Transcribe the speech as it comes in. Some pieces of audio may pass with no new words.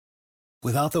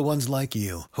Without the ones like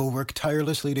you, who work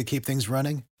tirelessly to keep things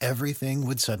running, everything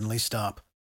would suddenly stop.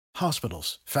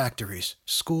 Hospitals, factories,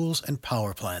 schools, and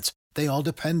power plants, they all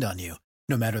depend on you.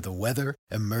 No matter the weather,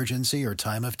 emergency, or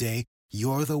time of day,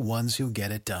 you're the ones who get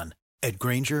it done. At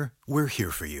Grainger, we're here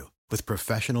for you with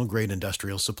professional-grade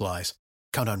industrial supplies.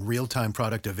 Count on real-time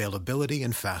product availability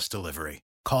and fast delivery.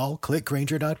 Call,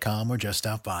 clickgrainger.com, or just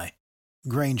stop by.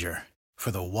 Grainger, for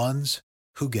the ones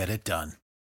who get it done.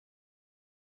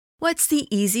 What's the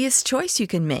easiest choice you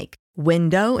can make?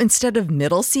 Window instead of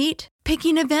middle seat?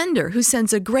 Picking a vendor who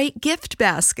sends a great gift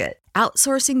basket?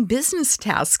 Outsourcing business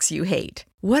tasks you hate?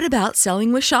 What about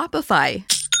selling with Shopify?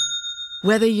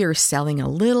 Whether you're selling a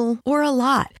little or a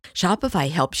lot,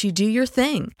 Shopify helps you do your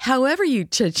thing, however you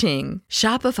cha-ching.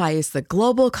 Shopify is the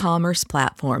global commerce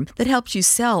platform that helps you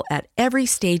sell at every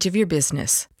stage of your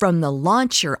business. From the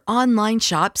launch your online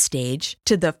shop stage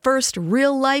to the first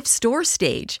real-life store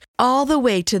stage, all the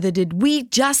way to the did we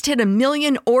just hit 1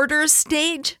 million orders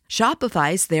stage.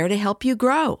 Shopify's there to help you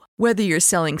grow. Whether you're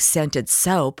selling scented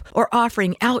soap or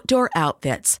offering outdoor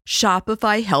outfits,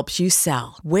 Shopify helps you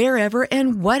sell. Wherever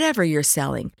and whatever you're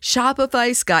selling,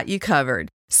 Shopify's got you covered.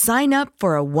 Sign up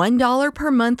for a $1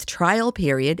 per month trial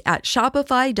period at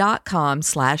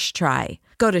shopify.com/try.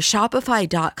 Go to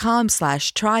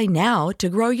shopify.com/try now to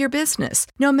grow your business,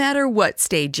 no matter what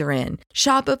stage you're in.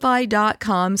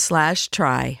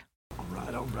 Shopify.com/try.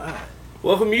 All right.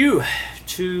 Welcome you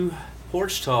to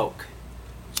Porch Talk.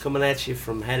 Coming at you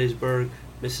from Hattiesburg,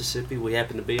 Mississippi. We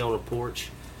happen to be on a porch.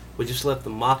 We just left the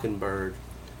Mockingbird,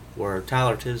 where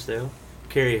Tyler Tisdale,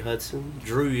 Cary Hudson,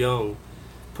 Drew Young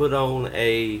put on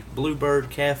a Bluebird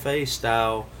Cafe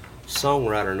style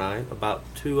songwriter night, about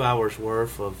 2 hours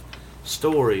worth of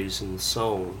stories and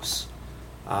songs.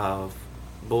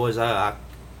 Boys, I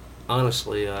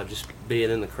honestly, just being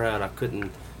in the crowd, I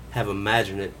couldn't have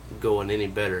imagined it going any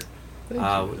better.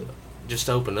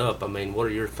 Just open up. I mean, what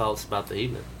are your thoughts about the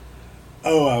evening?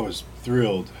 Oh, I was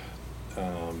thrilled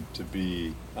to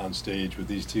be on stage with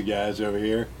these two guys over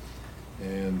here.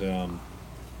 And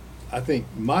I think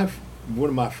one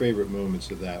of my favorite moments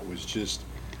of that was just,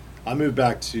 I moved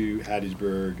back to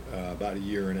Hattiesburg about 1.5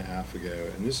 years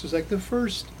ago. And this was like the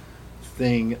first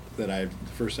kind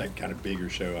of bigger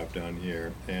show I've done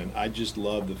here. And I just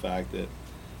love the fact that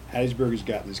Hattiesburg has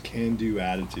got this can-do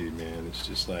attitude, man. It's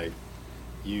just like,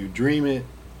 you dream it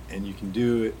and you can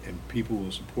do it and people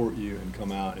will support you and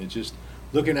come out. And just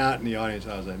looking out in the audience,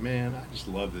 I was like, man, I just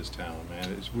love this town,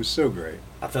 man. It was so great.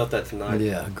 I felt that tonight.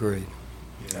 Yeah, agreed.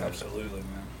 Yeah, absolutely,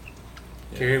 man.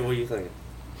 Cary, what are you thinking?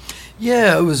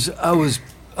 Yeah, I was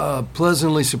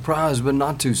pleasantly surprised, but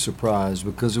not too surprised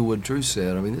because of what Drew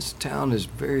said. I mean, this town is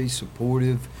very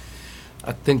supportive.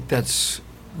 I think that's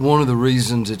one of the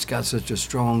reasons it's got such a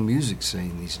strong music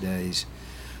scene these days.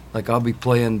 Like, I'll be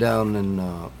playing down in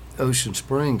Ocean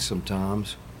Springs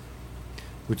sometimes,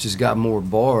 which has got more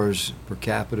bars per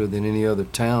capita than any other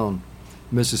town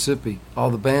in Mississippi. All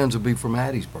the bands will be from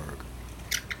Hattiesburg.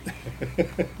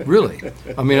 Really?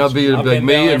 I mean, I'll be like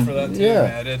me and for that too,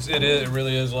 man. It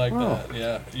really is like that.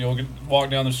 Yeah, you'll walk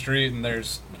down the street and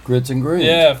there's Grits and Greens.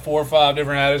 Yeah, 4 or 5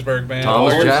 different Hattiesburg bands. All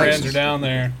your friends are down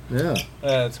there. Yeah,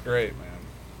 that's great, man.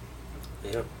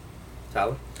 Yep.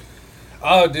 Tyler?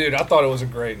 Oh, dude, I thought it was a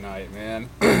great night, man.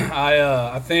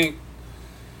 I think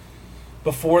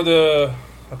a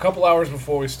couple hours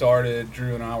before we started,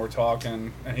 Drew and I were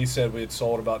talking, and he said we had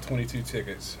sold about 22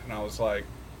 tickets, and I was like,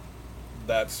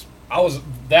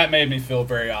 that made me feel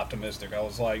very optimistic. I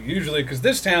was like, usually, because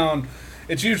this town,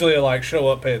 it's usually a like show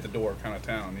up, pay at the door kind of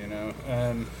town, you know,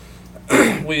 and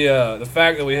the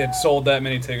fact that we had sold that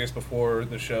many tickets before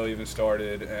the show even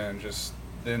started, and just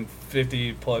then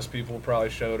 50 plus people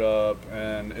probably showed up,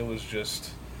 and it was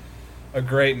just a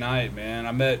great night, man.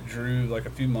 I met Drew like a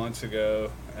few months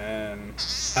ago, and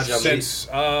how'd y'all meet?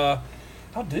 How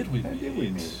did we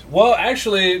meet? Well,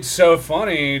 actually, it's so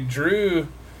funny. Drew,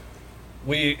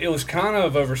 it was kind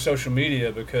of over social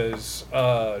media because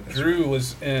Drew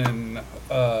was in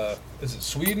is it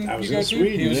Sweden? I was in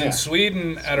Sweden. He was in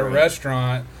Sweden at a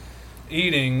restaurant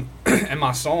eating, and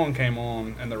my song came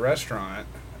on in the restaurant,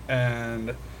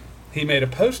 and he made a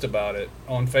post about it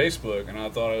on Facebook, and I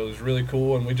thought it was really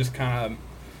cool, and we just kind of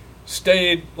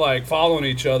stayed like following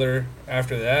each other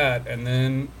after that, and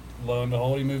then lo and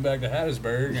behold, he moved back to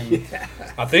Hattiesburg, and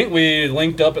I think we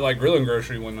linked up at like Grill and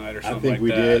Grocery one night or something like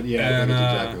that. I think we did, yeah. And, I think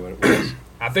that's exactly what it was.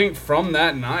 I think from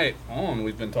that night on,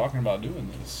 we've been talking about doing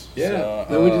this. Yeah, so,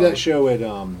 then we did that show at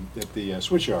the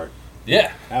Switchyard.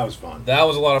 Yeah. That was fun. That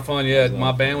was a lot of fun, yeah.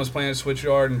 My band was playing at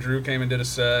Switchyard, and Drew came and did a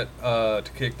set to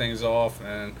kick things off,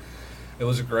 and it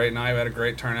was a great night. We had a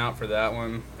great turnout for that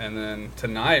one. And then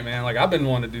tonight, man, like I've been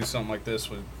wanting to do something like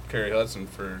this with Cary Hudson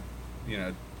for,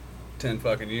 10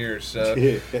 fucking years. So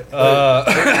this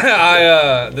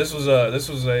was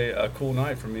a cool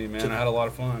night for me, man. I had a lot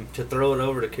of fun. To throw it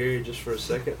over to Cary just for a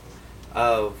second,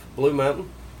 Blue Mountain,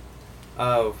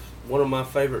 one of my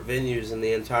favorite venues in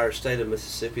the entire state of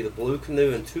Mississippi, the Blue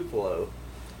Canoe in Tupelo.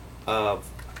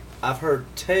 I've heard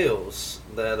tales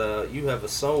that you have a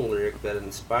song lyric that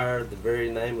inspired the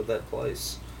very name of that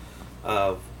place.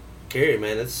 Cary,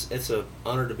 man, it's an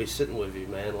honor to be sitting with you,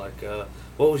 man. Like,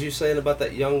 what was you saying about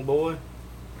that young boy?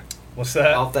 What's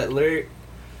that? Off that lyric?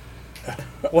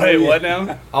 Wait, what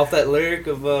now? Off that lyric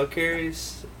of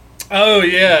Cary's? Oh,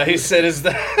 yeah. He said,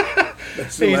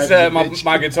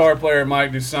 my guitar player,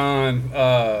 Mike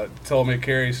Duson, told me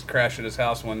Cary crashed at his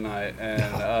house one night.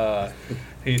 And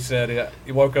he said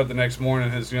he woke up the next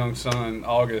morning, his young son,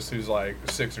 August, who's like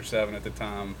 6 or 7 at the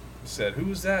time, said, "Who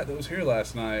was that was here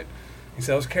last night?" He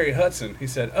said, "It was Cary Hudson." He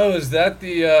said, "Oh, is that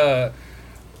the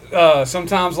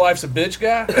Sometimes Life's a Bitch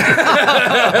guy?"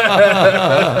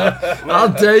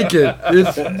 I'll take it.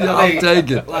 I'll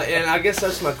take it. Like, and I guess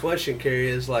that's my question, Cary,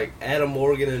 is like Adam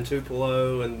Morgan and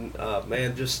Tupelo and,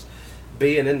 man, just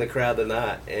being in the crowd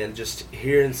tonight and just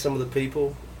hearing some of the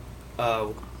people,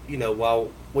 while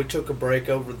we took a break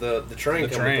over the train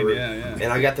coming through. Yeah.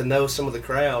 And I got to know some of the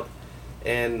crowd.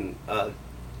 And,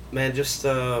 man, just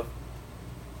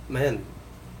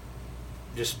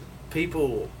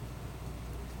people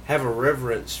have a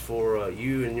reverence for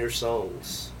you and your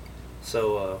songs.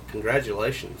 So,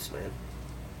 congratulations, man.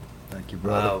 Thank you,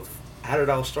 brother. How did it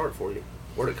all start for you?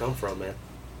 Where'd it come from, man?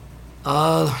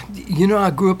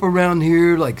 I grew up around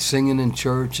here, like singing in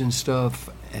church and stuff,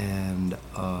 and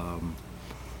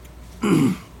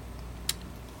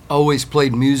always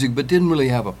played music, but didn't really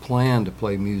have a plan to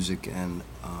play music. And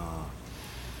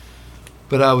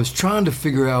but I was trying to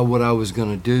figure out what I was going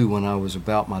to do when I was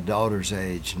about my daughter's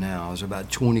age now. I was about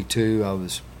 22. I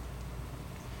was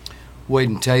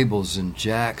waiting tables in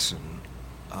Jackson.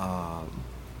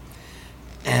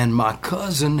 And my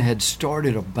cousin had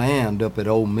started a band up at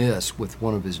Ole Miss with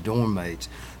one of his dorm mates,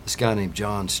 this guy named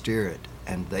John Sterrett,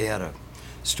 and they had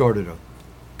started a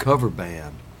cover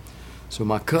band. So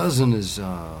my cousin he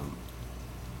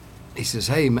says,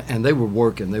 "Hey," and they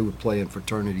were playing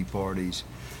fraternity parties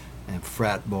and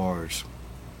frat bars,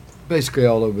 basically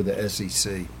all over the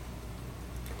SEC.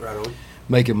 Right on.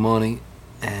 Making money.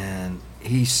 And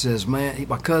he says, "Man,"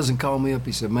 my cousin called me up.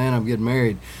 He said, "Man, I'm getting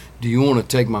married. Do you want to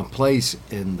take my place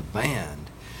in the band?"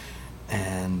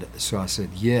 And so I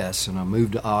said yes, and I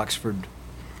moved to Oxford,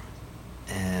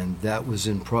 and that was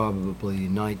in probably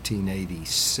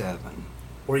 1987.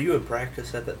 Were you in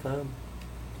practice at that time?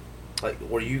 Like,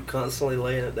 were you constantly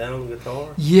laying it down on the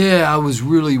guitar? Yeah, I was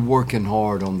really working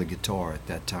hard on the guitar at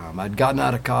that time. I'd gotten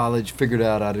out of college, figured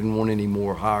out I didn't want any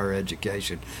more higher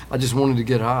education. I just wanted to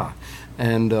get high.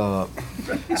 And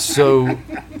so...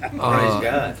 Praise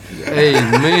God.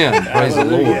 Amen. Praise the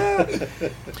Lord.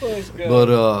 Praise God.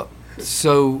 But,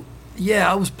 so,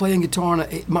 yeah, I was playing guitar,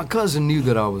 and my cousin knew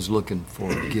that I was looking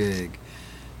for a gig.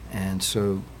 And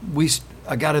so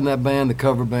I got in that band, the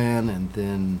cover band, and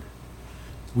then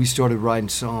we started writing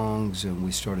songs, and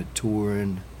we started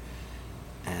touring.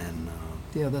 And,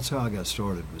 that's how I got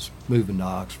started, was moving to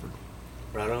Oxford.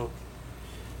 Right on.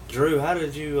 Drew, how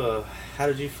did you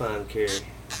find Cary?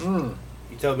 You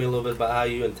told me a little bit about how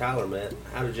you and Tyler met.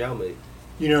 How did y'all meet?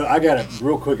 I got to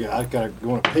real quick. I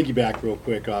want to piggyback real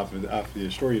quick off the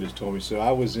story you just told me. So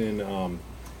I was in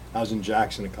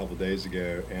Jackson a couple days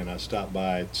ago, and I stopped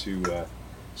by to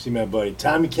see my buddy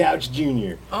Tommy Couch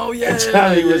Jr. Oh yeah, and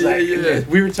Tommy was like, yeah.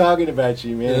 We were talking about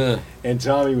you, man. Yeah. And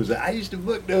Tommy was like, "I used to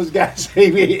book those guys."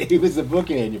 He was the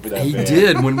booking agent for that. He band.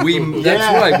 did when we. That's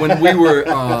right. When we were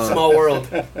Small world.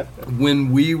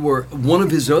 When we were, one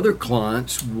of his other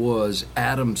clients was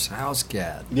Adam's House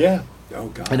Cat. Yeah. Oh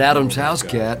God. And Adam's House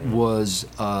Cat was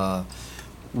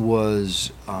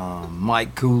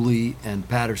Mike Cooley and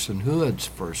Patterson Hood's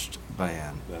first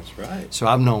band. That's right. So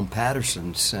I've known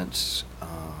Patterson since,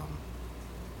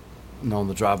 known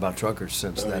the Drive-By Truckers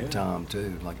since that time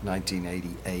too, like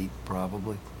 1988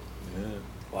 probably. Yeah.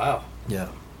 Wow. Yeah.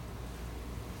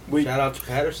 Shout out to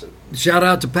Patterson. Shout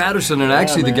out to Patterson, and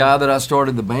actually man. the guy that I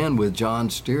started the band with,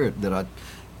 John Sterrett, that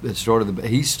started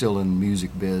he's still in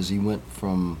music biz. He went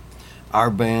from our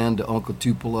band to Uncle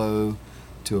Tupelo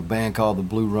to a band called the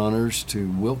Blue Runners to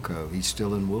Wilco. He's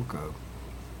still in Wilco.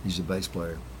 He's a bass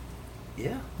player.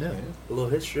 Yeah. Yeah. A little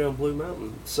history on Blue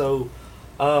Mountain. So,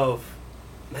 how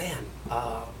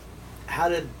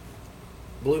did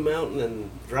Blue Mountain and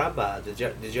Drive By. Did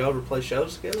you ever play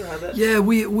shows together? How'd that? Yeah,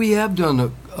 we have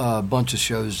done a bunch of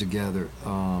shows together.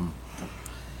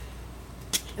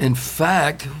 In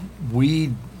fact,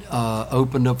 we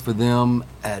opened up for them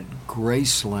at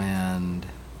Graceland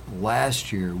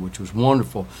last year, which was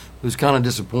wonderful. It was kind of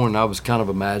disappointing. I was kind of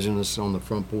imagining us on the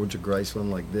front porch of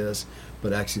Graceland like this,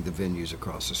 but actually the venue's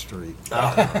across the street.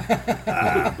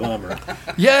 Bummer.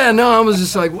 Yeah, no, I was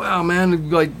just like, wow, man,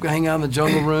 like hang out in the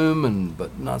jungle room,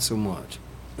 but not so much.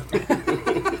 That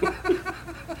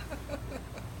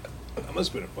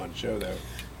must have been a fun show, though.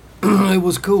 It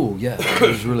was cool, yeah. It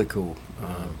was really cool.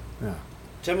 Yeah.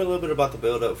 Tell me a little bit about the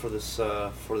build-up for this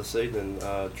evening.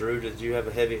 Drew, did you have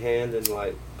a heavy hand in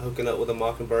like hooking up with a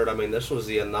Mockingbird? I mean, this was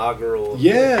the inaugural.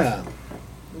 Yeah.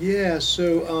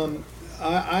 So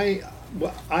I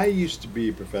used to be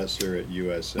a professor at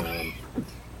USM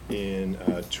in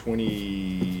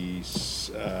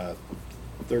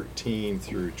 2013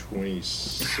 through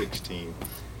 2016,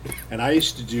 and I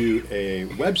used to do a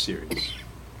web series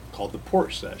called the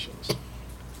Porch Sessions.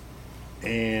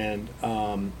 And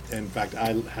in fact,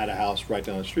 I had a house right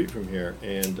down the street from here,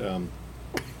 and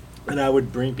I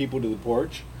would bring people to the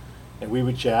porch, and we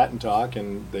would chat and talk,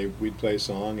 and we'd play a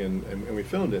song, and we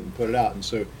filmed it and put it out. And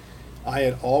so, I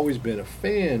had always been a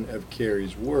fan of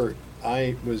Cary's work.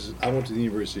 I went to the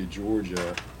University of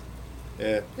Georgia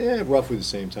at roughly the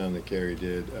same time that Cary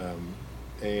did,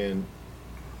 and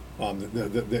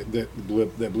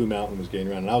the Blue Mountain was getting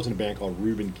around, and I was in a band called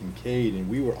Reuben Kincaid, and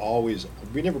we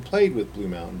never played with Blue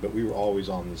Mountain, but we were always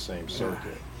on the same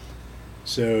circuit.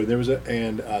 So there was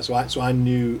so I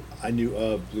knew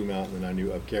of Blue Mountain, and I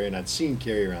knew of Cary, and I'd seen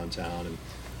Cary around town, and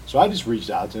so I just reached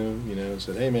out to him, and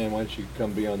said, "Hey man, why don't you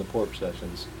come be on the Porch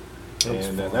Sessions?"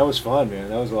 That was fun, man.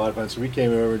 That was a lot of fun. So we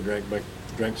came over and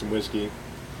drank some whiskey.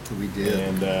 We did,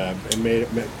 and made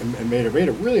a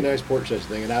really nice Porch Session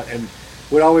thing, and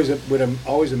what always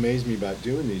amazed me about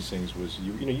doing these things was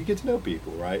you get to know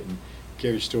people, right? And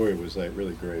Cary's story was like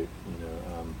really great,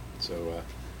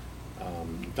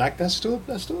 in fact, that's still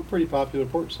a pretty popular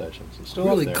Porch Sessions. It's still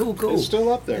really up there. Cool. It's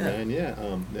still up there, man. Yeah,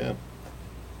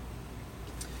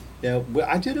 yeah. Well,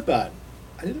 I did about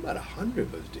 100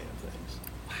 of those damn things.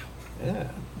 Wow. Yeah.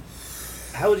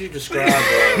 How would you describe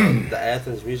the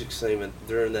Athens music scene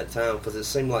during that time? Because it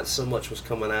seemed like so much was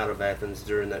coming out of Athens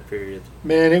during that period.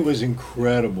 Man, it was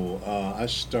incredible. I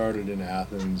started in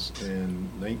Athens in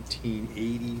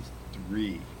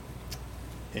 1983,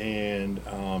 and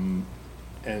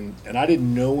I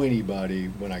didn't know anybody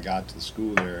when I got to the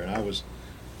school there, and I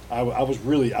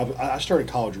started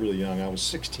college really young. I was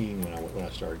 16 when I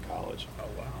started college. Oh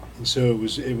wow! And so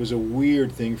it was a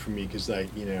weird thing for me because I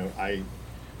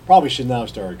probably should not have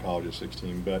started college at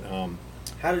 16, but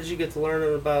how did you get to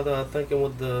learning about thinking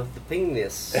with the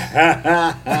penis?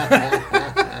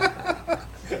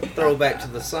 Throwback to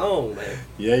the song, man.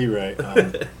 Yeah, you're right.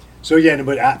 So yeah,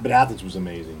 but Athens was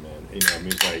amazing, man.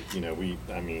 It's like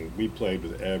we played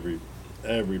with every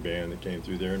band that came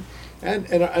through there,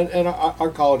 and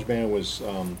our college band was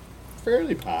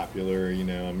fairly popular.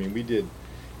 We did,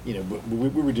 we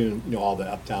were doing all the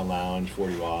Uptown Lounge,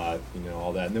 40 Watt,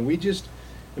 all that, and then we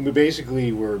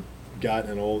basically got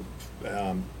an old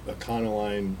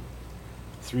Econoline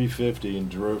 350 and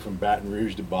drove from Baton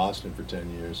Rouge to Boston for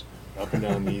 10 years, up and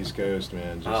down the East Coast,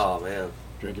 man. Oh man.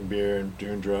 Drinking beer and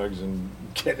doing drugs and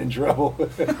getting in trouble.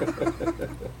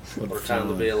 What a time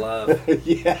to be alive.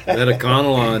 Yeah. That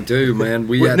Econoline too, man.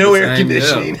 We With had no the air same,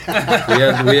 conditioning.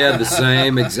 Yeah. we had the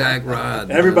same exact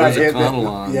ride. Everybody had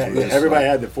Econolines. everybody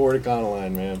had the Ford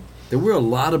Econoline, man. There were a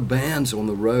lot of bands on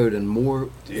the road, and more.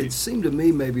 Dude. It seemed to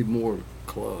me maybe more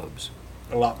clubs.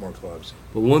 A lot more clubs.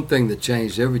 But one thing that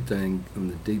changed everything in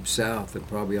the Deep South and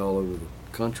probably all over the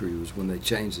country was when they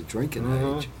changed the drinking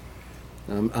age.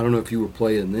 I don't know if you were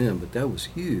playing then, but that was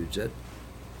huge.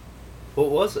 What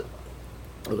was it?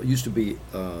 It used to be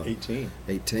 18.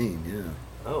 18, yeah.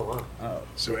 Oh wow. Oh.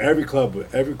 So every club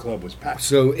was packed.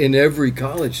 So in every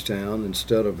college town,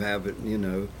 instead of having,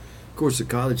 of course the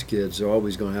college kids are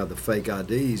always going to have the fake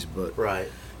IDs, but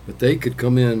Right. But they could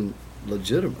come in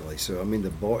legitimately. So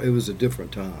it was a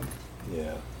different time.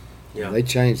 Yeah. Yeah. And they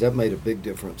changed. That made a big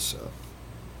difference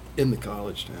in the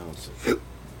college towns.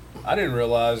 I didn't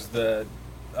realize that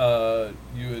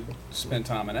you would spend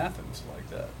time in Athens like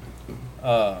that.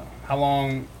 How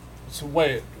long? So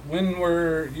wait, when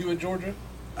were you at Georgia?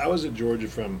 I was at Georgia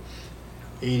from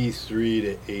 83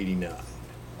 to 89.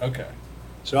 Okay.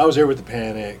 So I was there with the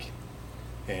Panic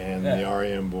and Yeah. the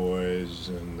REM boys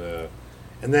and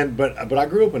then but I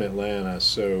grew up in Atlanta,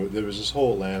 so there was this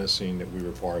whole Atlanta scene that we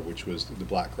were part of, which was the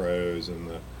Black Crows and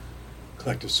the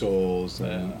Collective Souls,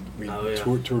 and we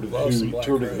toured with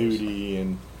Hootie,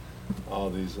 and all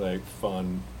these like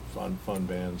fun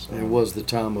bands. It was the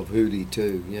time of Hootie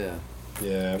too. Yeah.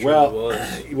 Yeah. Sure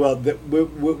Well,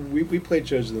 we played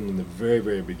shows with them in the very,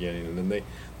 very beginning, and then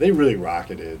they really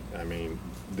rocketed. I mean,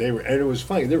 and it was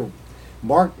funny. They were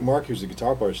Mark, who's the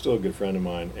guitar player, is still a good friend of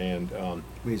mine, and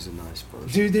he's a nice person.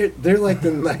 Dude, they're like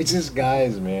the nicest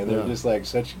guys, man. They're just like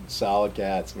such solid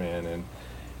cats, man,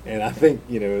 and I think,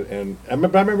 you know, and I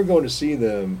remember going to see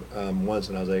them once,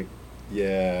 and I was like,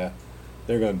 yeah,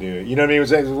 they're gonna do it. You know what I mean? It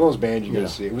was like one of those bands you go to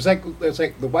see. It's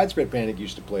like the Widespread Panic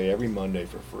used to play every Monday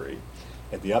for free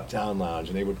at the Uptown Lounge,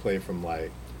 and they would play from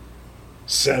like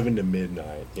 7 to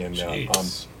midnight, and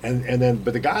then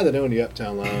but the guy that owned the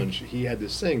Uptown Lounge, he had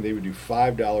this thing. They would do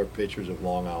 $5 pitchers of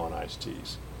Long Island iced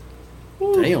teas.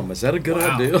 Damn, is that a good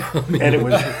idea? And it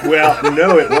was, well,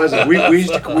 no, it wasn't. We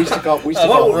used to call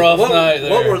night.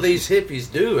 What were these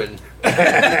hippies doing?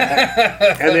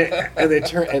 and they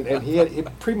turned, and he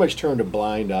pretty much turned a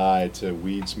blind eye to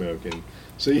weed smoking.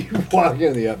 So you walk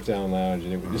into the Uptown Lounge,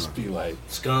 and it would just be like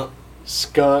skunk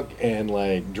and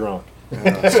like drunk.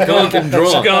 Skunk and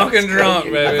drunk,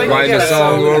 baby. Writing a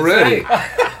song already.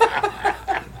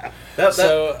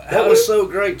 That was so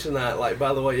great tonight. Like,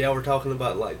 by the way, y'all were talking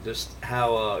about like just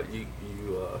how you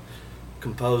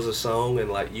compose a song, and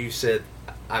like you said,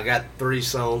 I got 3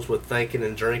 songs with thinking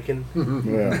and drinking.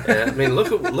 Yeah. And, I mean,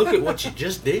 look at what you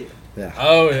just did. Yeah.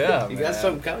 Oh yeah. You got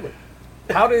something coming.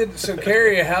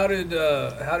 Cary? How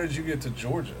did you get to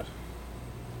Georgia?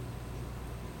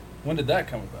 When did that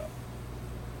come about?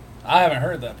 I haven't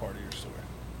heard that part of your story.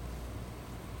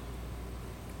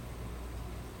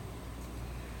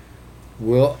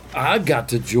 Well, I got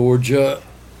to Georgia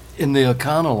in the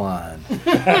Econoline.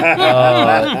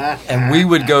 And we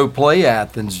would go play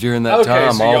Athens during that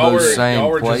time, so all those same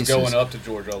y'all were places. Just going up to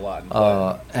Georgia a lot.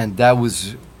 And that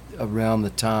was around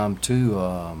the time, too.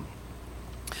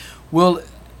 Well,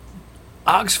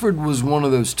 Oxford was one of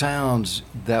those towns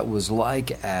that was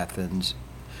like Athens,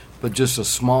 but just a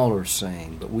smaller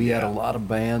scene. But we had a lot of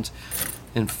bands.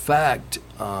 In fact,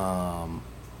 and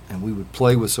we would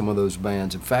play with some of those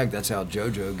bands. In fact, that's how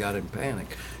JoJo got in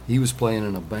Panic. He was playing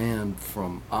in a band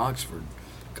from Oxford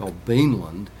called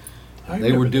Beanland.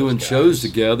 They were doing shows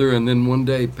together, and then one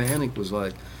day Panic was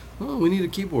like, "Oh, we need a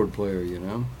keyboard player," you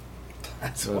know.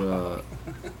 But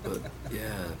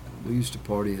yeah, we used to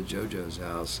party at JoJo's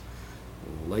house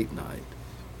late night.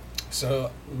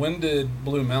 So when did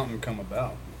Blue Mountain come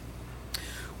about?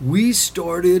 We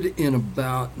started in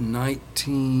about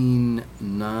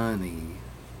 1990,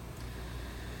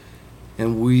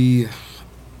 and we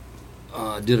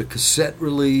did a cassette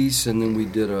release, and then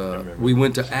we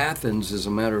went to Athens, as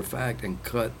a matter of fact, and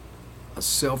cut a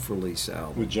self-release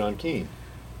album with John Keane.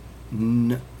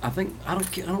 No, I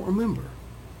don't remember.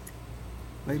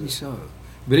 Maybe so.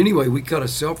 But anyway, we cut a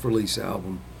self-release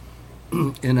album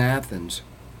in Athens,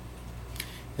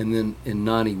 and then in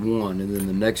 91, and then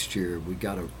the next year we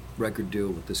got a record deal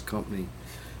with this company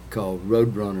called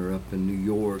Roadrunner up in New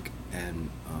York, and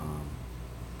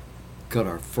cut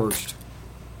our first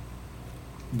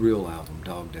real album,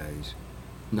 Dog Days,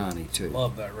 92.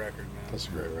 Love that record, man. That's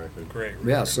a great record. Great record.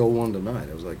 Yeah, I sold one tonight.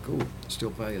 I was like, cool,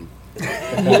 still paying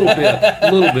a little bit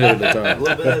at a time. A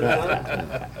little bit at a time.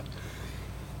 Yeah.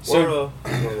 So,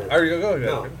 are you go?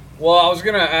 No. Well, I was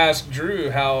gonna ask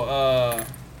Drew how.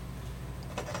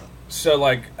 So,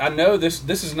 like, I know this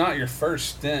is not your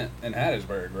first stint in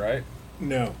Hattiesburg, right?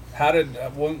 No. How did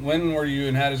when were you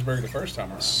in Hattiesburg the first time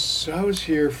around? So I was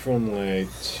here from like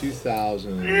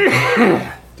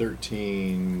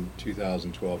 2013,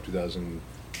 2012, to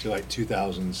like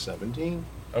 2017.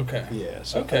 Okay. Yeah.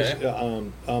 So okay.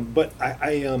 But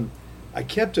I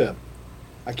kept an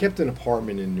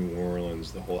apartment in New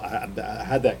Orleans. I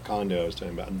had that condo I was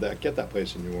talking about. I kept that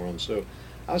place in New Orleans, so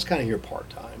I was kind of here part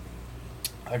time.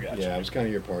 I got you. Yeah, I was kind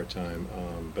of here part time,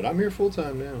 but I'm here full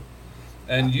time now.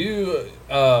 And you,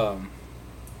 I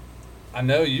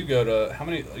know you go to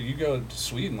You go to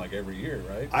Sweden like every year,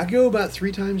 right? I go about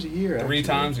 3 times a year. 3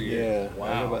 times a year. Yeah.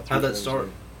 Wow. How'd that start?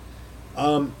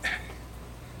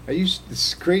 This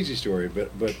is a crazy story,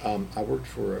 but I worked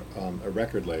for a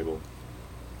record label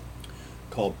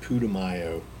called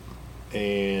Putumayo,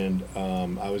 and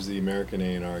I was the American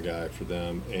A&R guy for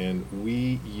them, and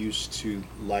we used to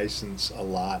license a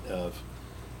lot of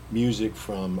music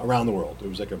from around the world. It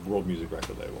was like a world music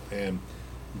record label, and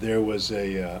there was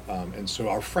and so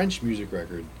our French music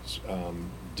records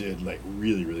did like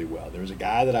really, really well. There was a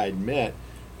guy that I'd met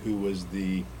who was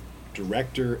the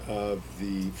director of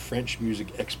the French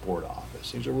music export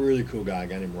office. He was a really cool guy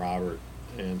named Robert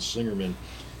and Singerman.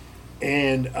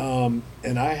 And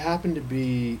I happened to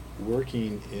be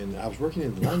working in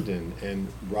London, and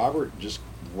Robert just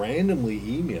randomly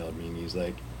emailed me, and he's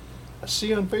like, I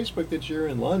see on Facebook that you're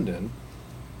in London,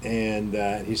 and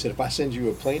he said, if I send you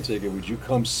a plane ticket, would you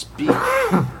come speak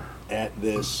at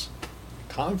this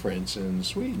conference in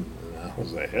Sweden? And I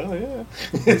was like, hell yeah!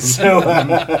 So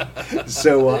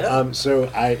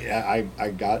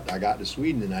I got to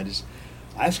Sweden, and I just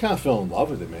kind of fell in love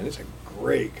with it, man. It's a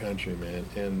great country, man,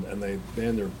 and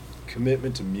their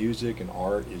commitment to music and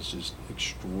art is just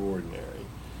extraordinary.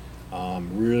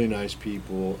 Really nice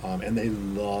people, and they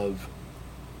love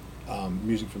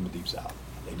music from the Deep South.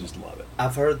 They just love it.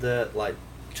 I've heard that, like,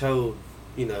 told,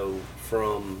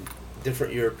 from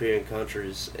different European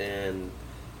countries, and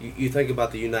you think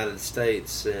about the United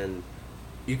States, and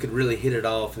you could really hit it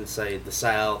off in, say, the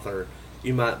South, or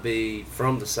you might be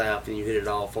from the South and you hit it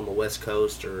off on the West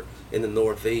Coast or in the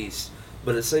Northeast.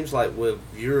 But it seems like with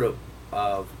Europe,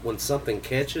 when something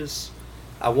catches,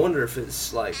 I wonder if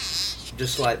it's like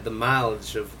just like the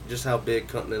mileage of just how big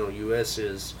continental U.S.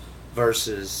 is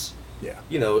versus, a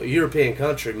European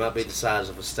country might be the size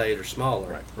of a state or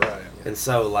smaller. Right. Yeah. And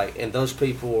so, and those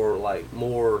people are,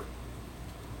 more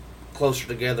closer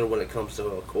together when it comes to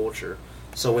a culture.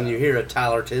 So when you hear a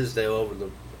Tyler Tisdale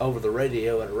over the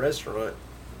radio at a restaurant,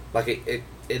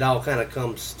 it all kind of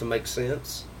comes to make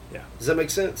sense. Yeah. Does that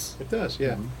make sense? It does,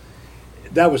 yeah.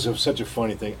 Mm-hmm. That was such a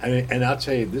funny thing. I mean, and I'll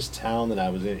tell you, this town that I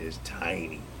was in is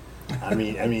tiny. I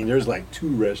mean, there's like 2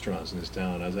 restaurants in this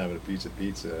town. I was having a pizza,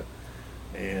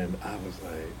 and I was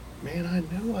like, man, I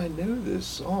know this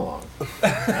song.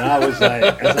 And I was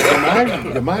like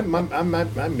am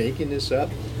I making this up?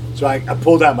 So I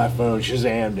pulled out my phone,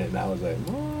 Shazammed it, and I was like,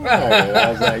 all right.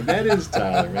 I was like, that is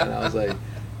Tyler, man. I was like,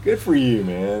 good for you,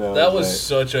 man. That was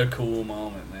such a cool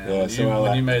moment, man. Yeah,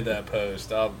 when you made that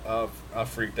post, I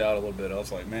freaked out a little bit. I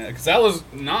was like, man, because that was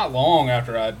not long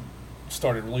after I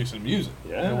started releasing music.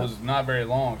 Yeah. It was not very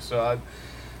long. So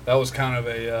that was kind of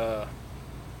I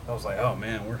was like, oh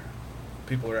man,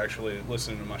 people are actually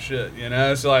listening to my shit.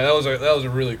 It's like that was a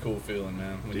really cool feeling,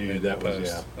 man. When you made that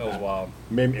post, that was wild.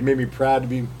 It made me proud to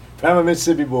be a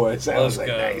Mississippi boy. So I was like,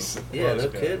 nice. Yeah, no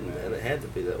kidding, man. It had to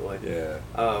be that way. Yeah.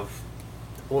 I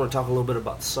want to talk a little bit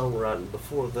about the songwriting.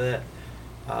 Before that,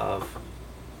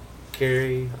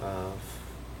 Cary,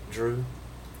 Drew,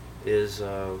 is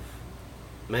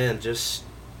man, just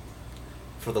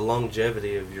for the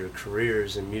longevity of your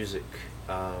careers in music,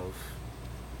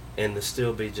 and to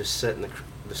still be just setting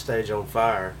the stage on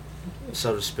fire,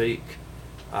 so to speak,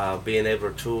 being able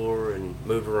to tour and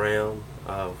move around.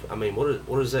 I mean, what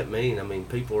does that mean? I mean,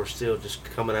 people are still just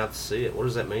coming out to see it. What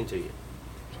does that mean to you?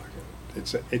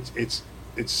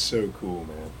 It's so cool,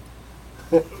 man.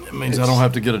 It means I don't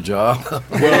have to get a job.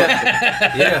 Well,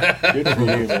 yeah, good for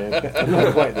you, man. I'm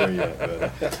not quite there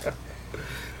yet,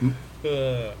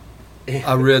 but.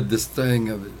 I read this thing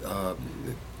of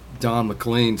Don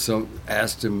McLean. Somebody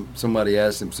asked him,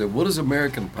 said, "What does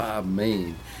American Pie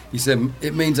mean?" He said,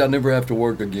 "It means I never have to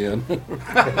work again."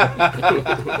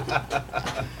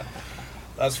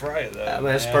 That's right, though. I mean,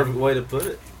 that's a perfect way to put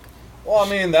it. Well, I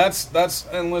mean, that's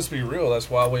and let's be real. That's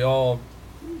why we all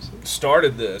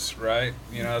started this, right?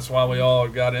 That's why we all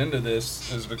got into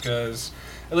this, is because,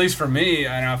 at least for me,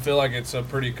 and I feel like it's a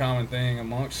pretty common thing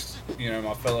amongst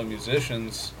my fellow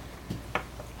musicians.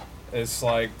 It's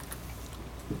like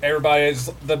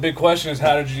the big question is,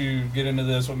 how did you get into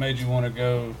this? What made you want to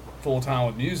go full time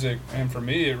with music? And for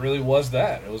me, it really was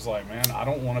that. It was like, man, I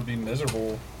don't want to be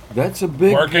miserable. That's a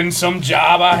big working some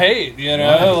job I hate. Right.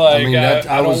 Like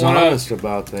I was honest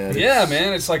about that. Yeah,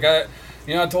 man. It's like I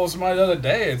told somebody the other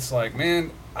day. It's like,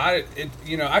 man, I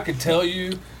could tell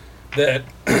you that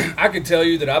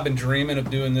I've been dreaming of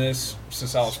doing this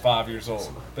since I was 5 years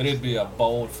old, but it'd be a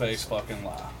bold-faced fucking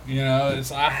lie.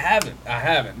 I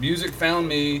haven't. Music found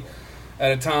me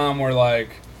at a time where, I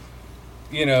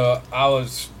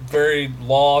was very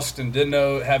lost and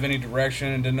didn't have any direction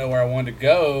and didn't know where I wanted to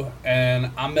go,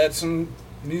 and I met some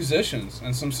musicians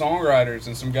and some songwriters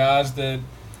and some guys that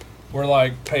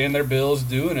were, paying their bills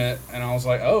doing it, and I was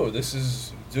like, oh, this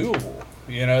is doable.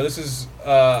 This is,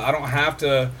 I don't have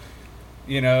to...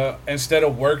 instead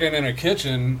of working in a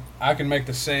kitchen, I can make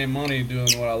the same money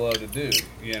doing what I love to do,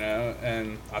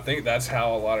 and I think that's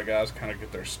how a lot of guys kind of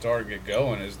get their start, get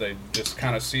going, is they just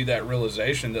kind of see that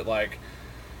realization that,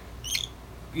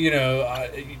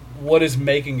 what is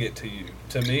making it to you?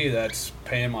 To me, that's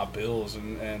paying my bills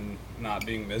and not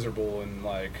being miserable, and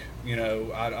I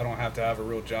don't have to have a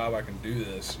real job. I can do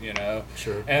this,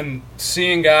 Sure. And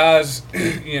seeing guys,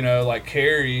 like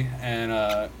Cary and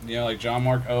like John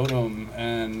Mark Odom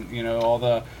and all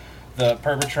the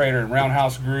Perpetrator and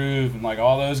Roundhouse Groove and like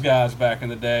all those guys back in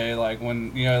the day, like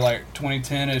when, you know, like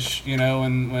 2010ish, you know,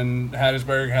 when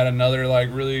Hattiesburg had another like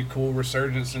really cool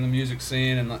resurgence in the music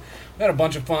scene, and like, we had a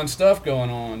bunch of fun stuff going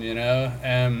on, you know,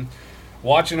 and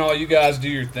watching all you guys do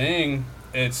your thing,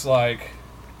 it's like,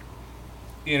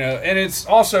 you know, and it's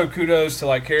also kudos to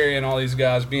like Cary and all these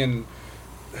guys being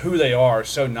who they are,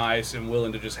 so nice and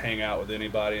willing to just hang out with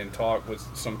anybody and talk with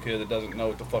some kid that doesn't know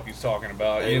what the fuck he's talking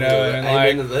about, you know, and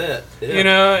like, amen to that. Yeah. You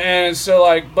know, and so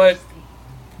like, but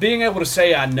being able to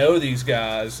say I know these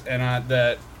guys and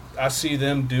that I see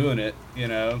them doing it, you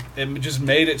know, it just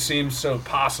made it seem so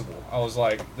possible. I was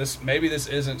like, maybe this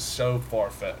isn't so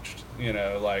far-fetced, you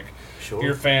know, like Sure.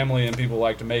 your family and people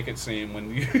like to make it seem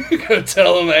when you go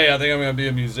tell them, hey, I think I'm going to be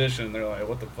a musician, they're like,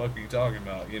 what the fuck are you talking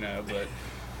about, you know, but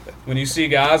when you see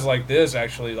guys like this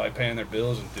actually like paying their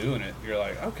bills and doing it, you're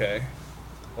like, okay,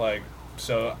 like,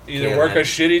 so either work a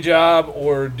shitty job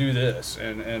or do this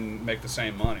and make the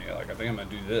same money. Like, I think I'm going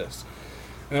to do this.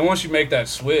 And then once you make that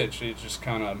switch, it just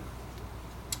kind of,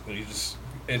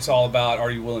 it's all about,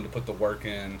 are you willing to put the work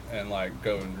in and like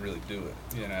go and really do it,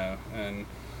 you know, and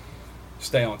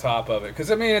stay on top of it.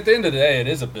 Because I mean, at the end of the day, it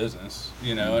is a business,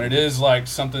 you know, and it is like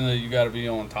something that you got to be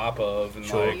on top of. And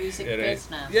Sure. like, Music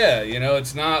business. yeah, you know,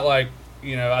 it's not like,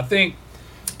 you know, I think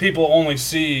people only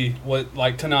see what,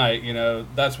 like tonight, you know,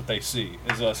 that's what they see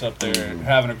is us up there and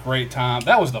having a great time.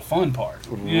 That was the fun part.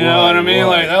 You know what I mean?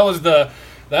 Right. Like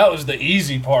that was the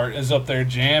easy part, is up there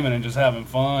jamming and just having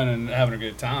fun and having a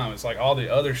good time. It's like all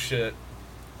the other shit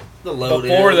The load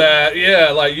before in. that,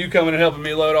 yeah, like you coming and helping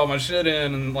me load all my shit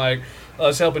in, and like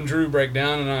us helping Drew break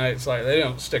down tonight. It's like they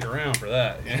don't stick around for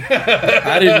that.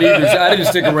 I didn't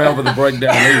stick around for the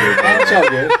breakdown either. It's all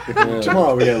good.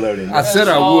 Tomorrow we got to load in. I said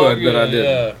I would, but I didn't.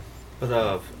 Yeah.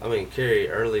 But I mean, Cary,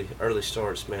 early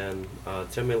starts, man.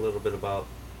 Tell me a little bit about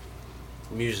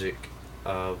music.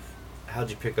 How'd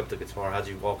you pick up the guitar? How'd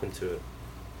you walk into it?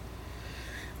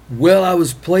 Well, I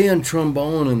was playing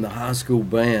trombone in the high school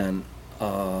band,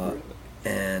 and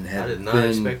I had did not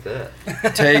been expect that.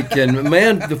 taken.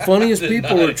 Man, the funniest Did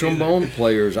people not are either. trombone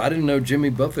players. I didn't know Jimmy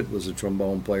Buffett was a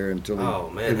trombone player until Oh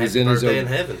man, it was happy in his birthday in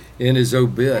heaven.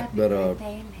 obit. Happy But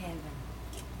birthday in heaven.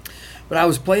 but I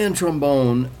was playing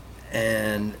trombone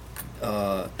and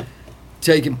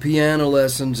taking piano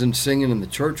lessons and singing in the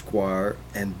church choir.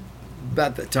 And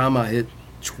about the time I hit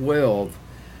 12,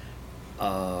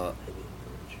 I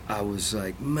was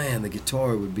like, man, the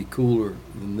guitar would be cooler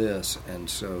than this. And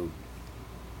so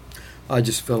I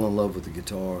just fell in love with the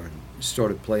guitar and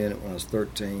started playing it when I was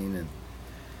 13. And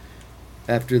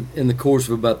after, in the course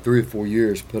of about 3 or 4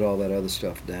 years, put all that other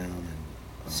stuff down. And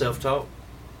Self-taught.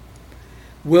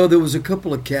 well, there was a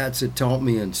couple of cats that taught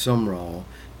me in Sumrall,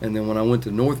 and then when I went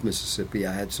to North Mississippi,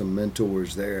 I had some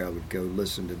mentors there. I would go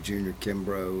listen to Junior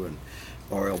Kimbrough and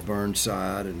R.L.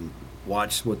 Burnside and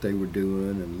watch what they were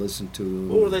doing and listen to them.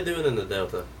 What were they doing in the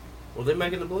Delta? Were they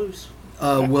making the blues?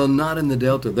 Well, not in the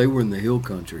Delta. They were in the Hill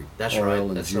Country. That's R.L. right.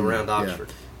 and That's Junior. around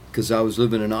Oxford. Because I was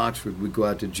living in Oxford, we'd go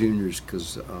out to Junior's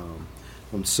because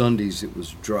on Sundays it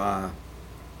was dry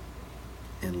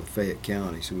in Lafayette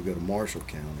County, so we'd go to Marshall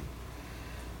County.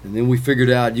 And then we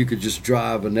figured out you could just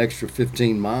drive an extra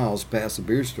 15 miles past the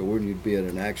beer store and you'd be at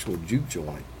an actual juke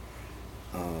joint.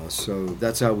 So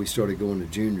that's how we started going to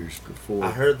Junior's before.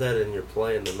 I heard that in your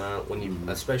playing tonight, when you,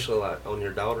 especially like on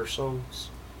your daughter's songs.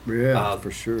 Yeah,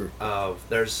 for sure.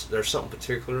 There's something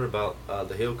particular about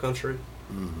the Hill Country,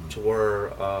 to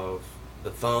where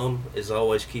the thumb is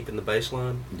always keeping the bass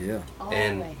line. Yeah.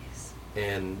 Always.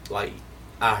 And like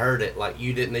I heard it, like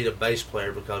you didn't need a bass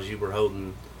player because you were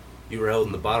holding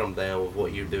the bottom down with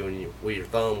what you're doing with your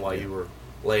thumb while you were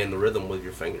laying the rhythm with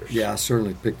your fingers. Yeah, I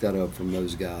certainly picked that up from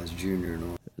those guys, Junior and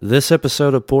all. This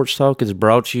episode of Porch Talk is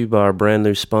brought to you by our brand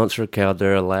new sponsor,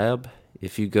 Caldera Lab.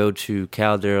 If you go to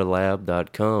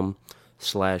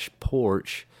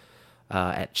calderalab.com/porch,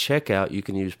 at checkout, you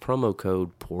can use promo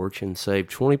code PORCH and save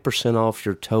 20% off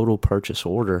your total purchase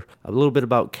order. A little bit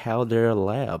about Caldera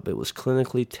Lab. It was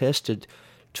clinically tested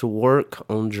to work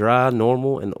on dry,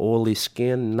 normal, and oily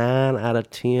skin. 9 out of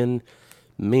 10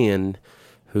 men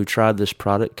who tried this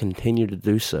product continue to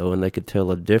do so, and they could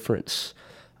tell a difference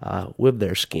with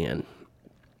their skin.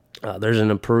 There's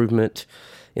an improvement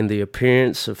in the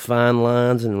appearance of fine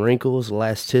lines and wrinkles,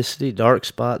 elasticity, dark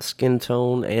spots, skin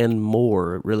tone, and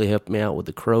more. It really helped me out with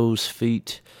the crow's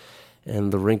feet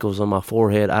and the wrinkles on my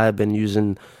forehead. I have been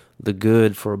using the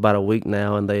good for about a week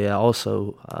now, and they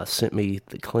also sent me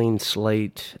the clean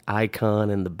slate icon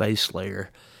and the base layer.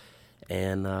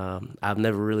 And I've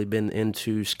never really been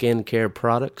into skincare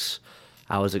products.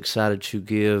 I was excited to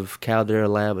give Caldera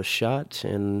Lab a shot,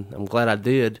 and I'm glad I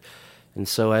did. And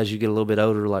so as you get a little bit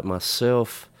older like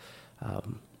myself,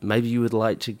 maybe you would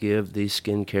like to give these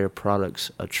skincare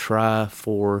products a try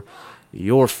for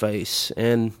your face.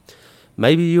 And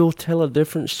maybe you'll tell a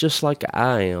difference just like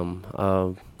I am.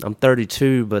 I'm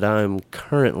 32, but I'm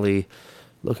currently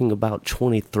looking about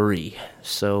 23.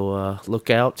 So look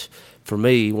out for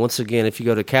me. Once again, if you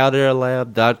go to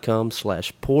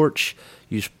calderalab.com/porch,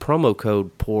 use promo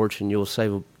code PORCH, and you'll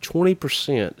save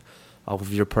 20% off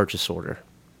of your purchase order.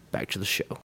 Back to the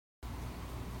show.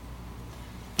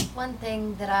 One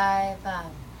thing that I've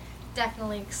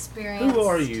definitely experienced. Who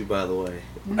are you, by the way?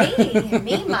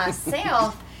 Me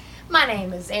myself. My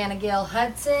name is Anna Gail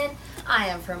Hudson. I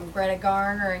am from Greta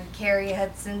Garner and Cary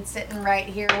Hudson, sitting right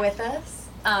here with us.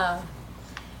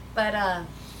 But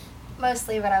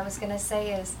mostly what I was going to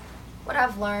say is what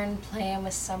I've learned playing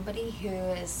with somebody who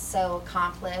is so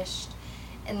accomplished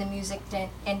in the music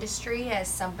industry as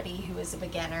somebody who is a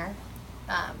beginner,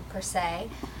 per se,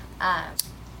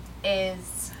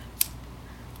 is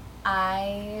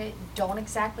I don't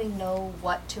exactly know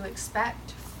what to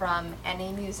expect from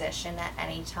any musician at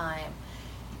any time.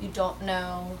 You don't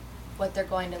know what they're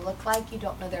going to look like, you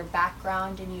don't know their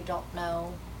background, and you don't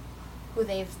know who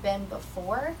they've been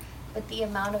before, but the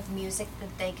amount of music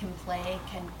that they can play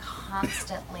can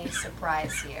constantly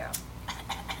surprise you.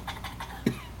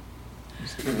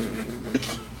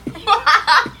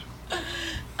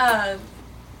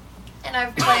 And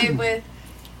I've played with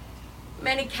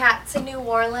many cats in New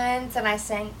Orleans, and I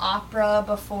sang opera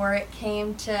before it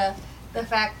came to the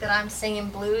fact that I'm singing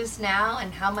blues now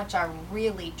and how much I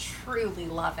really, truly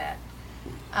love it.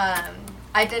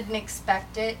 I didn't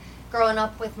expect it. Growing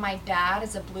up with my dad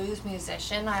as a blues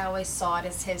musician, I always saw it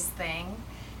as his thing.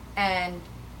 And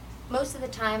most of the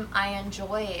time, I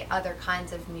enjoy other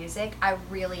kinds of music. I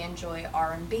really enjoy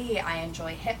R&B. I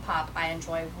enjoy hip-hop. I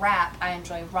enjoy rap. I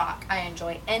enjoy rock. I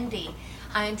enjoy indie.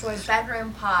 I enjoy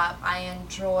bedroom pop. I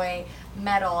enjoy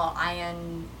metal. I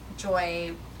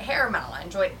enjoy hair metal. I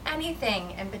enjoy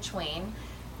anything in between.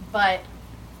 But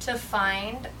to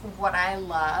find what I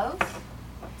love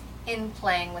in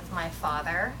playing with my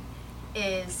father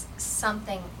is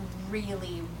something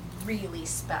really, really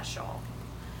special.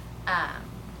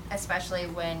 Especially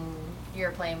when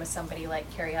you're playing with somebody like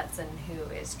Cary Hudson, who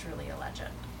is truly a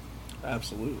legend.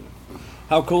 Absolutely.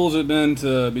 How cool has it been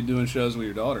to be doing shows with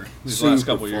your daughter these last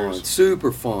couple years?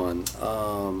 Super fun.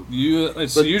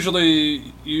 It's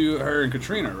usually you, her, and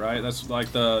Katrina, right? That's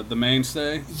like the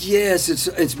mainstay. Yes,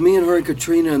 it's me and her and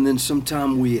Katrina, and then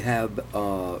sometime we have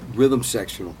rhythm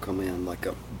section will come in, like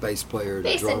a bass player, and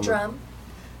Bass a and drum.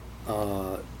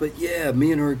 But yeah,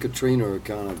 me and her and Katrina are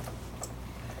kind of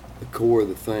the core of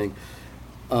the thing.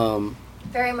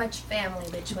 Very much family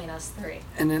between us three.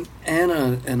 And then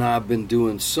Anna and I have been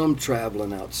doing some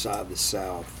traveling outside the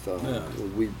South.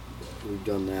 We've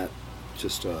done that,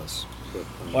 just us. But,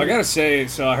 Well, I gotta say,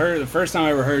 so I heard the first time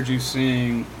I ever heard you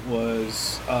sing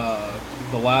was I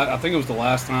think it was the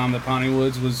last time that Piney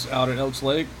Woods was out at Elks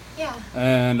Lake. Yeah.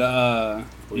 And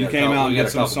you came out and did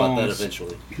some songs. About that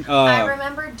eventually. I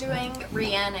remember doing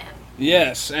Rhiannon.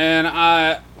 Yes, and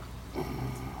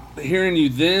hearing you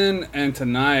then and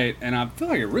tonight, and I feel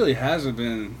like it really hasn't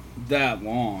been that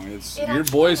long. Your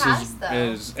voice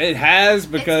is it has,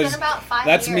 because it's been about 5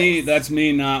 that's years. That's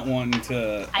me not wanting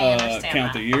to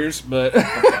count the years, but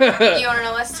You want to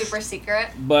know a super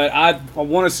secret? But I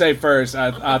want to say first,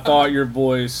 I thought your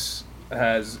voice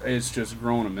it's just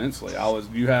grown immensely.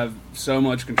 You have so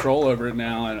much control over it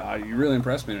now, and you really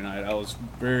impressed me tonight. I was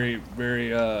very,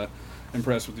 very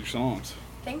impressed with your songs.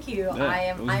 Thank you.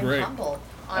 Yeah, I'm great. humbled,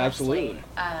 honestly.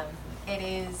 Absolutely. It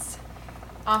is,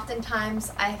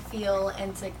 oftentimes I feel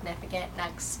insignificant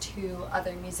next to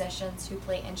other musicians who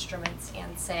play instruments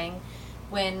and sing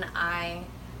when I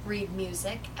read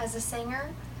music as a singer.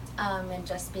 And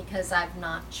just because I've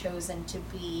not chosen to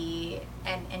be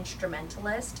an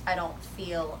instrumentalist, I don't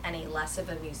feel any less of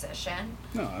a musician.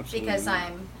 No, absolutely. Because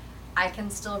I can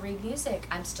still read music.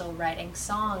 I'm still writing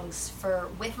songs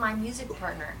with my music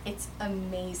partner. It's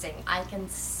amazing. I can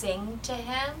sing to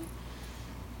him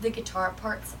the guitar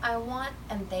parts I want,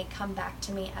 and they come back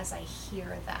to me as I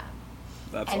hear them.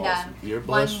 That's and, awesome. You're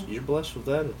blessed with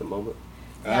that at the moment.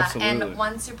 Yeah, Absolutely. and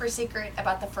one super secret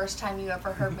about the first time you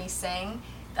ever heard me sing,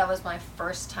 that was my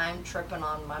first time tripping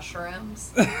on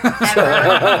mushrooms ever. And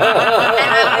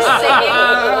I was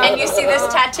singing, and you see this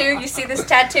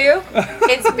tattoo?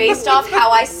 It's based off how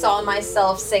I saw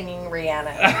myself singing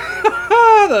Rhiannon.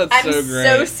 That's so great.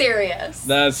 I'm so serious.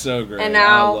 That's so great. And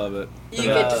now I love it. You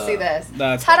get to see this.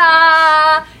 That's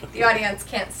Ta-da! The audience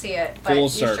can't see it, but Full you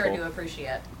circle. sure do appreciate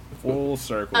it. Full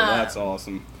circle. That's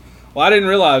awesome. Well, I didn't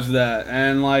realize that,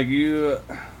 and like you,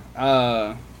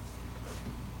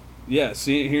 Yeah,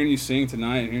 hearing you sing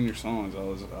tonight and hearing your songs, I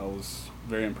was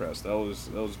very impressed. That was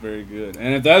very good.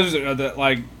 And if that was that,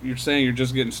 like you're saying, you're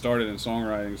just getting started in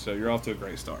songwriting, so you're off to a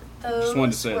great start. Just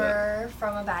wanted to say were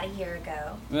from about a year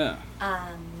ago. Yeah.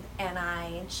 And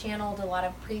I channeled a lot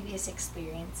of previous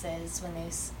experiences when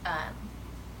those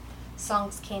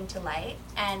songs came to light,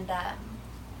 and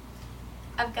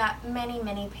I've got many,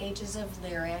 many pages of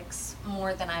lyrics,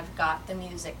 more than I've got the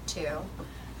music to.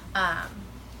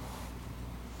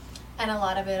 And a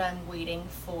lot of it I'm waiting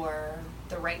for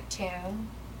the right tune,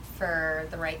 for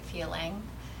the right feeling.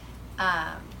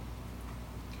 I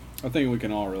think we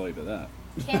can all relate to that.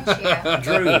 Can't you?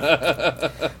 Drew,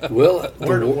 Well,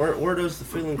 where does the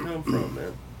feeling come from,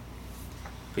 man?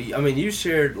 I mean, you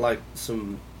shared like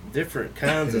some different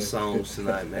kinds of songs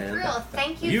tonight, man. Real,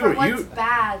 thank you for what's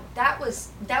bad. That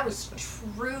was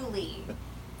truly,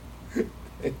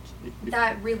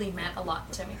 that really meant a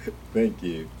lot to me. Thank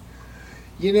you.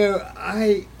 You know,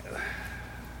 I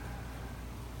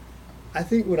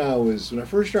think when I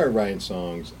first started writing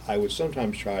songs, I would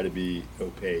sometimes try to be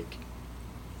opaque,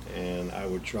 and I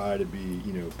would try to be,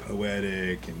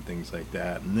 poetic and things like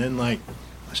that. And then, like,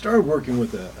 I started working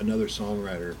with another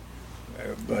songwriter,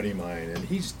 a buddy of mine, and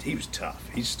he was tough.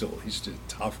 He's a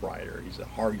tough writer. He's a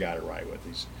hard guy to write with.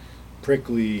 He's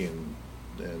prickly and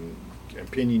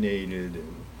opinionated,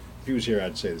 and if he was here,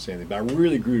 I'd say the same thing. But I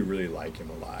really grew to really like him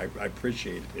a lot. I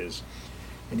appreciated his,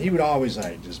 and he would always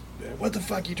like just, what the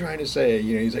fuck you trying to say?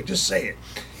 He's like, just say it.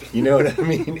 You know what I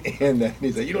mean? And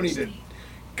he's like, you don't need to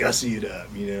gussy it up,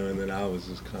 And then I was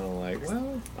just kind of like,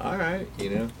 well, all right,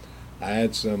 I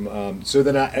had some. So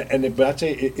then but I tell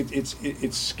you,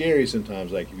 it's scary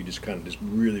sometimes. Like if you just kind of just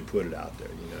really put it out there,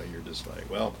 you're just like,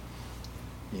 well,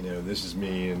 this is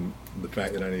me, and the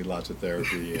fact that I need lots of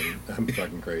therapy, and I'm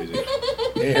fucking crazy,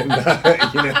 and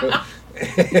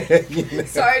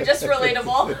Sorry, just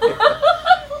relatable.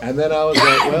 And then I was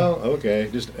like, well, okay,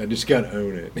 I just gotta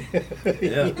own it.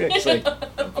 Yeah. It's like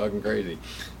I'm fucking crazy,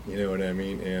 you know what I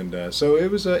mean? And so it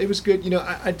was good.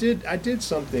 I did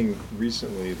something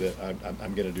recently that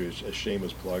I'm gonna do a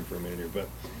shameless plug for a minute here, but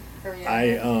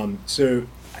so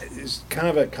it's kind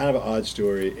of an odd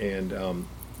story, and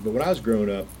but when I was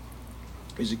growing up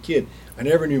as a kid, I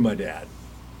never knew my dad,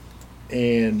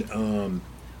 and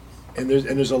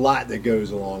there's a lot that goes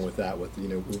along with that,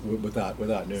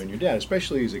 without knowing your dad,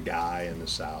 especially as a guy in the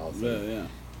South. Yeah.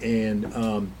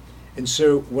 And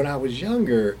so when I was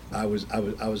younger, I was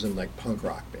in like punk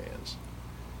rock bands,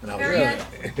 and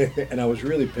I was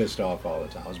really pissed off all the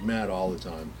time. I was mad all the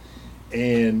time,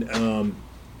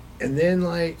 and then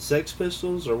like Sex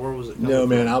Pistols, or where was it? No,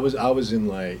 man, I was in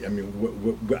like,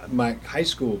 my high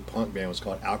school punk band was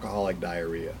called Alcoholic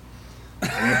Diarrhea.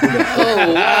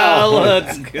 Oh, wow,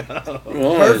 let's go.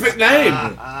 Perfect name.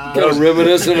 Kind of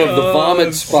reminiscent of the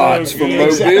vomit spots from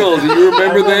Mobile. Do you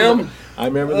remember them? I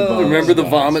remember the vomit Remember the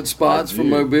spots. vomit spots from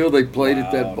Mobile? They played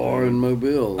at that Wow, bar in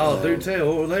Mobile. Oh, do tell.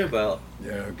 What were they about?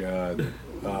 Yeah, oh God.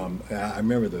 I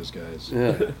remember those guys.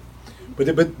 Yeah.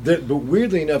 But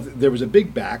weirdly enough, there was a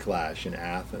big backlash in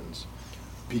Athens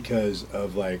because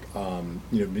of like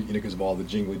because of all the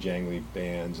jingly jangly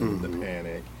bands and the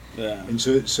Panic. Yeah. And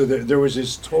so there was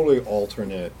this totally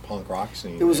alternate punk rock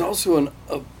scene. It was there. also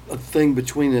a thing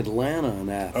between Atlanta and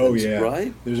Athens, Oh yeah,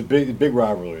 right? There was a big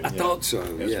rivalry. I thought so.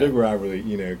 It was Yeah. a big rivalry,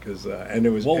 because and it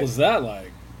was. What was that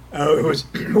like? Oh, it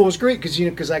was great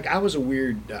because like I was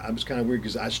kind of weird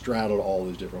because I straddled all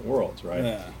those different worlds, right?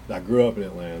 Yeah. I grew up in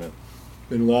Atlanta,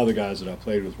 and a lot of the guys that I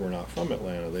played with were not from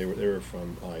Atlanta. They were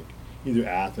from like either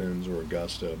Athens or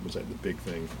Augusta was like the big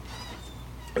thing.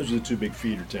 Those are the two big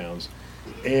feeder towns.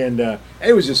 And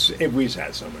it was just we just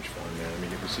had so much fun, man. I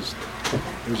mean, it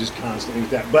was just constantly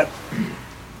with that. But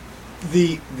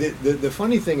the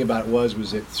funny thing about it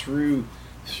was that through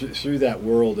that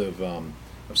world of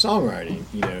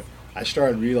songwriting, I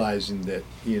started realizing that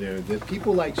that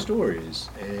people like stories,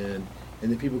 and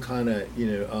that people kind of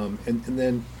and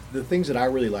then the things that I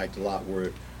really liked a lot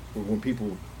were when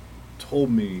people told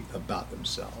me about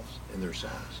themselves in their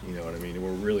songs. You know what I mean? They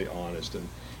were really honest and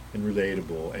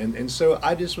relatable, and so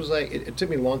I just was like, it took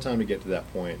me a long time to get to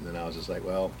that point, and then I was just like,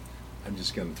 well, I'm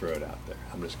just gonna throw it out there.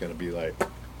 I'm just gonna be like,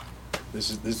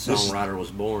 this Songwriter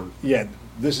was born. Yeah,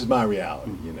 this is my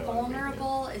reality.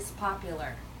 Vulnerable is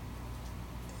popular.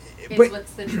 But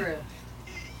What's the truth?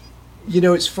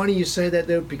 it's funny you say that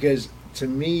though, because to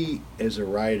me as a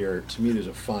writer, there's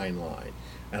a fine line,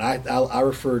 and I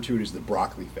refer to it as the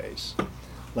broccoli face,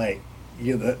 like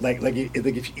like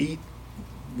if you eat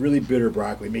really bitter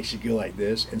broccoli, it makes you go like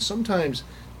this, and sometimes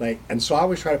and so I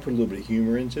always try to put a little bit of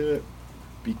humor into it,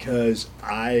 because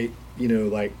I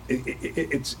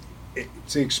it's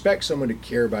to expect someone to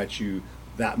care about you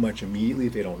that much immediately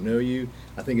if they don't know you,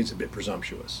 I think it's a bit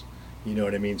presumptuous. You know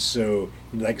what I mean? So,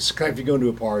 like, it's kind of if you go into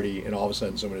a party and all of a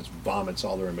sudden someone just vomits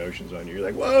all their emotions on you, you're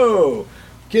like, whoa,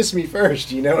 kiss me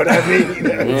first. You know what I mean? You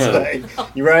know, it's like,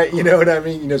 you're right. You know what I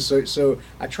mean? You know, so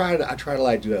I try to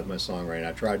like do that with my songwriting.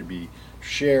 I try to be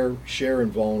share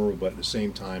and vulnerable, but at the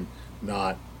same time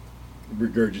not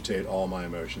regurgitate all my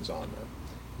emotions on them.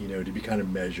 You know, to be kind of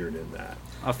measured in that.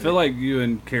 I feel like you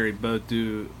and Cary both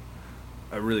do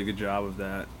a really good job of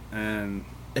that, and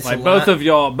It's like a both lot. of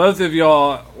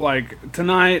y'all, like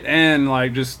tonight and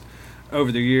like just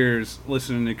over the years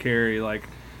listening to Cary, like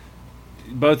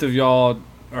both of y'all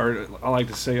are. I like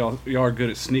to say y'all are good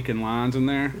at sneaking lines in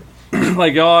there.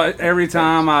 Like y'all, every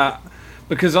time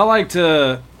because I like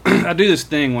to, I do this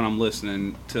thing when I'm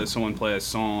listening to someone play a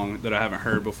song that I haven't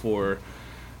heard before.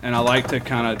 And I like to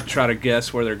kind of try to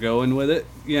guess where they're going with it,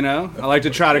 you know? I like to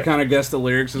try to kind of guess the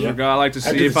lyrics as we go. I like to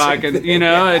see if I can, you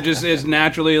know, it's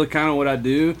naturally kind of what I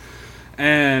do.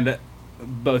 And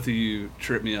both of you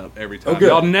trip me up every time. Okay.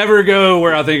 Y'all never go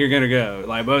where I think you're going to go.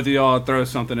 Like, both of y'all throw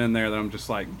something in there that I'm just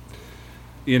like,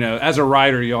 you know, as a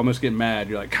writer, you almost get mad.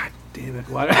 You're like, God damn it,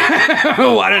 why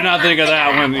didn't I think of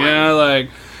that one? You know, like...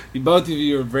 Both of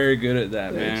you are very good at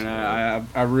that, man.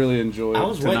 I really enjoyed it. I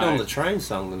was waiting on the train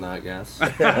song tonight, guys.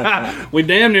 We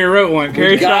damn near wrote one.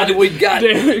 We got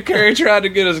it. Cary tried to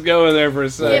get us going there for a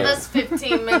second. Give us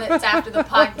 15 minutes after the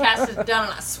podcast is done,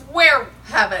 and I swear we'll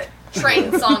have a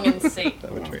train song in sync.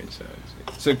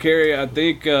 So, Cary, I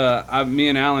think me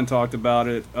and Alan talked about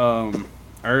it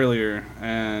earlier,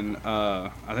 and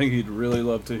I think he'd really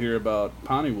love to hear about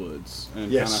Piney Woods and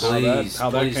Yes. kind of how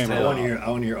that came I want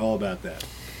about. to hear all about that.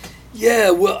 Yeah,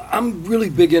 well, I'm really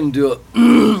big into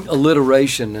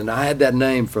alliteration, and I had that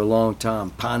name for a long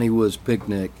time, Piney Woods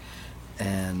Picnic,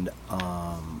 and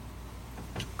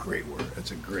Great word.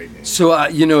 That's a great name. so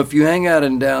if you hang out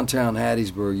in downtown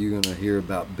Hattiesburg, you're going to hear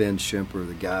about Ben Schimper,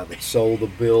 the guy that sold the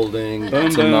building Boom,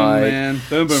 tonight. boom, man.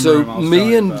 Boom, boom, So boom. I'll me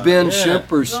start and with Ben that.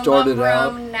 Schimper started Boom,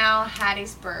 out. boom, now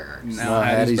Hattiesburgers. Now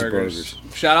Hatties Hatties Burgers.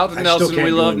 Burgers. Shout out to I still Nelson. can't We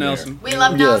go love in there. Nelson. We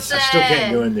love Yes. Nelson. I still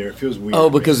can't go in there. It feels weird. Oh,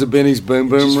 because of Benny's Boom it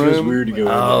Boom just feels Room. weird to go in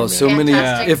there. Oh, man. so many.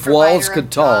 Fantastic If walls provider could of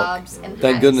talk, jobs in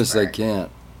thank goodness they Hattiesburg.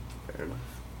 can't. Fair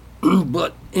enough.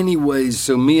 But anyways,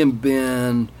 so me and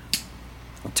Ben,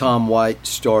 Tom White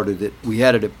started it. We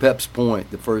had it at Peps Point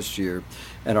the first year,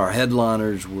 and our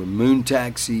headliners were Moon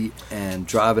Taxi and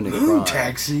Driving and Crying.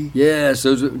 Taxi. Yes,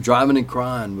 those Driving and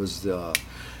Crying was the.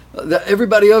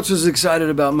 Everybody else was excited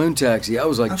about Moon Taxi. I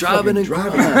was like, Driving and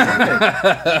Crying.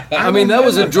 I mean, that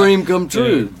was a dream come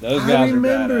true. Dude, those I guys are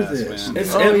remember badass, this. man.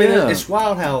 It's, Oh, I mean, yeah. it's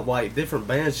wild how like different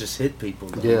bands just hit people.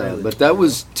 Though, Yeah, really. but that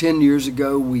was 10 years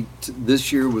ago.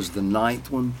 This year was the 9th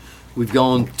one. We've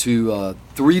gone to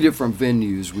 3 different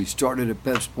venues. We started at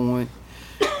Peps Point,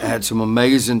 had some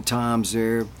amazing times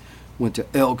there. Went to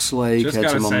Elks Lake, Just had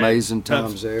gotta some say, amazing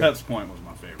times there. Peps Point was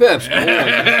my favorite. Peps Point.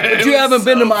 But you haven't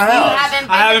been to my You house. haven't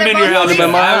I haven't been to your house. You've been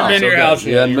to my I haven't house, been to your okay. house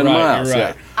You yet. hadn't You're been to my right. house, You're yeah.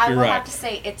 right. I You're will right. have to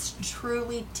say it's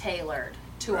truly tailored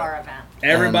to our event.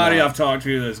 Everybody And, I've talked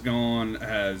to that's gone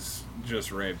has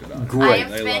just raved about it. Great. I have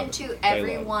They love been it. to They love it.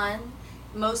 everyone,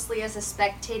 mostly as a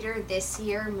spectator. This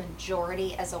year,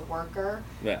 majority as a worker,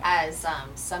 Yeah. as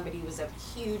somebody who was a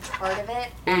huge part of it.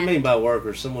 What do you mean by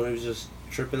worker? Someone who's just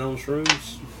tripping on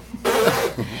shrooms?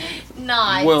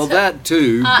 Not. Well, that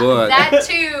too, but that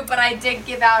too, but I did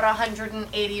give out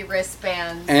 180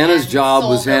 wristbands. Anna's and job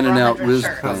was sold over handing out 100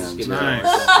 shirts. wristbands. Nice.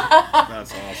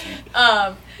 That's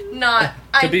awesome. Not.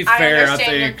 To be I fair, I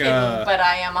understand you're think, kidding, but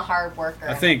I am a hard worker.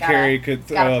 I and think gotta- Cary could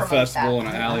gotta throw a promote festival in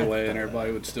that. an alleyway and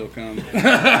everybody would still come.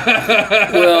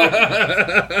 Well,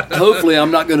 hopefully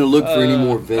I'm not going to look for any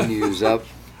more venues.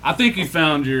 I think you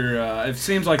found your. It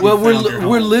seems like Well, you found your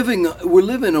we're home.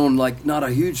 living on like not a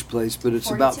huge place, but it's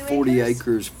about 42 40 acres?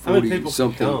 acres, How many 40 people can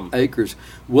something come? acres.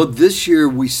 Well, this year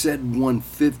we said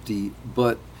 150,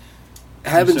 but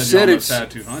having said you said almost it's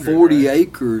had 200, 40 right?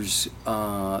 acres,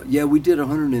 yeah, we did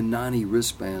 190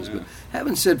 wristbands, Yeah. but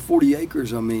having said 40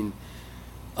 acres, I mean,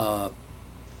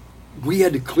 we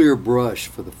had to clear brush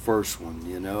for the first one.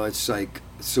 You know, it's like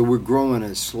so we're growing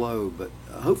it slow, but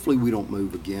hopefully we don't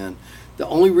move again. The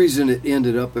only reason it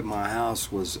ended up at my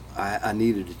house was I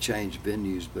needed to change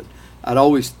venues, but I'd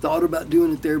always thought about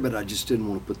doing it there, but I just didn't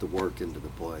want to put the work into the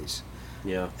place.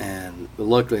 Yeah. And but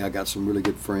luckily, I got some really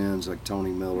good friends like Tony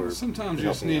Miller. Sometimes you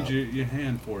just helping need out. your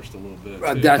hand forced a little bit.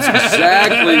 too. That's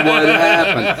exactly what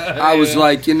happened. I was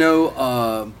like,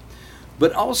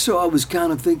 but also I was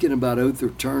kind of thinking about Other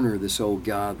Turner, this old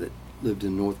guy that lived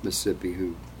in North Mississippi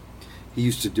who he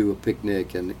used to do a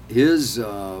picnic, and his it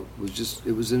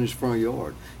was in his front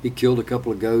yard. He killed a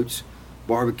couple of goats,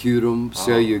 barbecued them,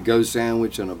 sell you a go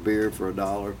sandwich and a beer for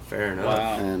 $1. Fair enough.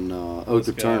 Wow. And Let's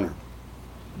Otha go. Turner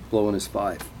blowing his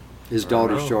fife. His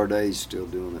daughter Shardae's still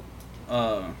doing it.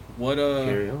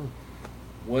 Carry on.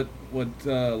 What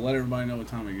let everybody know what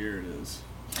time of year it is.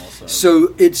 Also.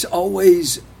 So it's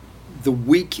always the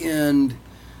weekend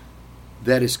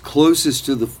that is closest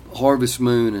to the harvest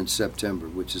moon in September,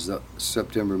 which is the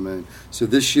September moon. So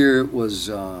this year it was,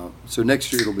 so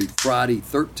next year it'll be Friday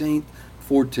 13th,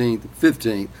 14th,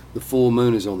 15th. The full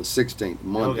moon is on the 16th,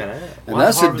 Monday. Okay. And Why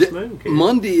that's harvest moon, Carrie?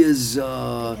 Monday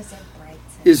Because it breaks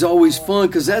it. is always fun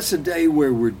because that's a day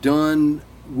where we're done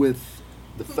with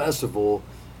the festival,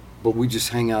 but we just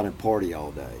hang out and party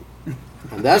all day.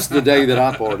 And that's the day that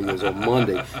I party is on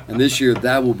Monday. And this year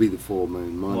that will be the full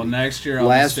moon Monday. Well, next year I'll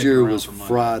Last stick year around was for Monday.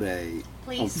 Friday.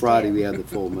 Please On Friday do. we had the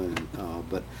full moon.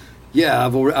 But yeah,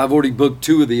 I've already booked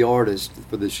 2 of the artists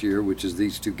for this year, which is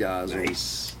these 2 guys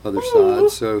Nice. on the other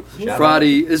side. So Shout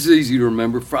Friday, this is easy to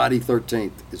remember. Friday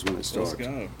 13th is when it starts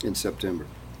go. in September.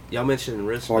 Y'all mentioned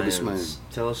Harvest wristbands. moon.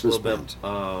 Tell us a little bit Wristbands.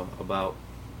 about.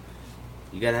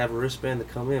 You got to have a wristband to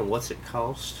come in. What's it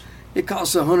cost? It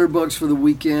costs $100 for the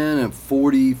weekend and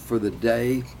 $40 for the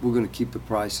day. We're going to keep the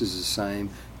prices the same.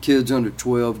 Kids under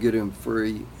 12 get in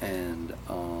free, and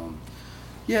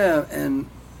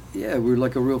we're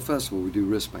like a real festival. We do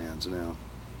wristbands now,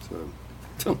 so.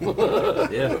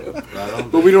 Yeah, right on.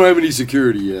 But we don't have any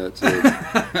security yet. So.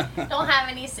 Don't have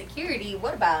any security.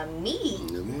 What about me?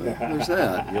 There's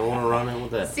that. You don't want to run in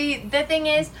with that. See, the thing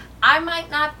is, I might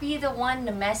not be the one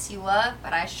to mess you up,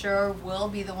 but I sure will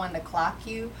be the one to clock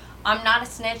you. I'm not a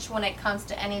snitch when it comes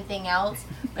to anything else,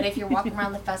 but if you're walking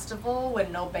around the festival with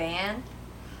no band,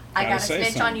 I Gotta gotta say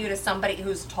snitch on something. you to somebody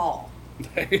who's tall.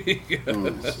 There you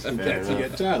go. Fair You enough.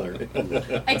 got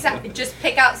Tyler. Exactly. Just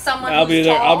pick out someone I'll who's be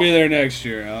there. tall. I'll be there next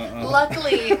year.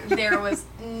 Luckily, there was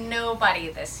nobody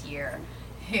this year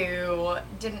who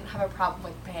didn't have a problem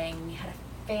with paying. We had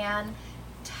a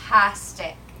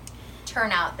fantastic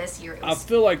turnout this year. It I was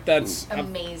feel like that's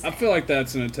amazing. I feel like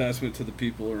that's an attestament to the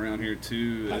people around here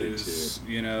too. I do Is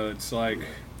you know, it's like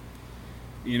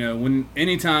when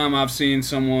anytime I've seen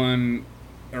someone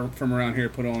from around here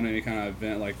put on any kind of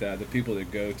event like that, the people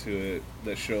that go to it,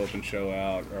 that show up and show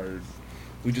out,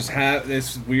 we just have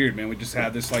this weird, man. We just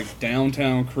have this like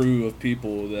downtown crew of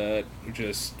people that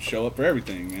just show up for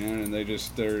everything, man, and they're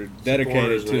dedicated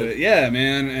Supporters, to man. it. Yeah,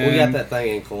 man. And We got that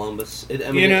thing in Columbus. It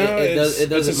it's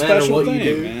doesn't a matter special what thing, you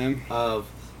do. man.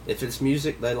 If it's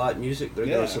music, they like music. They're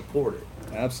Yeah. going to support it.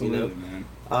 Absolutely, man.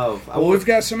 Well, We've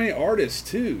got so many artists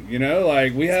too.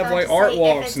 Like we have like art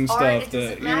walks and stuff It that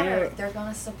doesn't matter. They're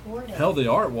gonna support it. Hell,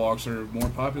 the art walks are more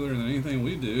popular than anything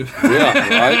we do. Yeah,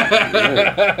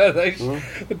 right. Yeah.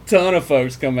 A ton of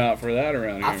folks come out for that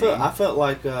around here. man. I felt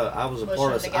like I was a Push part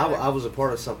them of together. I was a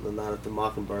part of something tonight at the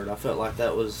Mockingbird. I felt like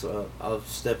that was a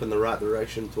step in the right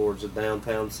direction towards the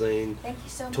downtown scene, Thank you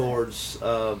so much. towards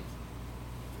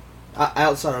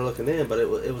outsider looking in, but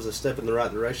it was a step in the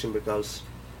right direction because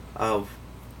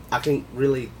I can't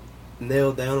really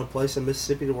nail down a place in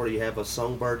Mississippi to where you have a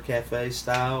Songbird Cafe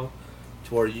style,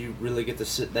 to where you really get to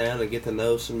sit down and get to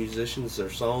know some musicians, their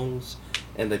songs,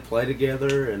 and they play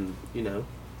together, and you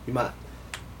might.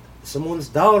 Someone's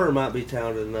daughter might be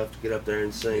talented enough to get up there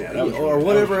and sing, Yeah, that was or really-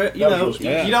 whatever. that was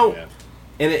really good. You don't. Yeah.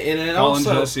 And it Calling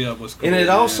also Jesse up was cool. and it man.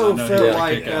 also I know he felt got a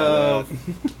like, kick out of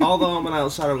that. although I'm an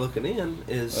outsider looking in,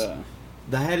 is Yeah.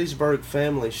 the Hattiesburg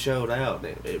family showed out.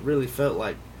 It really felt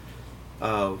like,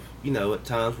 at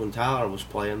times when Tyler was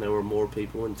playing, there were more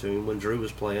people in tune. When Drew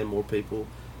was playing, more people.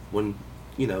 When,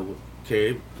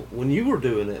 Cary, when you were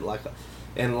doing it,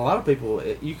 and a lot of people,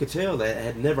 you could tell that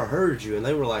had never heard you, and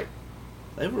they were like,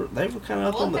 they were kind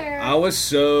of up on the, I was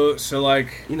so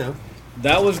like.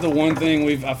 That was the one thing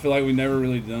I feel like we've never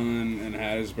really done in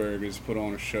Hattiesburg is put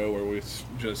on a show where we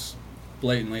just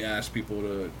blatantly ask people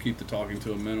to keep the talking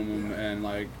to a minimum and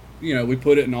we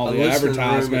put it in all a the listening room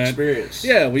advertisement. experience.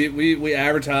 Yeah, we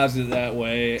advertised it that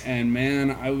way, and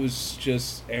man,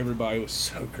 everybody was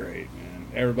so great, man.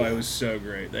 Everybody was so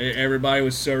great. Everybody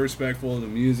was so respectful of the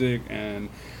music and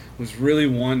was really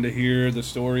wanting to hear the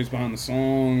stories behind the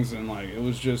songs, and it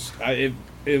was just it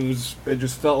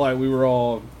just felt like we were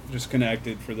all just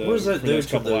connected for What does that do those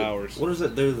to couple the hours. What does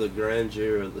that do to the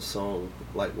grandeur of the song?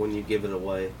 Like when you give it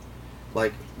away,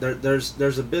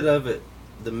 there's a bit of it,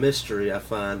 the mystery I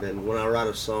find, and when I write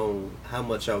a song, how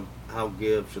much I'll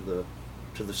give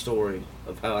to the story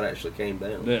of how it actually came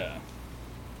down. Yeah.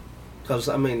 Because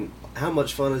how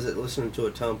much fun is it listening to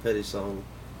a Tom Petty song,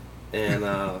 and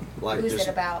Who's just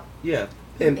it about? yeah,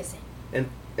 Who is it?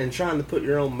 and trying to put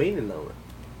your own meaning on it.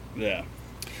 Yeah.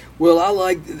 Well,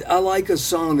 I like a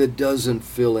song that doesn't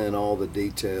fill in all the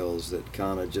details, that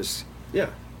kind of just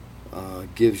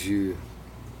gives you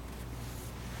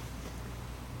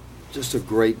just a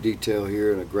great detail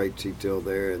here and a great detail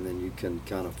there, and then you can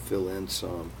kind of fill in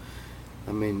some.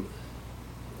 I mean,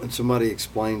 when somebody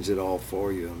explains it all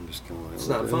for you, I'm just kind of like, it's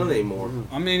not fun anymore.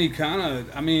 I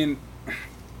mean,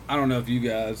 I don't know if you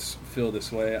guys feel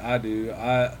this way. I do.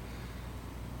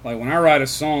 Like, when I write a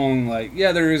song, like,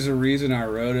 yeah, there is a reason I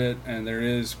wrote it, and there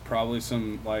is probably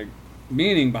some, like,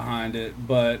 meaning behind it,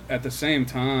 but at the same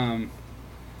time,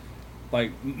 like,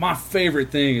 my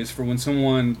favorite thing is for when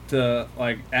someone to,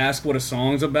 like, ask what a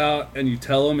song's about, and you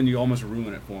tell them, and you almost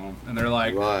ruin it for them. And they're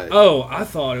like, Right. oh, I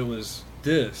thought it was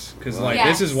this, because, like,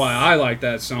 Yes. this is why I like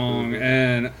that song,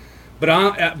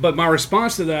 but my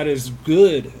response to that is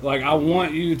good. Like, I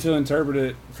want you to interpret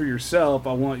it for yourself.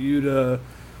 I want you to...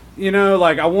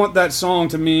 like, I want that song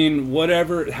to mean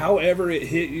whatever, however it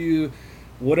hit you,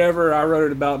 whatever I wrote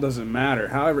it about doesn't matter.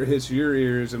 However it hits your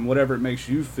ears and whatever it makes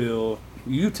you feel,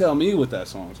 you tell me what that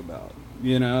song's about.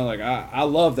 Like, I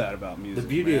love that about music. The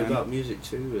beauty man. about music,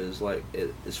 too, is, like,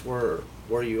 it's where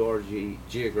you are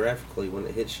geographically when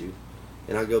it hits you.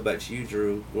 And I go back to you,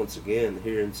 Drew, once again,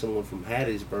 hearing someone from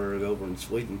Hattiesburg over in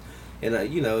Sweden. And,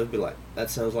 it'd be like, that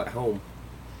sounds like home.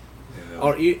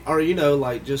 Yeah. Or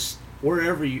like, just...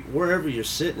 Wherever you're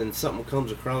sitting and something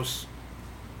comes across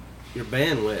your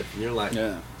bandwidth and you're like,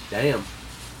 damn.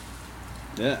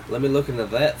 Yeah. Let me look into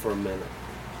that for a minute.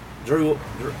 Drew,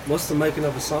 what's the making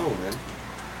of a song, man?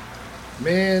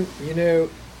 Man,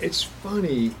 it's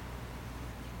funny.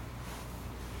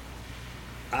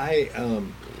 I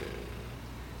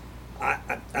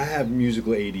have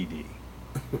musical ADD.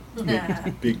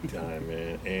 Big time,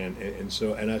 man. And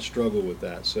so I struggle with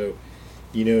that. So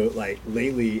like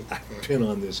lately I've been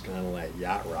on this kind of like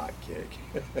yacht rock kick.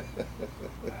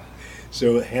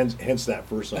 So hence that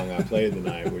first song I played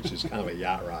tonight, which is kind of a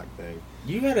yacht rock thing.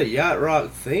 You had a yacht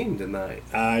rock theme tonight.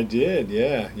 I did,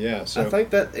 yeah. So I think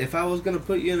that if I was going to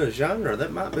put you in a genre,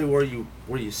 that might be where you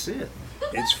sit.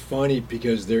 It's funny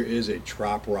because there is a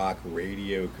trop rock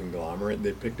radio conglomerate.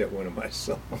 They picked up one of my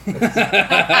songs.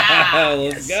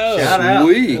 Let's go. Shout out.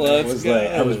 Sweet.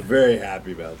 I was very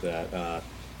happy about that.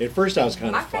 At first, I was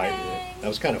kind of fighting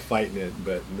it.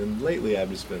 But then lately, I've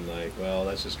just been like, well,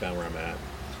 that's just kind of where I'm at.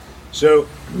 So,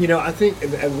 I think,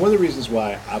 and one of the reasons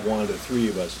why I wanted the three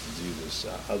of us to do this,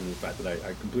 other than the fact that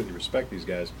I completely respect these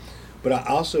guys, but I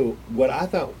also, what I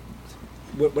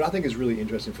think is really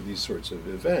interesting for these sorts of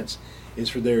events is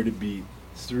for there to be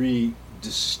three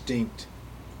distinct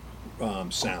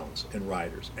sounds and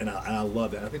writers, and I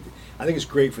love that. I think it's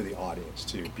great for the audience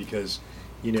too, because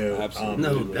Absolutely.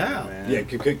 No doubt. Man. Yeah,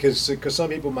 because some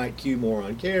people might cue more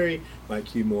on Cary, might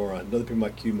cue more on other people,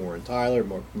 might cue more on Tyler,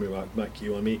 might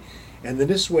cue on me, and then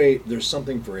this way there's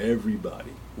something for everybody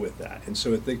with that. And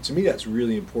so to me that's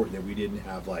really important that we didn't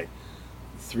have like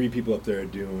three people up there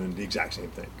doing the exact same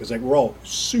thing, because like we're all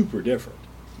super different.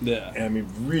 Yeah. And I mean,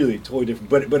 really totally different,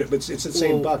 but it's the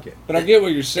same bucket. But I get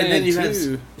what you're saying, and then you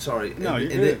too.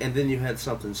 and then you had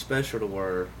something special to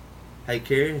where, hey,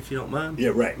 Cary, if you don't mind. Yeah,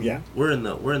 right. Yeah, we're in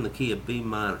the key of B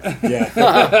minor. Yeah,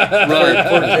 right.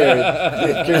 Poor Cary.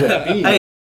 Cary, that B. Hey.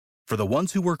 For the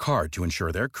ones who work hard to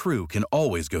ensure their crew can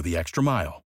always go the extra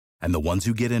mile, and the ones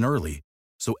who get in early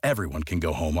so everyone can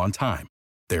go home on time,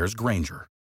 there's Grainger,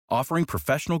 offering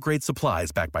professional-grade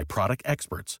supplies backed by product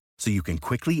experts, so you can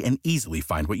quickly and easily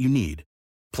find what you need.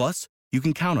 Plus, you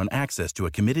can count on access to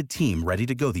a committed team ready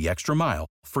to go the extra mile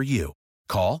for you.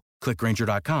 Call, click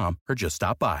Grainger.com, or just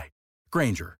stop by.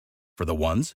 Grainger, for the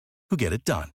ones who get it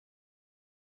done.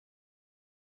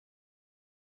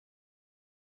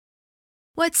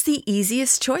 What's the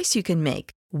easiest choice you can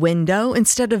make? Window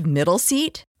instead of middle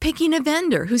seat? Picking a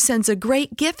vendor who sends a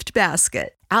great gift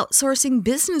basket? Outsourcing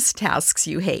business tasks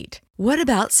you hate? What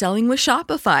about selling with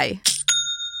Shopify?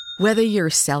 Whether you're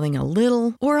selling a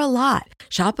little or a lot,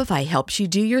 Shopify helps you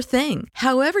do your thing,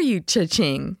 however you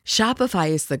cha-ching. Shopify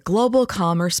is the global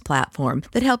commerce platform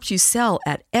that helps you sell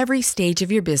at every stage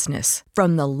of your business.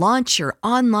 From the launch your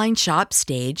online shop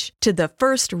stage to the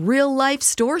first real-life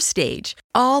store stage,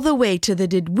 all the way to the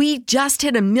did we just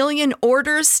hit 1 million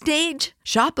orders stage.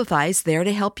 Shopify's there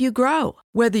to help you grow.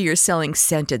 Whether you're selling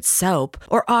scented soap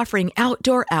or offering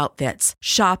outdoor outfits,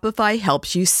 Shopify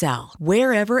helps you sell.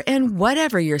 Wherever and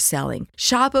whatever you're selling,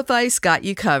 Shopify's got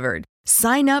you covered.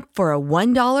 Sign up for a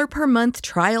 $1 per month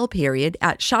trial period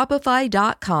at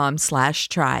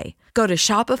shopify.com/try. Go to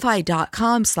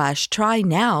shopify.com/try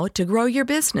now to grow your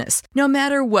business, no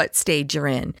matter what stage you're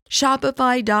in.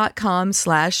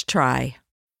 Shopify.com/try.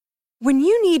 When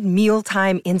you need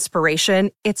mealtime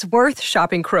inspiration, it's worth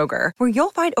shopping Kroger, where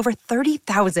you'll find over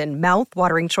 30,000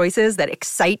 mouth-watering choices that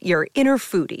excite your inner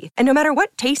foodie. And no matter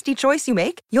what tasty choice you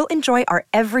make, you'll enjoy our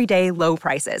everyday low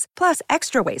prices, plus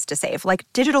extra ways to save, like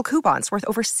digital coupons worth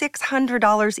over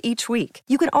 $600 each week.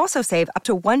 You can also save up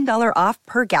to $1 off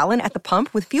per gallon at the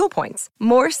pump with fuel points.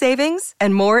 More savings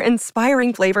and more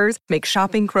inspiring flavors make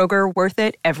shopping Kroger worth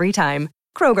it every time.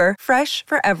 Kroger, fresh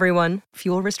for everyone.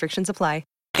 Fuel restrictions apply.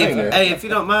 If you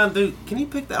don't mind, dude, can you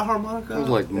pick that harmonica It was up?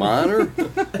 like minor.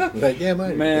 Like, yeah,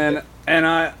 Man, and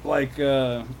I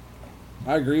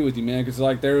agree with you, man, because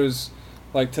like there was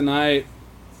like tonight,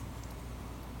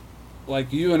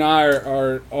 like you and I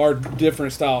are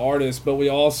different style artists, but we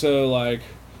also like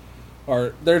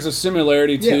are there's a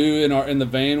similarity too in the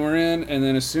vein we're in. And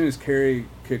then as soon as Cary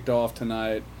kicked off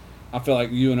tonight, I feel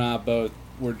like you and I both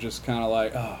were just kind of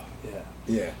like, oh yeah.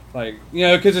 Yeah. Like, you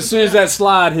know, because as soon as that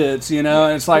slide hits, you know,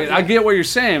 and it's like, I get what you're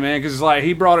saying, man, because it's like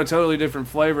he brought a totally different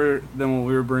flavor than what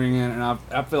we were bringing, and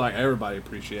I feel like everybody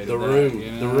appreciated The that, room,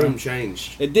 you know? the room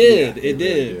changed. It did, Yeah, it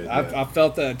did. really did, I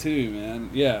felt that too, man.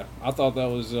 Yeah, I thought that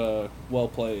was well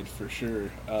played for sure.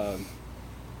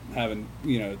 Having,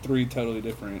 you know, 3 totally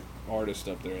different artists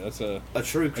up there, that's a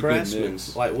true good craftsman.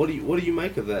 mix. Like, what do you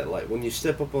make of that? Like, when you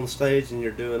step up on stage and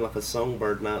you're doing like a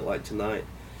songbird night like tonight,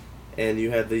 and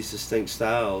you have these distinct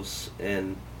styles,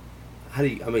 and how do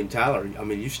you? I mean, Tyler. I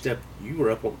mean, you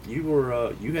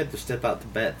had to step out to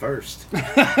bat first. You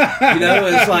know,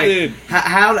 it's like, Dude.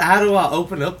 how do I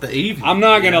open up the evening? I'm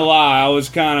not gonna lie, I was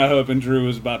kind of hoping Drew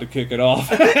was about to kick it off,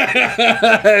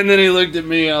 and then he looked at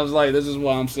me. And I was like, "This is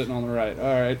why I'm sitting on the right."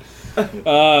 All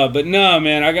right, but no,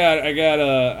 man, I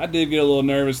did get a little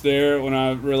nervous there when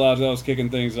I realized I was kicking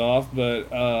things off.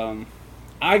 But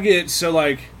I get so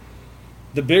like,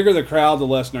 the bigger the crowd, the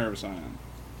less nervous I am.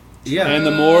 Yeah, And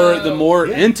the more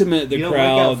Yeah. intimate the You don't make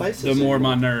crowd, out faces the more anymore.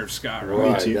 my nerves skyrocket.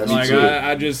 Right, Me too. that's Like true.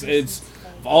 I just it's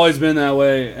always been that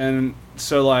way, and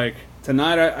so like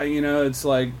tonight, I you know, it's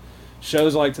like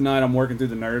shows like tonight, I'm working through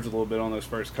the nerves a little bit on those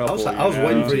first couple. I was you know?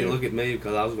 waiting for you to look at me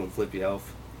because I was going to flip you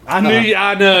off. I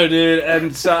know, dude.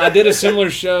 And so I did a similar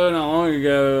show not long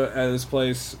ago at this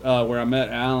place where I met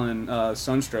Alan,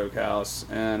 Sunstroke House,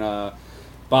 and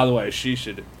by the way, she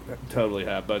should totally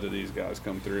have both of these guys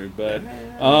come through. But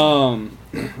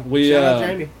we Shout out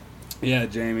Jamie. yeah,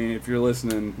 Jamie, if you're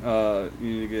listening, you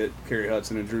need to get Cary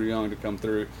Hudson and Drew Young to come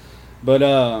through. But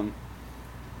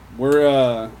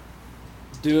we're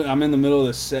I'm in the middle of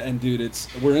this set, and dude,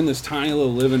 we're in this tiny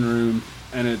little living room,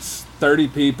 and it's 30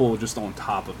 people just on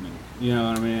top of me. You know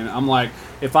what I mean? I'm like,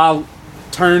 if I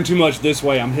turn too much this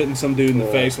way, I'm hitting some dude in the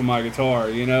face with my guitar.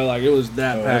 You know, like it was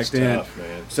that packed in. Tough,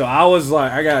 man. So I was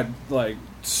like, I got like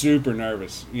super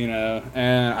nervous, you know,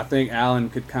 and I think Alan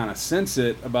could kind of sense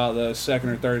it about the second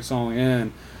or third song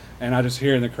in, and I just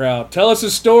hear in the crowd, "Tell us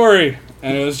a story,"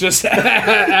 and it was just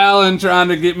Alan trying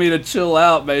to get me to chill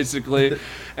out, basically,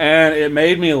 and it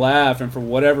made me laugh. And for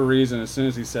whatever reason, as soon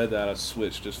as he said that, a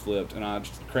switch just flipped, and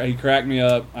he cracked me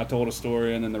up. I told a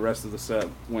story, and then the rest of the set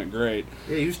went great.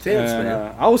 Yeah, he was tense, And,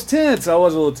 man. I was tense. I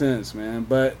was a little tense, man.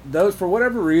 But those, for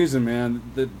whatever reason, man,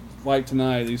 like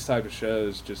tonight, these type of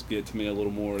shows just get to me a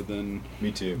little more than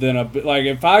Me too. like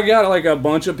if I got like a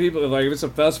bunch of people, like if it's a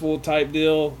festival type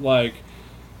deal, like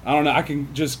I don't know, I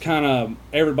can just kind of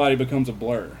everybody becomes a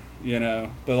blur, you know.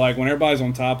 But like when everybody's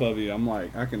on top of you, I'm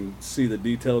like I can see the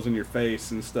details in your face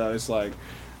and stuff. It's like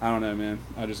I don't know, man.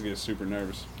 I just get super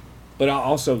nervous, but I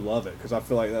also love it because I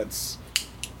feel like that's.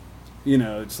 You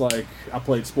know, it's like I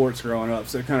played sports growing up,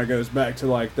 so it kind of goes back to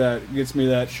like that, gets me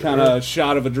that kind of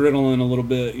shot of adrenaline a little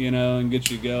bit, you know, and gets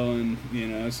you going, you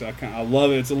know. So I love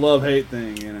it. It's a love-hate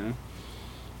thing, you know.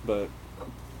 But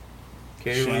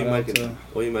Cary, what shout out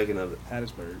to are you making of it?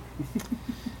 Hattiesburg.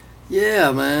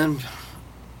 Yeah, man.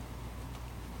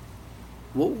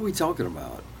 What were we talking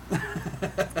about?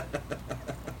 The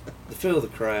feel of the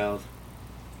crowd.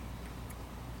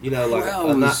 You know, like Crowd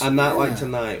a was- night like yeah.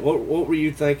 tonight. What were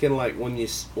you thinking, like when you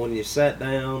sat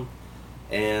down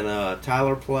and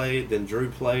Tyler played, then Drew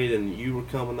played, and you were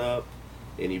coming up,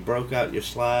 and you broke out your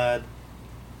slide,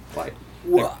 like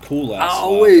Well, cool I ass slide,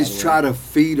 always by the try way. to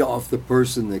feed off the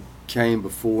person that came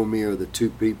before me or the 2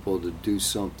 people to do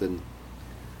something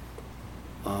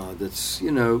that's, you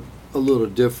know, a little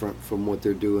different from what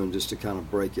they're doing, just to kind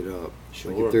of break it up. Like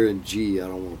Sure. if they're in G, I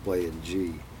don't want to play in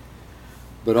G.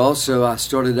 But also, I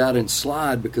started out in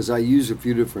slide because I use a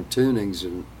few different tunings,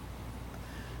 and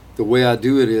the way I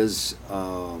do it is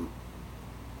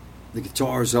the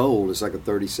guitar's old. It's like a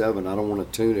 37. I don't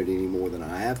want to tune it any more than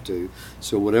I have to.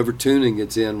 So whatever tuning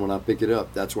it's in when I pick it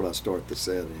up, that's what I start the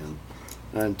set in.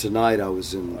 And tonight I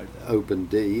was in open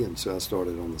D, and so I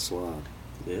started on the slide.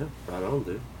 Yeah, right on,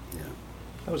 dude. Yeah.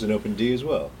 I was in open D as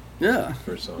well. Yeah.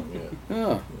 First song, yeah.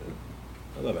 Yeah.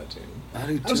 I love that tune. I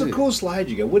do too. That was a cool slide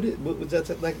you got. What was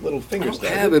that like little finger I don't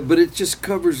slide? have it, but it just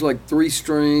covers like 3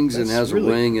 strings and That's has really-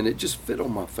 a ring, and it just fit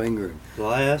on my finger.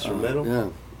 Glass or metal? Yeah.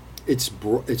 It's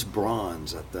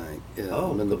bronze, I think. Yeah,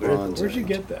 Oh, I'm in the very bronze. Where'd you age.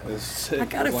 get that? I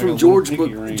got it Like from a George little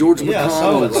pinky ring. George Yeah, I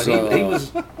saw it. McConnell's. Like, he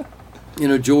was. You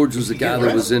know, George was the guy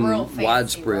that was in Real fancy,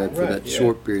 widespread for right? that Yeah.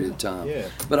 short period of time. Yeah.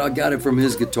 But I got it from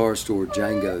his guitar store,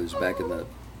 Django's, back in the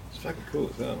It's fucking cool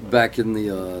as hell, man.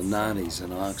 90s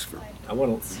in Oxford. I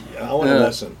want a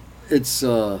lesson. It's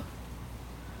well,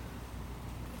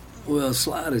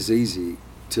 slide is easy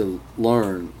to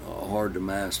learn, hard to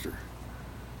master.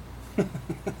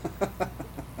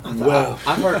 Well,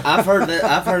 I've heard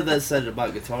that said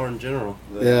about guitar in general.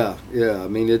 Yeah. I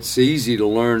mean, it's easy to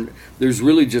learn. There's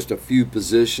really just a few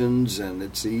positions, and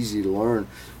it's easy to learn.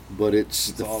 But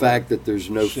it's the all fact that there's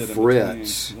no shit in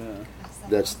frets. between. Yeah.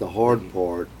 That's the hard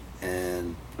part.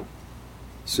 And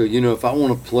so, you know, if I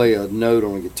want to play a note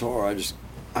on a guitar,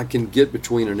 I can get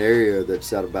between an area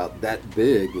that's at about that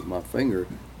big with my finger.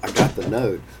 I got the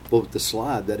note. But with the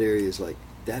slide, that area is like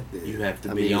that big. You have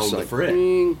to I be mean, on it's the like, fret.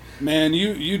 ding. Man,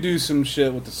 you do some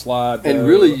shit with the slide. And though.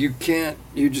 really, you can't.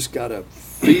 You just gotta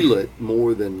feel it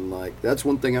more than like. That's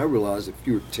one thing I realized. If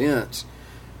you were tense,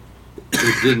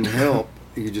 it didn't help.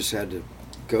 You just had to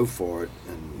go for it.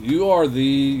 And You are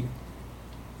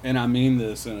and I mean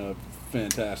this in a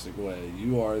fantastic way,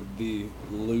 you are the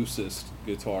loosest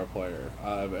guitar player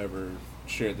I've ever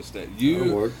shared the stage.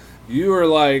 that'll work. You are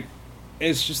like,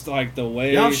 it's just like the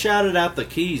way. Y'all shouted out the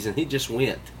keys and he just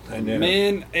went. I know.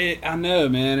 Man, I know,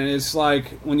 man, and it's like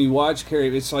when you watch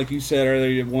Cary, it's like you said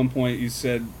earlier. At one point, you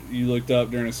said you looked up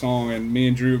during a song, and me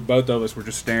and Drew, both of us, were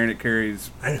just staring at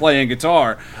Cary's playing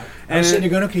guitar. I was sitting there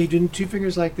going, okay, you're doing 2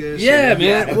 fingers like this. Yeah, and-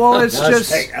 man. Well, it's I was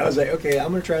just. like, okay, I'm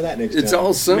going to try that next It's time.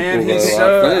 all simple. Man, though, he's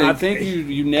so. I think.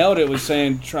 you nailed it with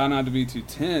saying try not to be too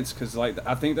tense, because like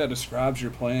I think that describes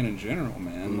your playing in general,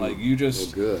 man. Like you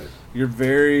just, Well,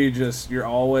 good. you're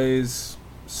always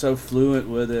so fluent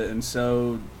with it, and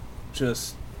so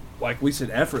just like we said,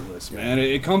 effortless, man.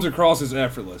 It comes across as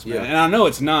effortless, man. Yeah. And I know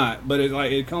it's not, but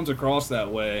it comes across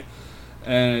that way,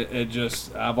 and it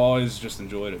just I've always just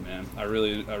enjoyed it, man. I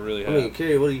really I have. mean,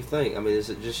 Cary, what do you think? I mean, is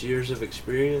it just years of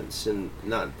experience and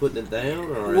not putting it down,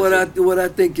 or What I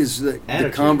think is the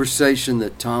Attitude. conversation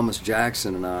that Thomas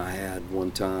Jackson and I had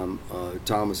one time.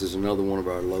 Thomas is another one of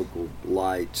our local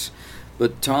lights.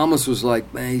 But Thomas was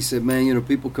like, man, he said, man, you know,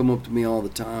 people come up to me all the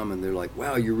time and they're like,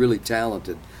 wow, you're really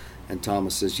talented. And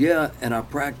Thomas says, yeah, and I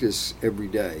practice every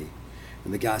day.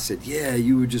 And the guy said, yeah,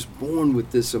 you were just born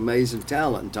with this amazing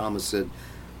talent. And Thomas said,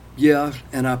 yeah,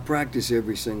 and I practice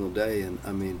every single day. And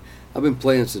I mean, I've been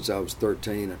playing since I was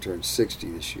 13. I turned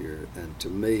 60 this year. And to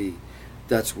me,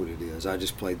 that's what it is. I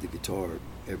just played the guitar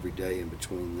every day in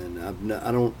between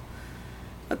then.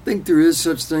 I think there is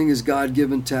such thing as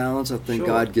God-given talents. I think Sure.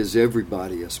 God gives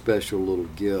everybody a special little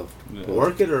gift. Yeah. But,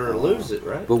 work it or lose it,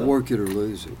 right? but work it or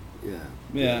lose it. Yeah.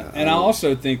 Yeah, and I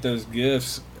also think those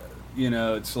gifts, you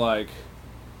know, it's like,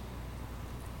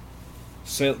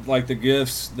 say, like the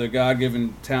gifts, the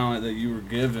God-given talent that you were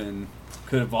given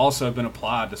could have also been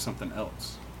applied to something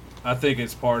else. I think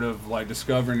it's part of like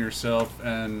discovering yourself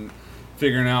and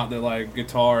figuring out that like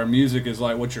guitar and music is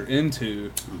like what you're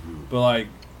into, but like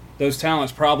those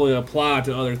talents probably apply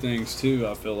to other things too.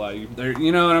 I feel like they're,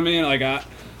 you know what I mean?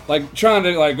 Like trying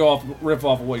to like riff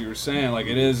off of what you were saying. Like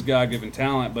it is God-given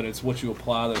talent, but it's what you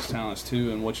apply those talents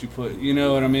to and what you put. You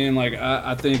know what I mean? Like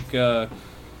I think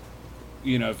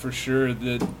you know for sure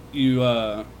that you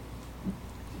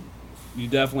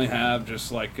definitely have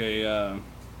just like a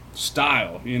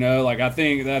style. You know, like I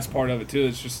think that's part of it too.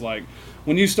 It's just like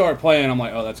when you start playing, I'm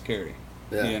like, oh, that's Cary.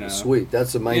 Yeah, You know? sweet.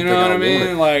 That's the main You thing know what I I mean?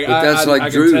 wanted. Like, but that's I like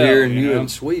can Drew tell, here and you you know? in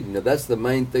Sweden. Now, that's the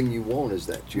main thing you want is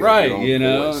that you have Right, your own you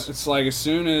know, voice. it's like as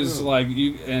soon as like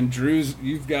you and Drew's,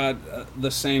 you've got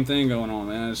the same thing going on,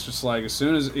 man. It's just like as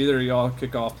soon as either of y'all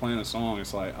kick off playing a song,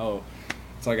 it's like, oh,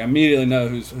 it's like I immediately know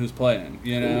who's playing,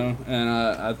 you know. And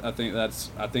I think that's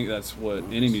what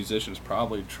any musician's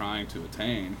probably trying to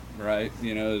attain, right?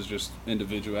 You know, is just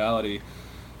individuality.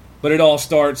 But it all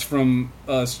starts from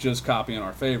us just copying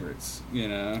our favorites, you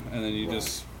know, and then you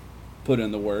just put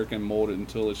in the work and mold it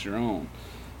until it's your own.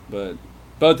 But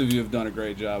both of you have done a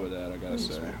great job with that, I gotta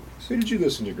say. Who did you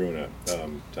listen to growing up,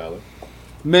 Tyler?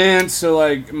 Man, so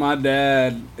like my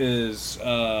dad was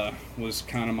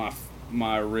kind of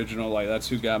my original, like that's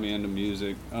who got me into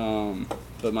music.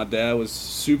 but my dad was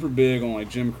super big on like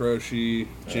Jim Croce,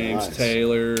 James Nice.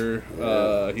 Taylor.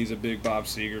 Yeah. He's a big Bob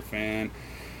Seger fan.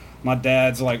 My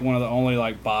dad's like one of the only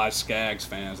like Boz Scaggs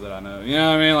fans that I know. You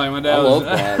know what I mean? Like my dad I was,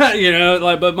 love Boz. you know,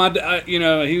 like but you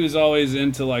know, he was always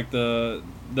into like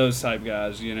those type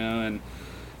guys, you know, and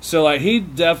so like he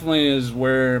definitely is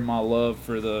where my love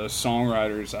for the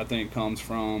songwriters I think comes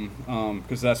from,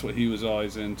 because that's what he was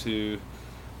always into.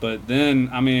 But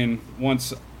then, I mean,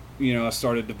 once, you know, I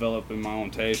started developing my own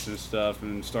taste and stuff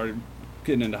and started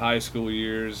getting into high school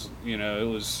years, you know,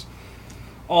 it was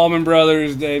Allman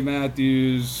Brothers, Dave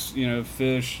Matthews, you know,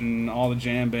 Fish, and all the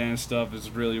jam band stuff is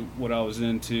really what I was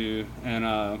into. And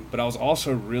but I was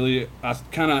also I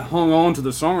kind of hung on to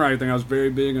the songwriting thing. I was very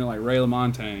big into like Ray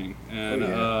LaMontagne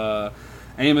and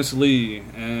Amos Lee,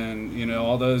 and you know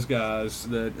all those guys.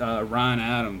 That Ryan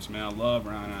Adams, man, I love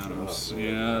Ryan Adams.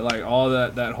 You know, like all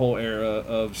that whole era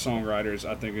of songwriters,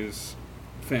 I think is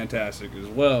fantastic as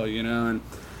well. You know, and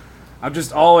I've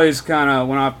just always kind of,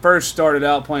 when I first started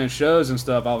out playing shows and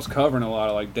stuff, I was covering a lot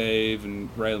of like Dave and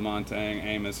Ray LaMontagne,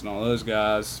 Amos, and all those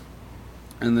guys.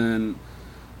 And then,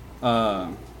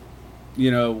 you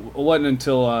know, it wasn't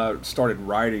until I started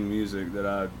writing music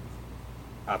that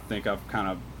I think I've kind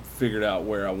of figured out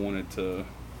where I wanted to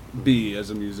be as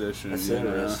a musician. That's you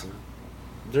know? interesting.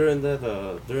 During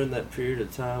that period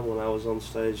of time when I was on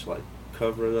stage, like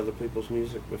covering other people's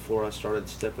music before I started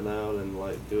stepping out and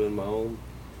like doing my own,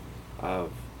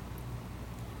 I've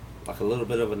like a little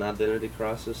bit of an identity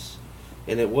crisis,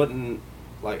 and it wasn't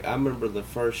like, I remember the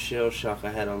first shell shock I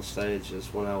had on stage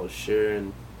is when I was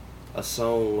sharing a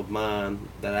song of mine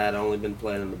that I had only been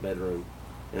playing in the bedroom,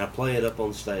 and I play it up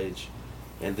on stage,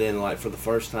 and then like for the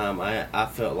first time I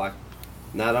felt like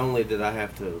not only did I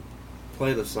have to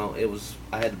play the song,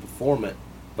 I had to perform it,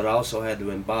 but I also had to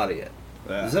embody it.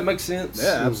 Yeah. Does that make sense?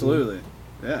 Yeah, absolutely.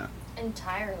 Yeah.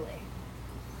 Entirely.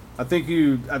 I think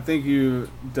you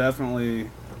definitely,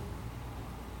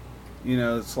 you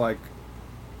know, it's like,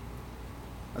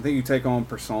 I think you take on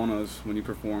personas when you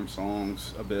perform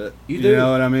songs a bit. You do. You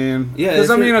know what I mean? Yeah.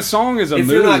 Because I mean, a song is a mood.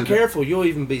 If you're not careful, you'll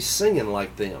even be singing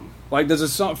like them. Like, does a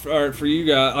song for you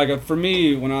guys? Like, for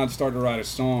me, when I start to write a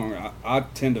song, I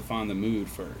tend to find the mood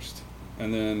first,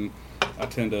 and then I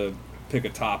tend to pick a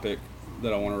topic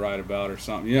that I want to write about or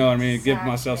something. You know what I mean? Give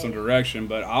myself some direction,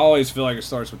 but I always feel like it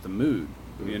starts with the mood.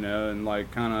 You know, and like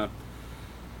kind of,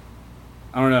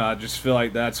 I don't know. I just feel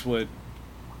like that's where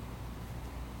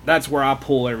I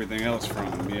pull everything else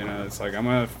from. You know, it's like I'm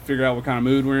gonna figure out what kind of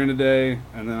mood we're in today,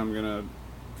 and then I'm gonna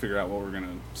figure out what we're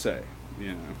gonna say. You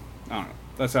know, I don't know.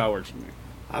 That's how it works for me.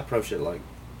 I approach it like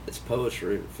it's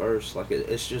poetry at first. Like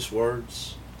it's just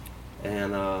words,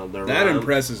 and they're that rhyme,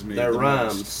 impresses me. They're the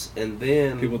rhymes, most. and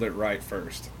then People that write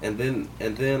first, and then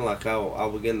like I'll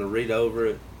begin to read over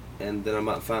it, and then I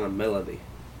might find a melody,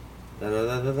 da da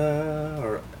da da da,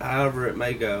 or however it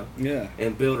may go, yeah,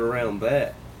 and build around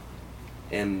that.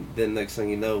 And then next thing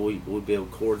you know, we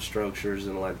build chord structures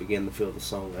and like begin to fill the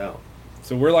song out.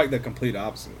 So we're like the complete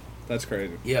opposite. That's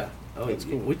crazy. Yeah. Oh, That's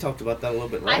cool. We talked about that a little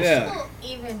bit I last Yeah. feel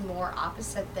even more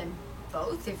opposite than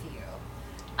both of you.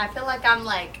 I feel like I'm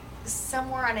like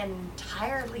somewhere on an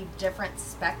entirely different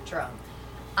spectrum.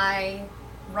 I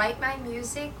write my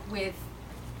lyrics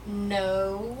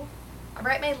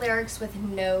with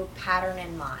no pattern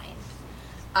in mind.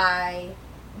 I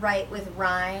write with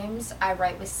rhymes, I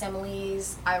write with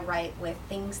similes, I write with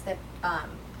things that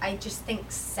I just think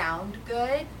sound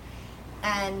good,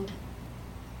 and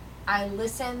I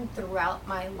listen throughout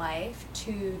my life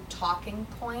to talking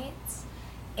points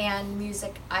and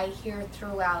music I hear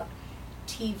throughout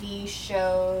TV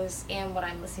shows and what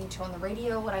I'm listening to on the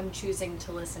radio, what I'm choosing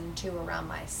to listen to around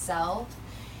myself.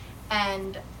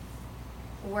 And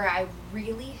where I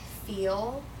really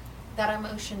feel that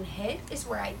emotion hit is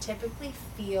where I typically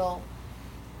feel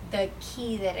the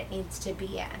key that it needs to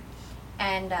be in.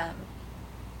 And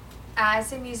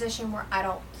as a musician where I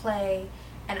don't play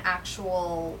an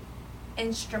actual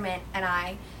instrument and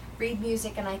I read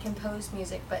music and I compose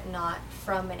music, but not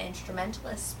from an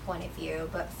instrumentalist's point of view,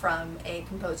 but from a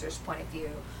composer's point of view,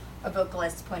 a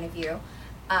vocalist's point of view,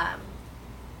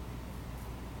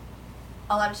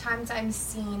 a lot of times I'm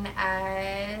seen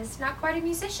as not quite a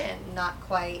musician, not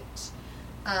quite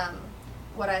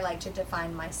what I like to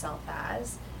define myself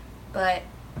as. But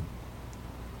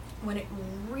when it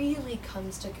really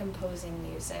comes to composing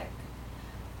music,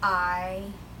 I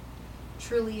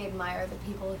truly admire the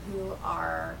people who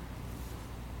are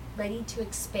ready to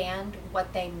expand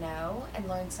what they know and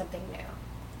learn something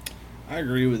new. I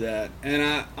agree with that. And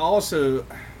I also,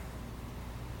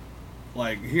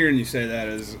 like, hearing you say that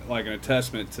is like an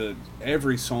testament to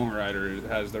every songwriter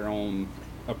has their own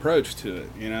approach to it,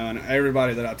 you know. And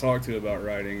everybody that I talk to about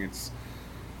writing, it's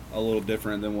a little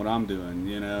different than what I'm doing,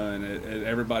 you know. And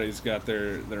everybody's got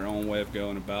their own way of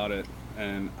going about it.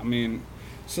 And I mean,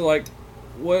 so like,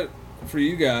 what for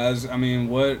you guys? I mean,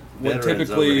 what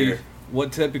typically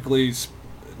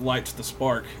lights the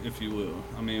spark, if you will?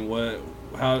 I mean,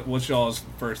 what's y'all's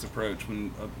first approach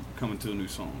when coming to a new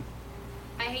song?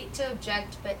 I hate to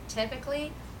object, but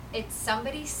typically it's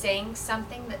somebody saying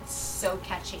something that's so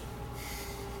catchy.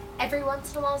 Every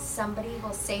once in a while, somebody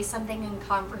will say something in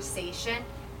conversation.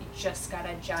 You just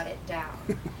gotta jot it down.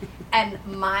 And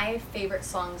my favorite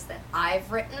songs that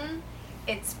I've written,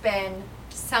 it's been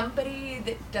somebody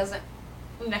that doesn't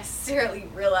necessarily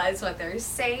realize what they're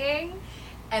saying,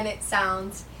 and it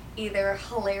sounds either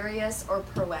hilarious or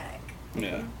poetic.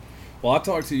 Yeah. Well, I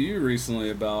talked to you recently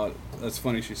about, that's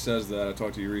funny she says that, I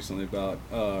talked to you recently about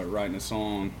writing a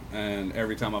song, and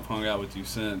every time I've hung out with you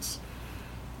since,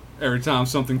 every time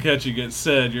something catchy gets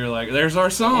said, you're like, there's our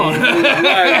song. right,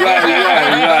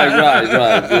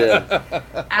 yeah.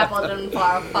 Apple didn't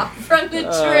fall far from the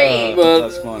tree.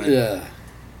 That's funny. Yeah.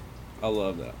 I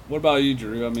love that. What about you,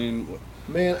 Drew? I mean...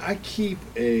 Man, I keep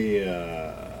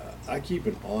an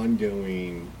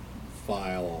ongoing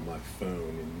file on my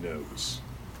phone in notes.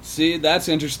 See, that's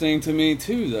interesting to me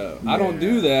too, though. Yeah. I don't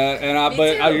do that, and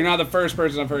Me too. you're not the first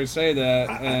person I've heard say that.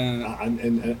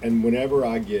 And whenever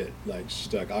I get like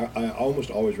stuck, I almost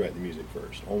always write the music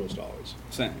first, almost always.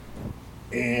 Same.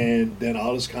 And then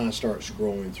I'll just kind of start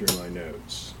scrolling through my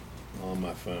notes on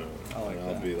my phone, I like and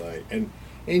I'll that. be like, and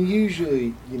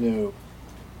usually, you know,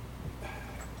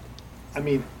 I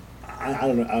mean, I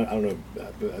don't know, I'm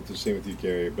the same with you,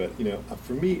 Cary, but you know,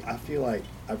 for me, I feel like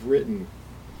I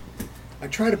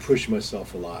try to push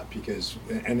myself a lot because,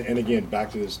 and again,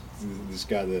 back to this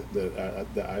guy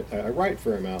that I write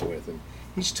for him out with, and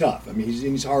he's tough. I mean,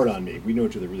 he's hard on me. We know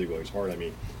each other really well. He's hard on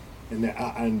me, and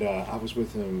I was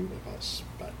with him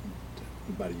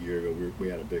about a year ago. We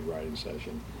had a big writing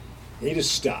session, and he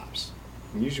just stops.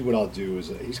 And usually, what I'll do is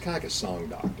he's kind of like a song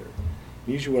doctor.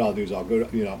 Usually, what I'll do is I'll go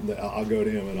to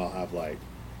him and I'll have like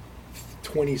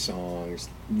 20 songs,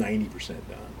 90%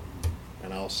 done.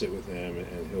 And I'll sit with him,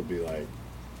 and he'll be like,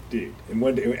 dude. And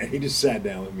one day, and he just sat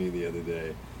down with me the other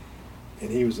day,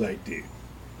 and he was like, dude,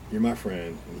 you're my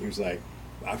friend. And he was like,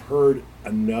 I've heard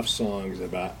enough songs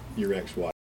about your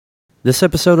ex-wife. This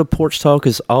episode of Porch Talk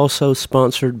is also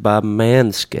sponsored by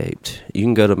Manscaped. You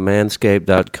can go to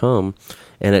manscaped.com,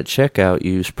 and at checkout,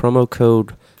 use promo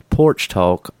code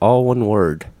PORCHTALK, all one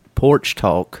word, Porch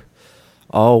Talk,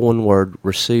 all one word.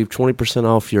 Receive 20%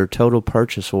 off your total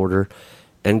purchase order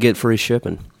and get free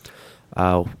shipping.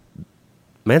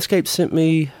 Manscaped sent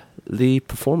me the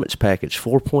Performance Package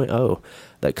 4.0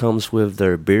 that comes with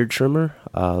their beard trimmer,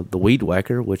 the Weed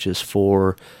Whacker, which is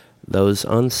for those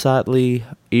unsightly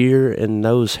ear and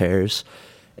nose hairs,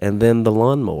 and then the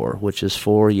Lawnmower, which is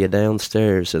for you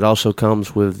downstairs. It also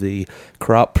comes with the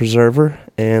Crop Preserver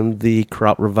and the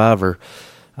Crop Reviver.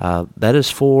 That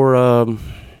is for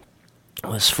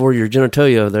it's for your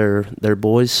genitalia, there,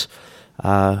 boys.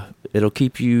 It'll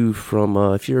keep you from,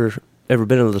 if you're ever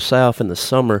been to the South in the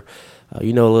summer,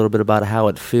 you know a little bit about how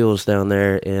it feels down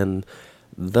there, and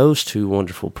those two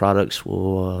wonderful products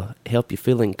will help you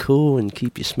feeling cool and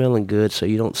keep you smelling good so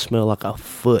you don't smell like a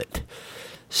foot.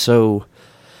 So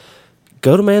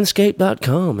go to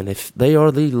manscaped.com, and if they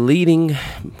are the leading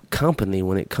company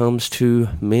when it comes to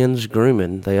men's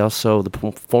grooming, the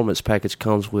Performance Package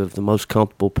comes with the most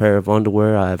comfortable pair of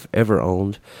underwear I've ever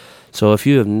owned. So if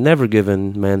you have never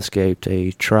given Manscaped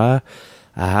a try,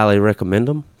 I highly recommend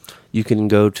them. You can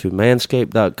go to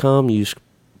manscaped.com, use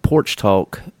Porch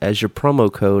Talk as your promo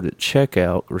code at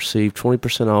checkout, receive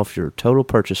 20% off your total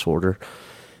purchase order.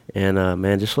 And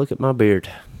man, just look at my beard.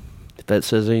 If that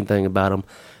says anything about them,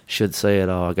 should say it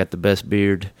all. I got the best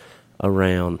beard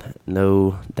around,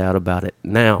 no doubt about it.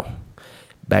 Now,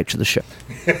 back to the show.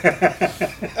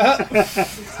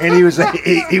 And he was like,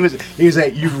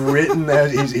 you've written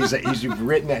that. You've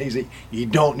written that. He's like, you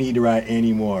don't need to write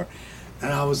anymore.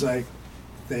 And I was like,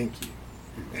 thank you.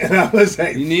 And I was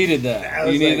like, you needed that.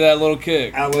 You needed that little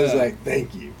kick. I was like,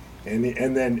 thank you.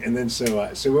 And then so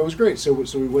it was great. So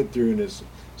we went through this.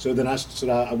 So then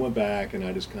I went back and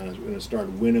I just kind of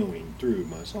started winnowing through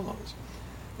my songs.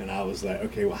 And I was like,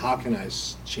 okay, well, how can I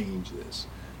change this?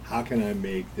 How can I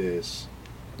make this?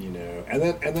 You know,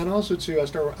 and then also too,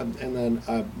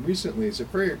 recently,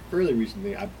 fairly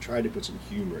recently, I've tried to put some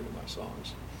humor into my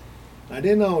songs. I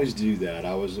didn't always do that.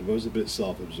 I was a bit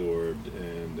self-absorbed,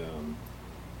 and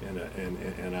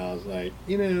I was like,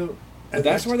 you know,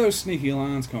 That's where those sneaky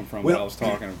lines come from. Well, that I was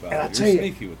talking about. And I'll You're tell you,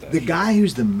 sneaky with that. the guy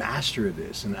who's the master of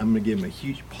this, and I'm going to give him a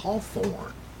huge. Paul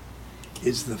Thorne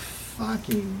is the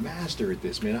fucking master at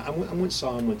this, man. I went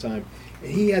saw him one time,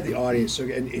 and he had the audience. So,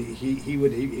 and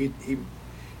he'd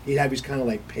have these kind of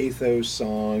like pathos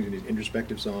songs and these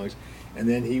introspective songs, and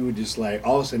then he would just like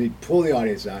all of a sudden he'd pull the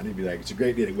audience out and he'd be like, "It's a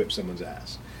great day to whip someone's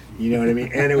ass," you know what I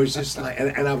mean? And it was just like,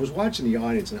 and I was watching the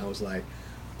audience and I was like,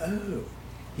 oh,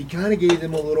 he kind of gave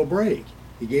them a little break.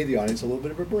 He gave the audience a little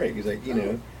bit of a break. He's like, you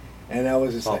know, and I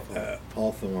was just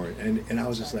Paul Thorne, and I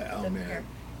was just like, oh man,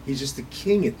 he's just the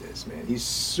king at this, man. He's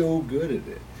so good at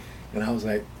it, and I was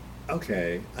like,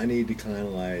 okay, I need to kind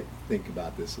of like think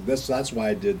about this. That's why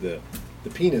I did the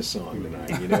penis song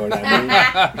tonight, you know what I mean?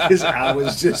 Because I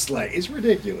was just like, it's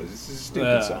ridiculous. It's a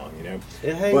stupid song, you know.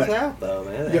 It hangs out though,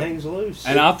 man. It hangs loose.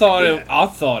 And I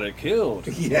thought it killed.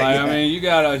 Yeah, I mean, you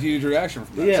got a huge reaction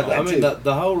from that. Yeah, song. I mean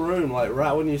the whole room, like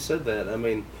right when you said that, I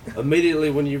mean, immediately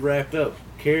when you wrapped up,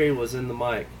 Cary was in the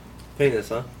mic. Penis,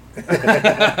 huh?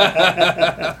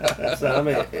 So I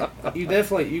mean, you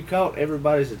caught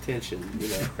everybody's attention, you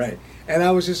know. Right, and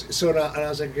I was just and I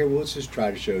was like, okay, well, let's just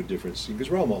try to show a difference because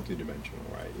we're all multidimensional,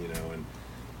 right? You know,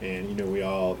 and you know, we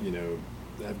all, you know,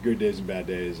 have good days and bad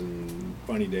days and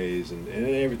funny days and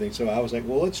everything. So I was like,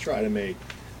 well, let's try to make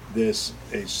this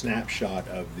a snapshot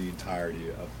of the entirety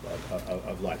of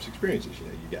life's experiences. You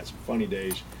know, you got some funny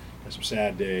days, you got some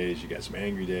sad days, you got some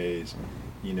angry days.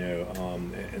 You know,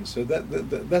 and so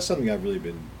that's something I've really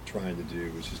been trying to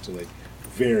do, which is to like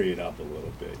vary it up a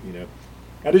little bit. You know,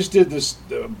 I just did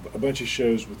a bunch of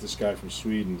shows with this guy from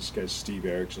Sweden, this guy Steve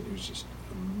Erickson, who's just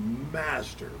a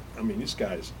master. I mean, he's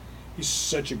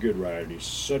such a good writer. He's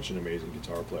such an amazing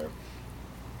guitar player.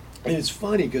 And it's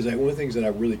funny because one of the things that I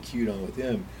really cued on with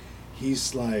him,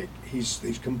 he's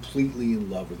completely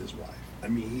in love with his wife. I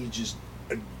mean, he just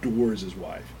adores his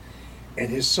wife, and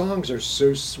his songs are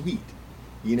so sweet.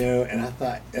 You know, and I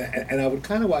thought, and I would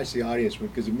kind of watch the audience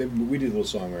because we did a little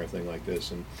songwriter thing like this,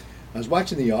 and I was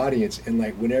watching the audience, and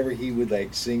like whenever he would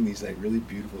like sing these like really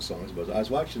beautiful songs about, I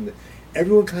was watching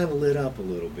everyone kind of lit up a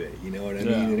little bit, you know what I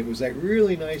mean? And it was like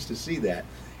really nice to see that,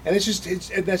 and that's just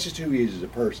who he is as a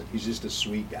person. He's just a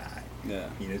sweet guy.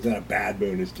 Yeah. You know, he's not a bad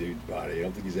bone in his dude's body. I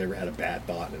don't think he's ever had a bad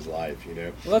thought in his life, you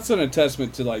know. Well, that's an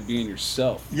testament to like being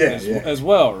yourself as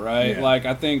well, right? Yeah. Like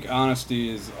I think honesty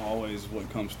is always what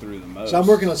comes through the most. So I'm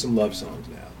working on some love songs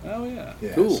now. Oh yeah.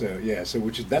 Yeah, cool. So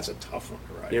that's a tough one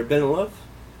to write. You ever been in love?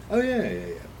 Oh yeah,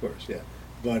 of course, yeah.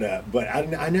 But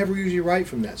I never usually write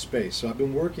from that space. So I've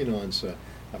been working on. So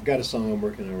I've got a song I'm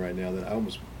working on right now that I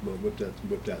almost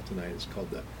whipped out tonight. It's called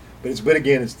But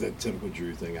again, it's the typical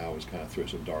Drew thing. I always kind of throw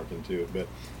some dark into it, but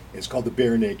it's called The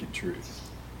Bare Naked Truth,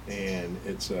 and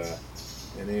it's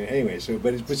and anyway. So,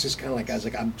 but it's just kind of like I was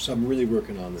like, I'm really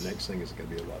working on the next thing is going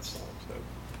to be a love song. So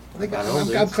I think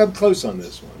I'm close on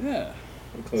this one. Yeah,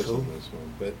 I'm close on this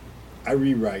one, but I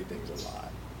rewrite things a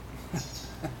lot.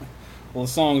 Well,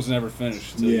 the song's never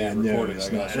finished until you record it, I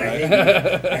guess, right?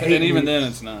 And even then,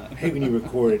 it's not. I hate when you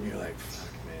record it and you're like,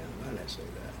 fuck, man, why did I say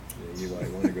that? You know,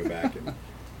 you want to go back and,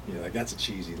 you know, like, that's a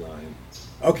cheesy line.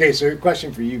 Okay, so a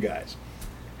question for you guys.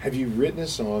 Have you written a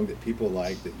song that people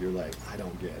like that you're like, I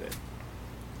don't get it?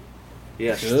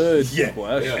 Yes. Good Yeah.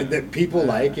 question. And that people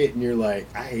like it and you're like,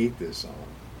 I hate this song.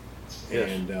 Yes.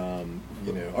 And,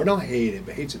 you know, or not hate it,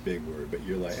 but hate's a big word, but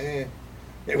you're like,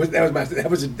 that was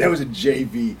a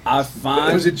JV.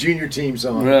 That was a junior team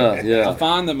song. Yeah. I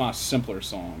find that my simpler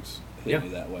songs hit me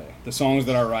that way. The songs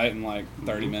that I write in like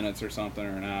 30 minutes or something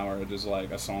or an hour, it just like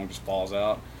a song just falls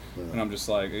out, and I'm just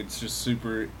like, it's just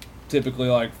super, typically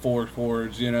like 4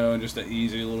 chords, you know, and just an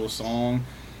easy little song,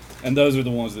 and those are the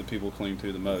ones that people cling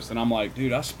to the most. And I'm like,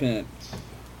 dude, I spent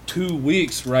 2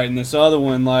 weeks writing this other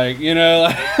one, like, you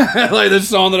know, like this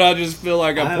song that I just feel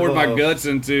like I poured my guts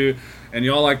into. And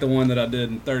y'all like the one that I did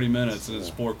in 30 minutes, and it's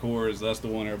 4 chords. That's the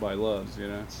one everybody loves, you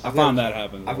know. I find that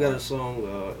happens. I've got a song.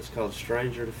 It's called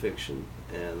 "Stranger to Fiction,"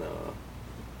 and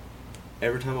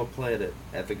every time I play it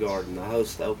at the Garden, I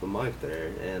host the open mic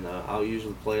there, and I'll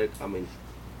usually play it. I mean,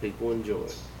 people enjoy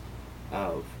it.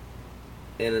 And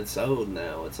it's old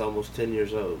now. It's almost 10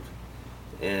 years old,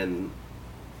 and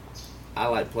I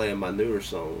like playing my newer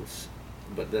songs.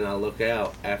 But then I look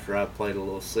out after I played a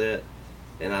little set.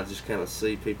 And I just kind of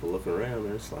see people looking around,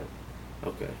 and it's like,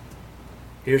 okay,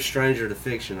 here's Stranger to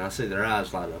Fiction. I see their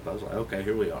eyes light up. I was like, okay,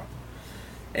 here we are.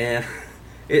 And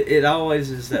it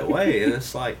always is that way. And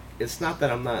it's like, it's not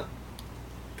that I'm not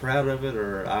proud of it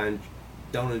or I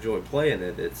don't enjoy playing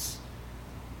it. It's,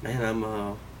 man,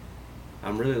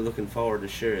 I'm really looking forward to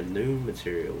sharing new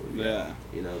material with you. Yeah.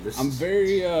 You know, I'm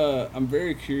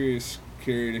very curious,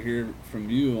 Cary, to hear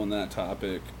from you on that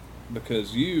topic.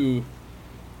 because you,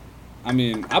 I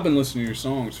mean, I've been listening to your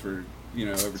songs for,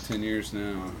 over 10 years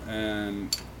now,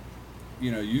 and,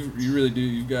 you really do,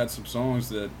 you've got some songs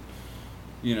that,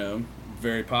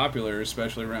 very popular,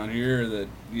 especially around here, that,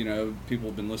 people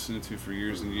have been listening to for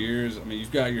years and years. I mean,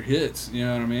 you've got your hits, you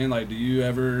know what I mean? Like, do you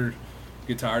ever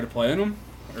get tired of playing them?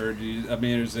 Or do you,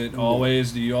 is it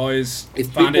always, do you always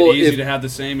find it easy to have the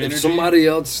same energy? If somebody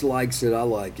else likes it, I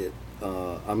like it.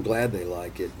 I'm glad they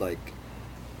like it. Like,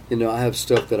 I have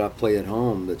stuff that I play at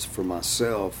home that's for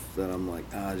myself that I'm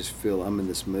like, I just feel I'm in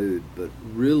this mood. But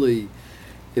really,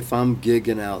 if I'm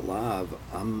gigging out live,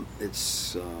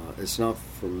 it's not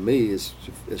for me.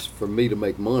 It's for me to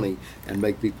make money and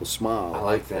make people smile. I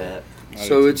like that.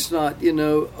 So it's not,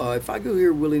 if I go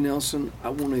hear Willie Nelson, I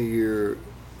want to hear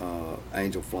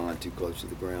Angel Flying Too Close to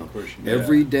the Ground. Of course you do.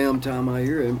 Every damn time I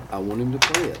hear him, I want him to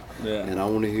play it. Yeah. And I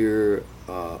want to hear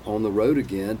On the Road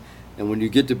Again. And when you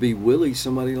get to be Willie,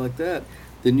 somebody like that,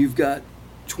 then you've got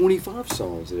 25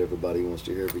 songs that everybody wants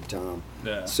to hear every time.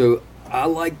 Yeah. So I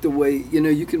like the way,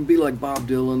 you can be like Bob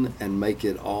Dylan and make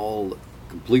it all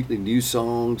completely new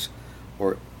songs,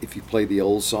 or if you play the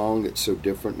old song, it's so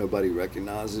different nobody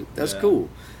recognizes it. That's cool.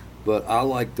 But I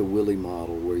like the Willie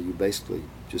model where you basically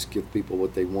just give people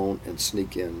what they want and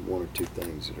sneak in one or two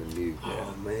things that are new.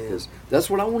 Oh, man. Because that's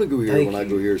what I want to go hear when I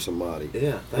go hear somebody.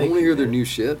 Yeah, I want to hear their new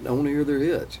shit. I want to hear their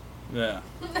hits. Yeah.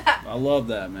 I love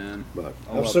that, man. But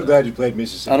I'm so glad you played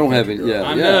Mississippi. I don't have Country it. Girl. Yeah,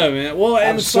 I know, man. Well, and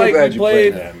I'm it's so like glad you you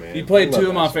played. played that, man. You played I two love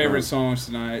of my that favorite song. songs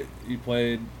tonight. You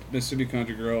played Mississippi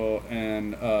Country Girl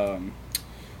and.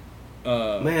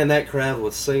 Man, that crowd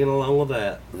was singing along with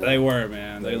that. They were,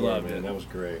 man. They were, loved man. it. That was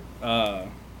great.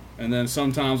 And then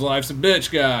Sometimes Life's a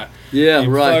Bitch Guy. Yeah, You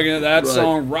right. That right.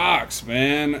 song rocks,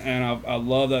 man. And I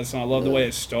love that song. I love the way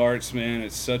it starts, man.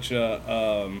 It's such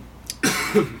a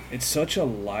it's such a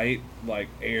light, like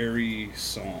airy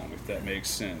song, if that makes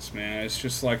sense, man. It's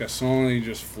just like a song that you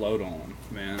just float on,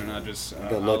 man. And I just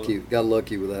Got lucky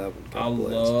with that one. I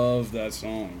love that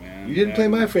song, man. You didn't play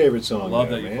my favorite song. I love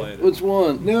there, that you man. played it. Which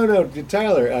one? No,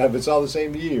 Tyler. It's all the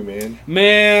same to you, man.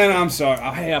 Man, I'm sorry.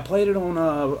 Hey, I played it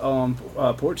on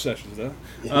Porch Sessions though.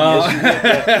 Yes, you did.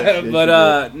 Yes, you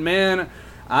But man,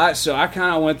 I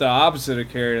kind of went the opposite of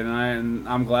Cary tonight, and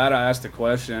I'm glad I asked the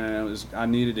question. And I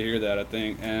needed to hear that, I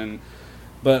think.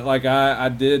 But like I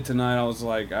did tonight, I was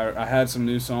like, I had some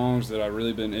new songs that I've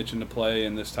really been itching to play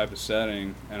in this type of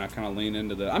setting, and I kind of leaned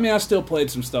into that. I mean, I still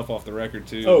played some stuff off the record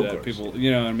too that people,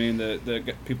 you know what I mean,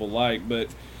 that people like, but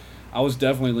I was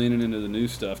definitely leaning into the new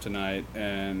stuff tonight,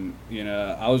 and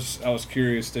I was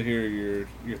curious to hear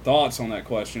your thoughts on that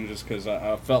question, just because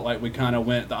I felt like we kind of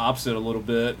went the opposite a little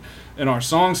bit in our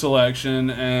song selection,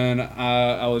 and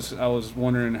I was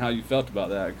wondering how you felt about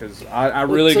that, because I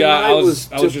was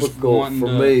just wanting for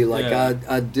to, me. Like yeah.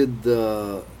 I did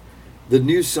the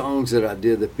new songs that I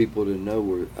did that people didn't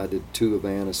know I did two of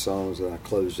Anna's songs that I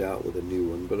closed out with a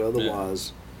new one, but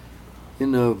otherwise,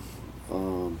 yeah.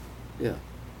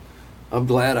 I'm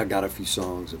glad I got a few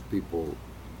songs that people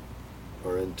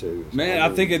are into. Man, I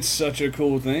think it's such a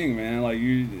cool thing, man. Like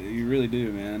you really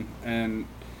do, man. And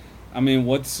I mean,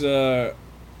 are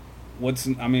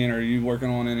you working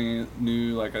on any a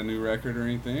new record or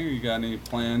anything? You got any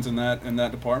plans in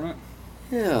that department?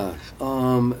 Yeah,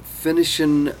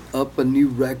 finishing up a new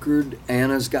record.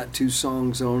 Anna's got 2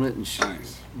 songs on it, and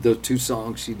the 2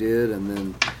 songs she did,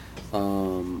 and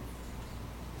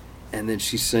then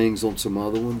she sings on some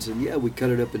other ones. And yeah, we cut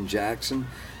it up in Jackson,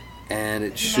 and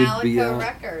it should be out.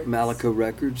 Malaco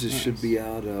Records. It should be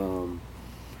out Soon.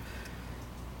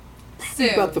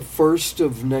 about the 1st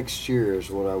of next year is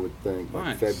what I would think, like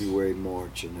Nice. February,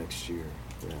 March of next year.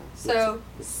 Yeah. So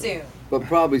soon. But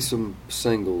probably some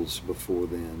singles before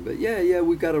then. But yeah,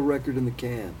 we got a record in the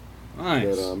can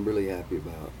Nice. that I'm really happy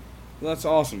about. Well, that's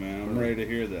awesome, man. I'm ready to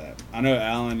hear that. I know,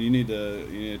 Alan, you need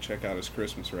to check out his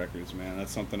Christmas records, man.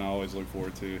 That's something I always look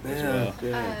forward to as well.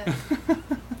 Yeah.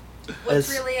 What's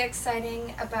really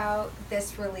exciting about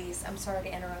this release, I'm sorry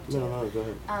to interrupt you. No, go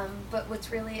ahead. But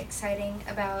what's really exciting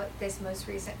about this most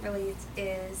recent release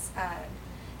is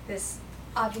this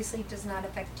obviously does not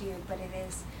affect you, but it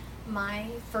is my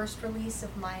first release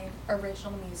of my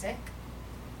original music.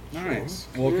 Nice.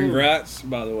 Well, congrats,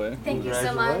 by the way. Thank you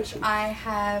so much. I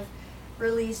have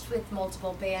released with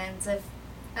multiple bands of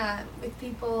with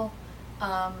people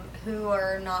who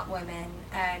are not women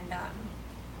and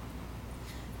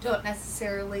don't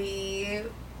necessarily.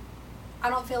 I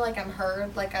don't feel like I'm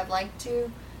heard like I'd like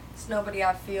to. It's nobody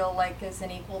I feel like is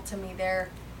an equal to me there.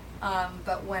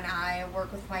 But when I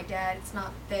work with my dad, it's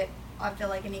not that I feel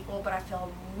like an equal, but I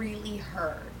feel really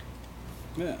heard.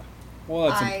 Yeah. Well,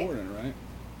 that's important, right?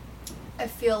 I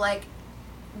feel like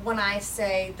when I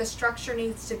say the structure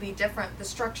needs to be different, the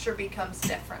structure becomes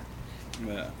different.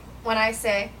 Yeah. When I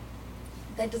say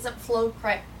that doesn't flow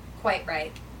quite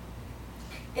right,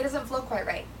 it doesn't flow quite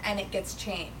right, and it gets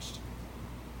changed.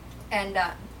 And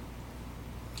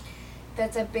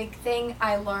that's a big thing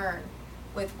I learned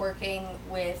with working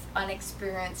with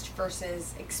unexperienced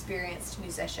versus experienced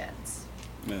musicians.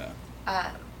 Yeah.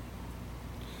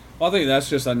 Well, I think that's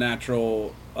just a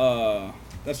natural.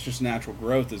 That's just natural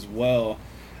growth as well.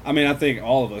 I mean, I think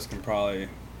all of us can probably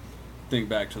think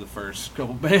back to the first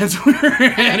couple bands we were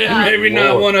in and maybe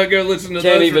not want to go listen to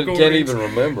those recordings. Can't even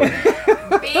remember.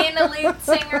 Being a lead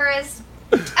singer is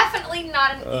definitely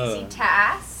not an easy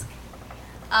task.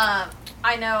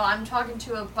 I know I'm talking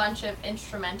to a bunch of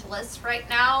instrumentalists right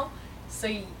now, so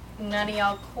none of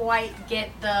y'all quite get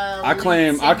the. I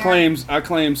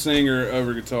claim singer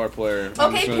over guitar player.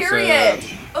 Okay, period.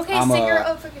 Okay, singer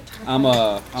over guitar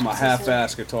player. I'm a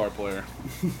half-ass guitar player.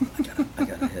 I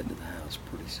gotta head to the house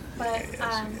pretty soon. But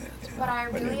what I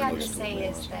really have to say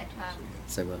is that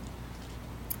Say what?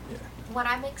 what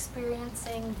I'm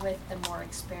experiencing with the more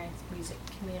experienced music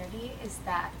community is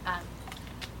that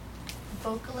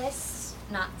vocalists,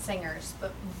 not singers,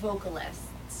 but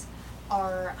vocalists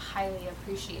are highly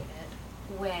appreciated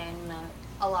when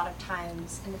a lot of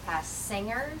times in the past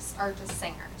singers are just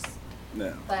singers.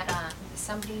 Yeah. But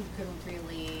somebody who can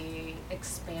really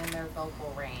expand their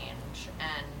vocal range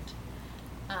and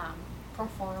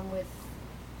perform with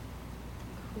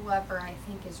whoever I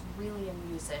think is really a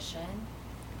musician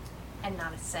and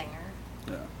not a singer.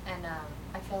 Yeah. And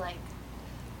I feel like,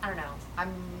 I don't know,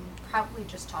 I'm probably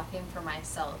just talking for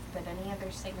myself, but any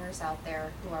other singers out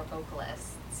there who are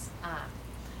vocalists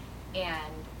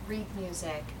and read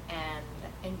music and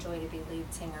enjoy to be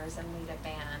lead singers and lead a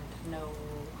band know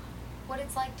what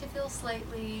it's like to feel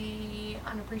slightly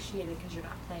unappreciated because you're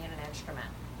not playing an instrument.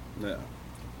 Yeah.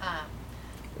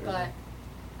 But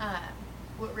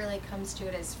what really comes to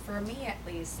it is, for me at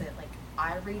least, that like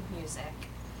I read music,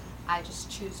 I just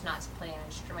choose not to play an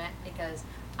instrument because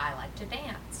I like to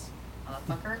dance.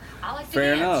 Motherfucker, I like to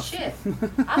Fair dance. enough. Shit,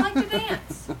 I like to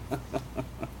dance.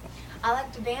 I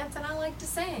like to dance and I like to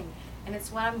sing, and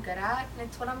it's what I'm good at, and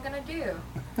it's what I'm gonna do.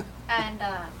 And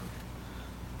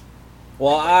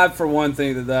well, I for one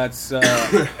think that's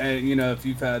and, you know, if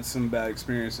you've had some bad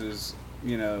experiences,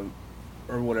 you know,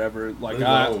 or whatever, like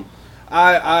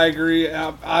I agree.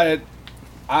 I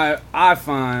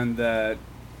find that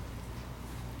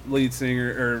lead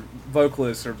singer or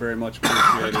vocalists are very much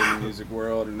appreciated in the music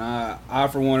world, and I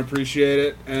for one appreciate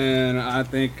it, and I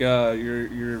think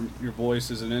your voice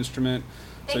is an instrument.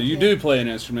 So you do play an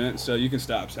instrument, so you can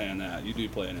stop saying that. You do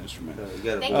play an instrument. thank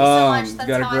you so much. That's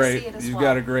got how I see it as you've well.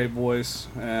 got a great voice,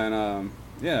 and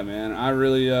yeah, man, I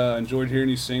really enjoyed hearing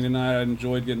you sing tonight. I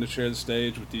enjoyed getting to share the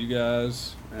stage with you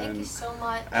guys. And Thank you so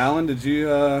much. Alan, did you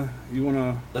you want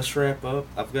to? Let's wrap up.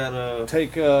 I've got a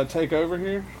take over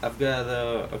here. I've got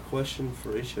a question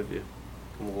for each of you.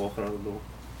 I'm walking out the door.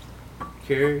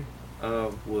 Cary,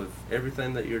 with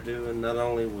everything that you're doing, not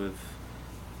only with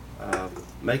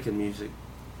making music,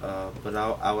 but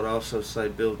I would also say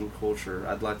building culture.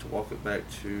 I'd like to walk it back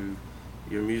to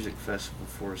your music festival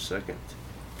for a second.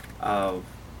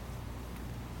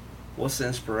 What's the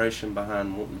inspiration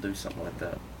behind wanting to do something like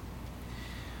that?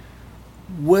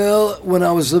 Well, when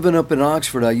I was living up in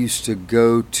Oxford, I used to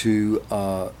go to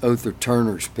Other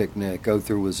Turner's picnic.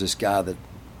 Other was this guy that,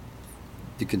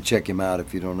 you can check him out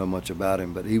if you don't know much about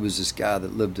him, but he was this guy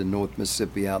that lived in North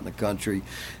Mississippi out in the country,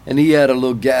 and he had a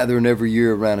little gathering every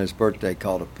year around his birthday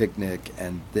called a picnic,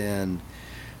 and then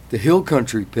the Hill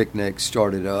Country picnic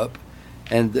started up,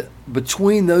 and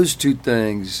between those two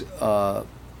things,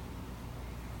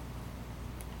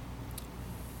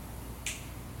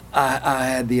 I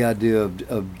had the idea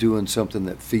of doing something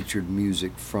that featured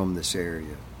music from this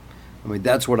area. I mean,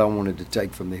 that's what I wanted to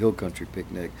take from the Hill Country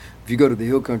picnic. If you go to the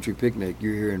Hill Country picnic,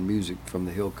 you're hearing music from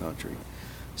the Hill Country.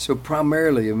 So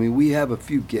primarily, I mean, we have a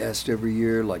few guests every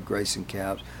year, like Grayson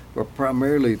Caps, but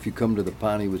primarily if you come to the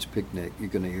Piney Woods picnic, you're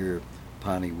going to hear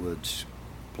Piney Woods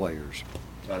players.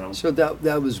 So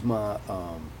that was my,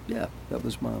 that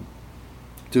was my,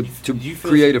 to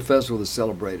create a festival that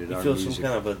celebrated our music. You feel some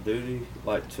kind of a duty,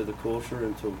 like, to the culture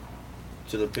and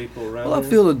to the people around Well, here?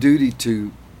 I feel a duty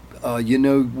to, you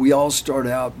know, we all start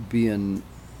out being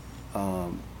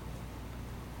the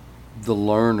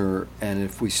learner, and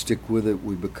if we stick with it,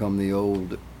 we become the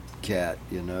old cat,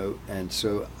 you know. And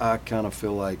so I kind of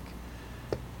feel like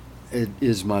it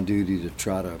is my duty to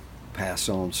try to pass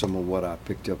on some of what I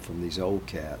picked up from these old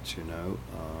cats, you know.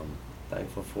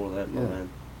 Thankful for that, yeah, man.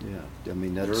 Yeah, I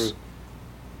mean, that's... Drew?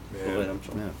 Go ahead, I'm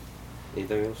sorry. Yeah.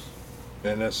 Anything else?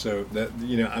 And that's so that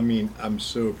I mean, I'm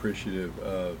so appreciative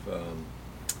of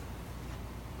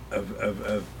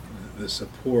the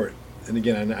support. And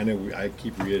again, I know I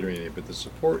keep reiterating it, but the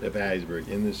support of Hattiesburg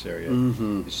in this area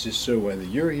is just so. Whether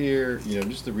you're here,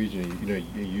 just the region,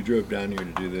 you drove down here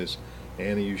to do this,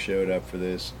 Anna, you showed up for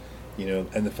this,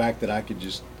 and the fact that I could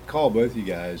just call both you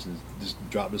guys and just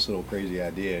drop this little crazy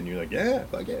idea, and you're like, yeah,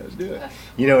 fuck yeah, let's do it.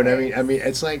 You know what I mean? I mean,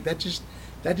 it's like that just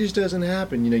doesn't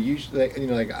happen. Usually,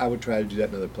 like I would try to do that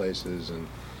in other places, and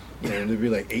there'd be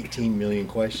like 18 million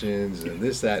questions and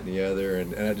this, that, and the other,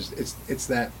 and I just it's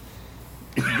that.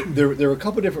 There were a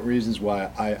couple different reasons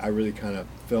why I really kind of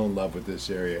fell in love with this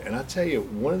area, and I'll tell you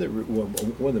one of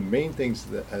the main things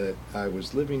that I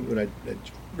was living when I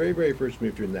very, very first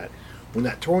moved here, when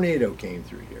that tornado came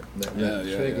through here,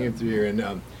 came through here, and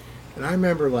I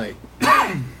remember like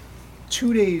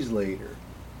 2 days later,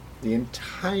 the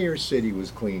entire city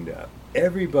was cleaned up.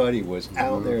 Everybody was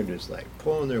out there just like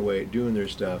pulling their weight, doing their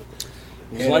stuff.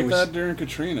 It was like that during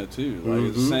Katrina too.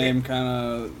 Like the same kind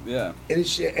of And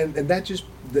it's and that just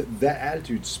that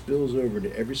attitude spills over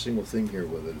into every single thing here,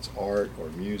 whether it's art or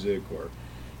music or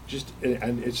just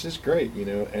and it's just great,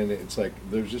 And it's like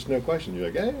there's just no question.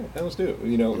 You're like, yeah, let's do it.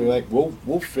 We're like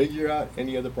we'll figure out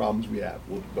any other problems we have.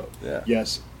 We'll do both. Yeah.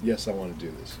 Yes, I want to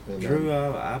do this. And, Drew,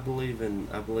 I believe in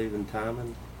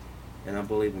timing, and I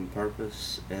believe in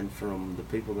purpose. And from the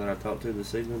people that I talked to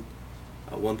this evening.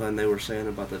 One thing they were saying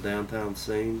about the downtown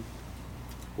scene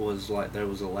was like there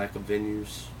was a lack of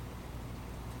venues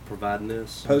providing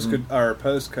this.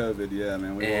 Post-COVID, yeah,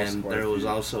 man. And there was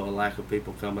also a lack of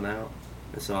people coming out.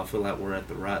 And so I feel like we're at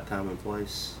the right time and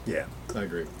place. Yeah, I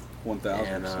agree. 1,000%.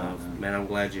 And, man, I'm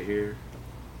glad you're here.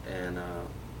 And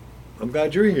I'm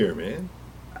glad you're here, man.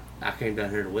 I came down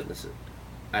here to witness it.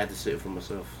 I had to see it for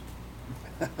myself.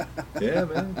 Yeah,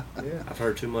 man. Yeah. I've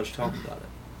heard too much talk about it.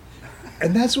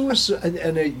 And that's what was,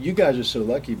 and you guys are so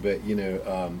lucky, but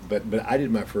but I did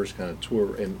my first kind of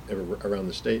tour around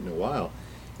the state in a while,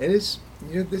 and it's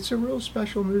it's a real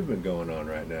special movement going on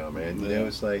right now, man.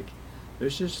 It's like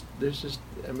there's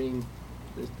I mean,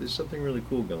 there's something really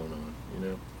cool going on,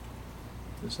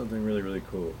 There's something really, really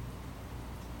cool.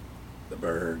 The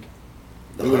Berg.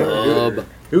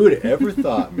 Who would have ever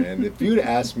thought, man? If you'd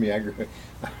asked me,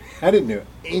 I didn't know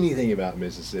anything about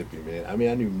Mississippi, man. I mean,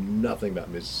 I knew nothing about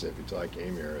Mississippi until I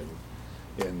came here,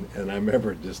 and I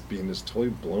remember just being just totally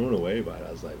blown away by it.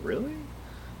 I was like, really?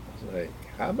 I was like,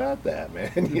 how about that,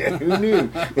 man? Yeah, who knew?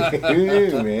 Who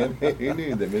knew, man? Who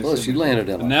knew that Mississippi? Plus, you landed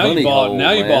in a now you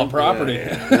bought property.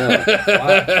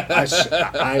 Yeah.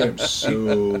 I am so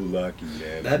lucky,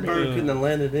 man. That bird couldn't have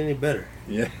landed any better.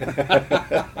 Yeah.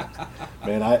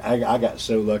 Man, I got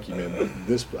so lucky, man.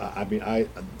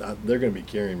 They're going to be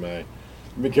carrying my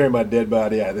dead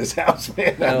body out of this house,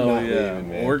 man. I'm not leaving,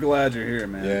 man. We're glad you're here,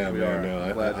 man. Yeah, we man.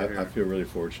 are. No, I feel really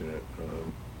fortunate.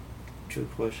 2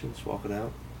 questions. Walk it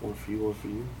out. One for you. One for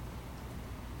you.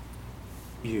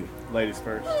 You. Ladies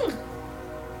first.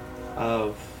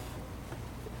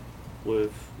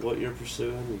 With what you're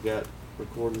pursuing, you got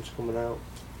recordings coming out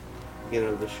beginning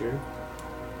of this year.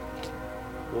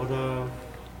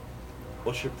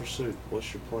 What's your pursuit?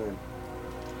 What's your plan?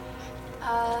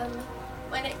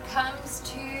 When it comes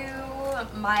to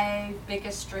my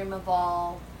biggest dream of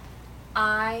all,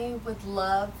 I would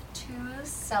love to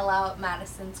sell out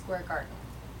Madison Square Garden.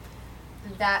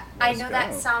 I know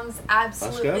that sounds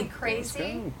absolutely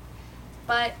crazy,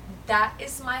 but that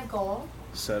is my goal.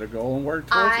 Set a goal and work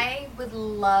towards it. I would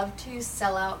love to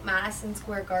sell out Madison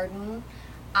Square Garden.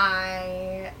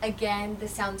 Again,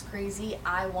 this sounds crazy.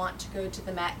 I want to go to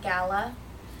the Met Gala.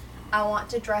 I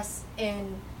want to dress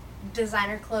in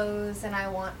designer clothes, and I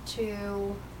want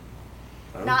to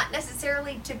not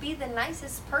necessarily to be the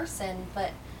nicest person,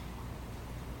 but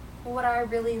what I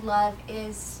really love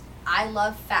is I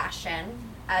love fashion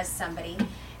as somebody,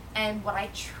 and what I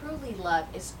truly love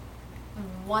is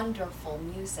wonderful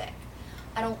music.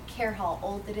 I don't care how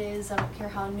old it is, I don't care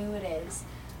how new it is,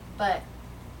 but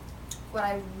what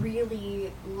I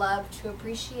really love to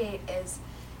appreciate is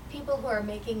people who are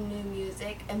making new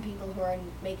music and people who are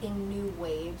making new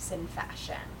waves in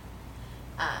fashion.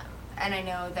 And I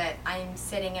know that I'm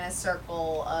sitting in a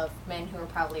circle of men who are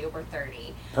probably over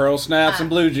 30. Pearl snaps and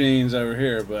blue jeans over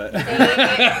here, but I'm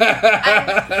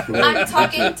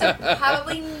talking to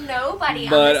probably nobody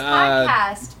on this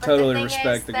podcast. But totally the thing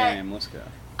respect is the that game. Let's go.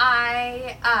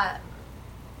 I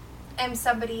am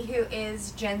somebody who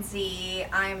is Gen Z.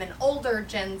 I'm an older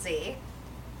Gen Z.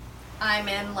 I'm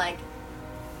in like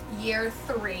year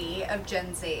 3 of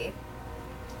Gen Z.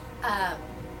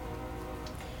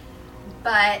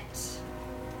 But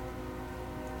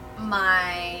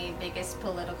my biggest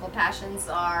political passions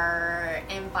are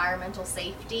environmental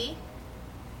safety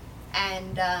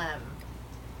and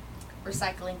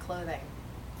recycling clothing.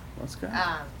 Let's go.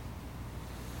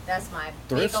 That's my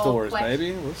Thrift big old stores, question.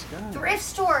 baby. Let's go. Thrift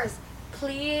stores,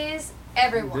 please,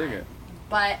 everyone. Dig it.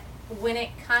 But when it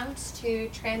comes to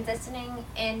transitioning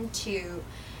into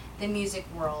the music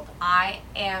world, I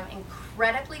am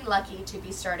incredibly lucky to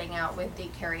be starting out with the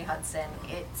Cary Hudson.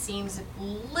 It seems a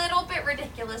little bit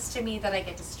ridiculous to me that I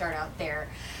get to start out there.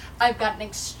 I've got an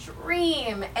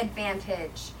extreme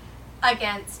advantage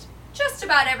against just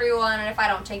about everyone, and if I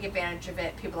don't take advantage of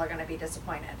it, people are going to be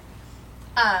disappointed.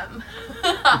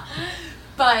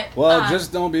 But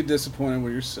just don't be disappointed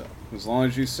with yourself. As long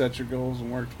as you set your goals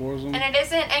and work towards them. And it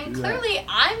isn't. And clearly,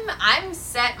 I'm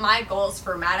set my goals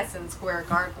for Madison Square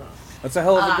Garden. That's a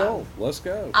hell of a goal. Let's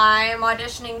go. I'm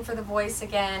auditioning for The Voice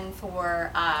again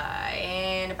for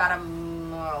in about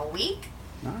a week.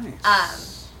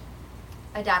 Nice.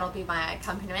 My dad will be my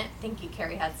accompaniment. Thank you,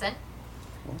 Cary Hudson.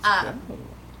 Let's go.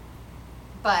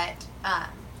 But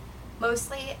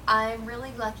mostly, I'm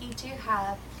really lucky to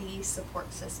have the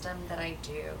support system that I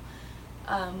do.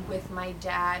 With my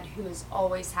dad, who is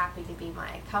always happy to be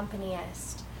my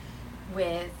accompanist,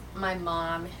 with my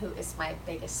mom, who is my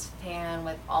biggest fan,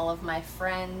 with all of my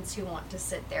friends who want to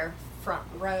sit there front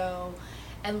row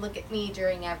and look at me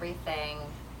during everything,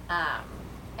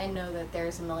 and know that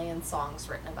there's a million songs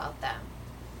written about them.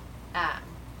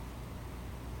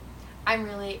 I'm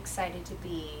really excited to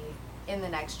be in the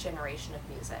next generation of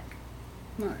music.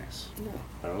 Nice.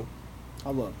 Oh.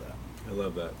 I love that. I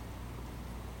love that.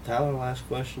 Tyler, last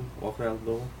question. Walking out the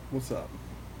door. What's up?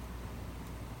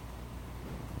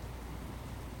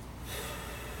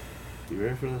 You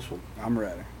ready for this one? I'm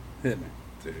ready. Hit me.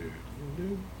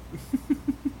 Dude.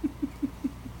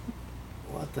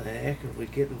 What the heck are we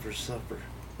getting for supper?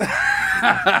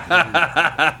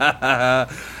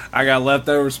 I got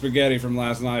leftover spaghetti from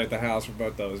last night at the house for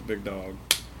both of us, big dog.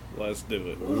 Let's do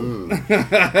it.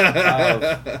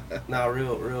 Now,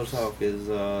 real talk. Is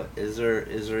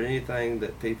there anything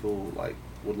that people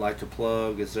would like to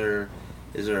plug? Is there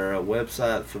a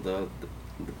website for the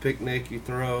picnic you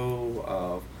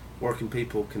throw? Where can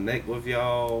people connect with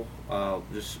y'all?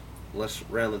 Just let's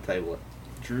round the table.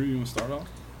 Drew, you want to start off?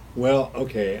 Well,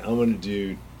 okay, I'm gonna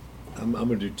do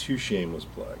two shameless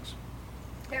plugs.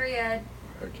 Period.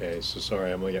 Okay, so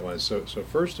sorry, I'm gonna get one. So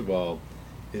first of all,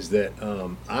 is that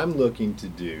I'm looking to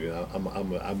do.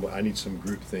 I need some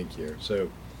group think here. So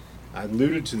I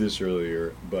alluded to this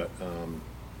earlier, but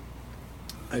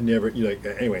I never,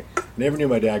 anyway, never knew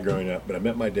my dad growing up. But I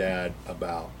met my dad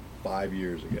about 6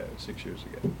 years ago,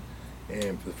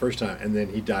 and for the first time, and then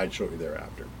he died shortly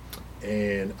thereafter.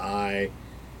 And I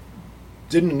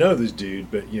didn't know this dude,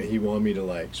 but he wanted me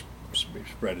to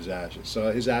spread his ashes.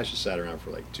 So his ashes sat around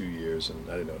for 2 years, and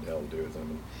I didn't know what the hell to do with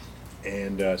them.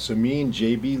 And so me and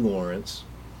J.B. Lawrence,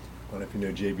 I don't know if you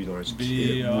know J.B. Lawrence,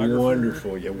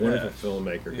 wonderful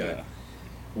filmmaker guy.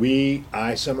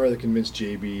 I somehow or other convinced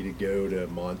J.B. to go to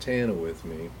Montana with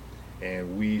me,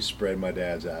 and we spread my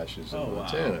dad's ashes in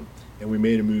Montana, wow. And we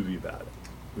made a movie about it.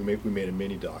 We made a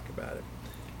mini doc about it,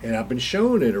 and I've been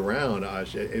showing it around.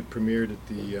 It premiered at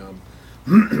the.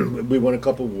 We won a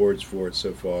couple awards for it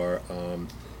so far, but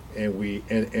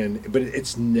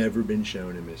it's never been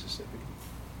shown in Mississippi.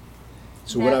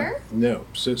 So never?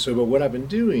 But what I've been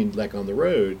doing, on the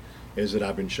road, is that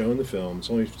I've been showing the film. It's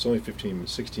only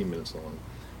 16 minutes long.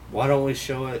 Why don't we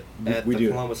show it at the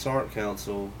Columbus Art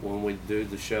Council when we do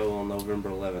the show on November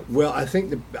 11th? Well, I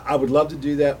think I would love to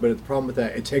do that, but the problem with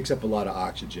that, it takes up a lot of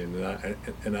oxygen,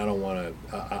 and I don't want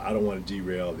to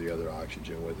derail the other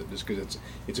oxygen with it, just because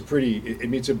it's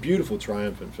a beautiful,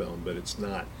 triumphant film, but it's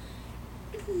not.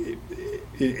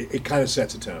 It kind of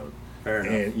sets a tone. Fair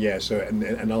enough. And yeah,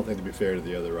 I don't think to be fair to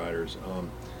the other writers.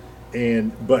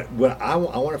 But what I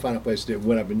want to find a place to do.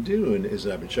 What I've been doing is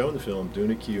that I've been showing the film,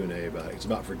 doing a Q&A about it. It's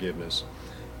about forgiveness,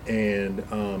 and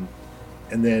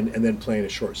then playing a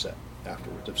short set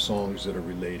afterwards of songs that are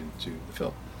related to the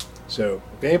film. So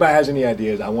if anybody has any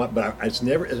ideas, I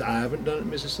haven't done it in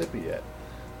Mississippi yet.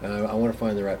 I want to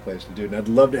find the right place to do it, and I'd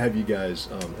love to have you guys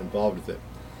involved with it.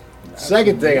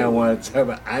 Second thing I want to tell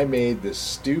you about, I made the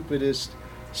stupidest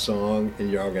song,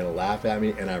 and you're all going to laugh at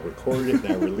me, and I recorded it,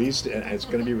 and I released it, and it's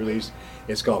going to be released.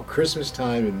 It's called Christmas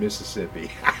Time in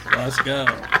Mississippi. Let's go.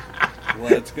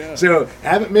 Let's go. So I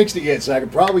haven't mixed it yet, so I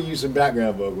could probably use some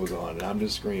background vocals on it. I'm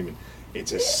just screaming.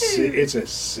 It's a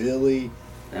silly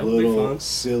little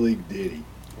silly ditty.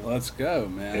 Let's go,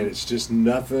 man. And it's just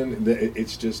nothing.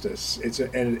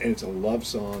 It's a love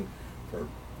song for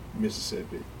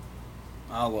Mississippi.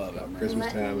 I love it, man.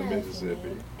 Christmas Time in Let me know Mississippi. if you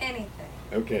need anything.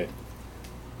 Okay.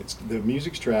 The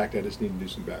music's tracked. I just need to do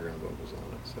some background vocals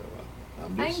on it. So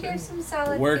I'm I just can give saying. some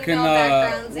solid Where female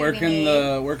backgrounds. where if you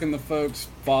need. where can the folks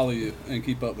follow you and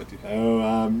keep up with you? Oh,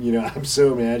 I'm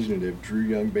so imaginative.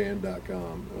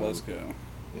 DrewYoungBand.com. Let's go.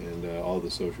 And all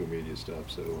the social media stuff.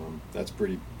 So that's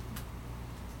pretty.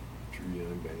 Drew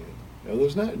Young Band. Oh,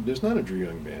 there's not a Drew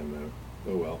Young Band though.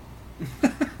 Oh well.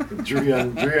 Drew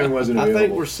Young wasn't available. I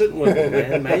think we're sitting with him,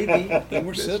 man. Maybe. I think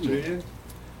we're sitting true. with you.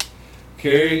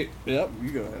 Cary, yep, you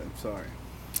go ahead. Sorry.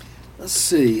 Let's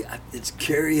see. It's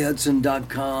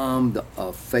CaryHudson.com, the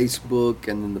Facebook,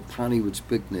 and then the Piney-Woods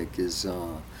Picnic is.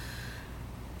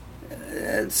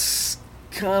 It's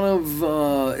kind of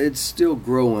it's still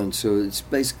growing, so it's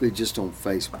basically just on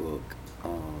Facebook.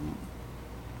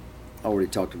 I already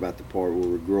talked about the part where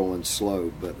we're growing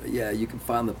slow, but yeah, you can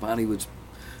find the Piney-Woods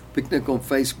Picnic on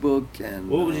Facebook.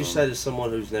 And what would you say to someone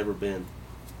who's never been?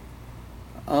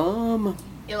 You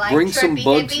like bring some trippy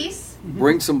bugs. hippies?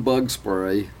 Bring some bug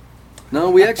spray.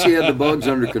 No, we actually had the bugs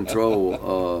under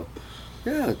control.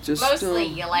 Yeah, just Mostly,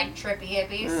 you like trippy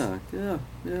hippies. Yeah.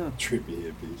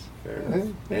 Trippy hippies. Fair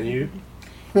enough. And you?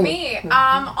 Me,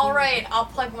 all right. I'll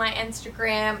plug my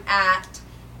Instagram at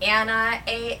Anna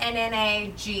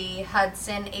ANNAG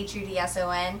Hudson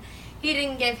HUDSON. He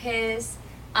didn't give his.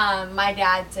 My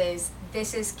dad's is.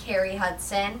 This is Cary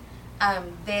Hudson.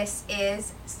 This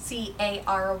is CARY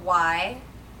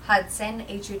Hudson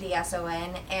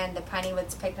HUDSON, and the Piney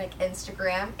Woods Picnic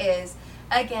Instagram is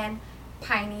again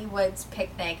Piney Woods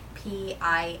Picnic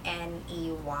PINEY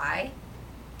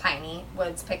Piney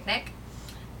Woods Picnic.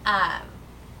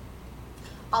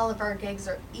 All of our gigs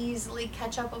are easily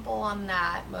catch-upable on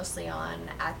that, mostly on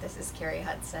at This Is Cary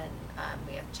Hudson.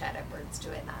 We have Chad Edwards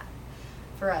doing that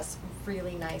for us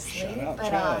really nicely. Shout out but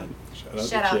Chad.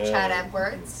 shout out Chad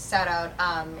Edwards. Shout out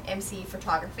MC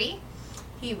Photography.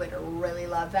 He would really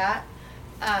love that.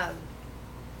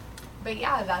 But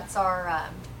yeah, that's our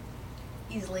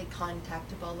easily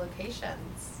contactable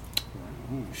locations.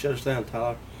 Shut us down,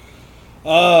 Tyler.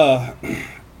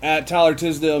 At Tyler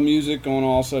Tisdale Music on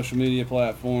all social media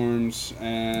platforms,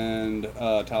 and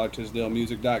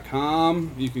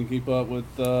TylerTisdaleMusic.com. You can keep up with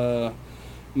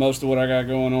most of what I got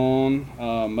going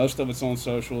on. Most of it's on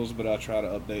socials, but I try to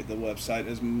update the website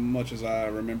as much as I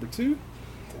remember to.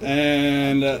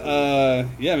 And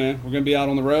yeah, man, we're gonna be out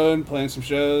on the road playing some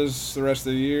shows the rest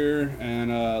of the year, and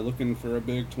looking for a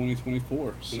big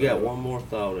 2024. So, You got one more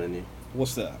thought in you.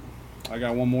 what's that? I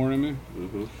got one more in me.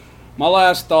 Mm-hmm. My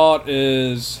last thought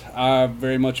is I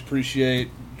very much appreciate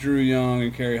Drew Young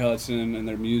and Cary Hudson and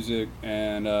their music,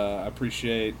 and I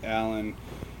appreciate Alan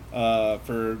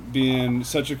for being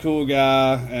such a cool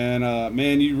guy. And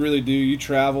man, you really do. You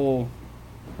travel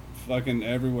fucking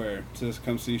everywhere to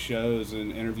come see shows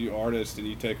and interview artists, and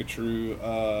you take a true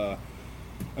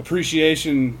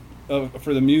appreciation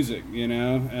for the music, you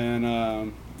know.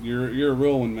 And you're a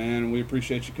real one, man, and we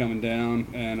appreciate you coming down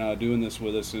and doing this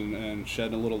with us and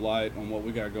shedding a little light on what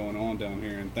we got going on down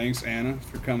here. And thanks, Anna,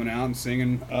 for coming out and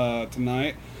singing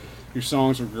tonight. Your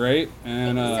songs were great.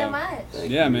 And Thank you so much.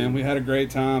 yeah, man, we had a great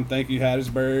time. Thank you,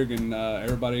 Hattiesburg, and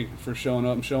everybody for showing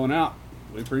up and showing out.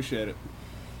 We appreciate it.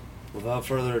 Without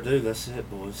further ado, that's it,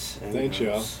 boys. And Thanks,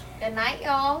 girls. Good night,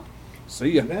 y'all. See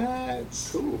ya. Good night.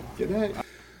 Cool. Good night.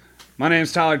 My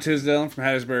name's Tyler Tisdale. I'm from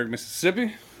Hattiesburg,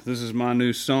 Mississippi. This is my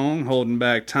new song, Holding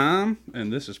Back Time,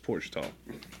 and this is Porch Talk.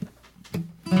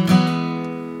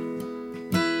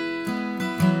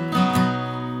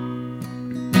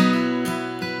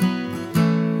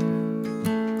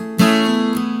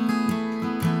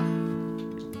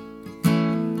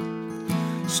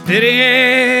 Steady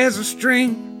as a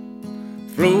stream,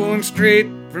 flowing straight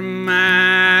from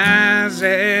my eyes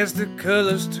as the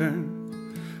colors turn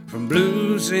from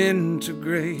blues into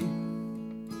gray.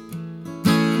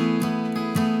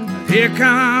 Here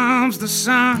comes the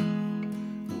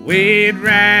sun, the way it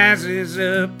rises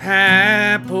up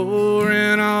high,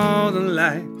 pouring all the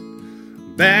light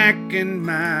back in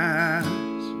my eyes.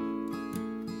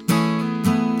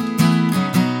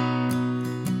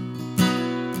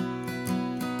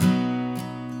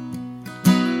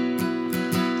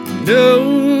 No,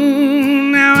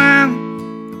 now I'm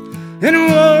in a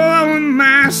war with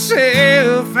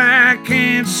myself. I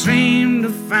can't seem to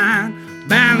find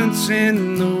balance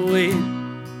in the wind.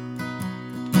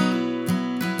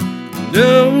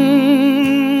 No,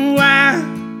 why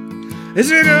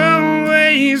is it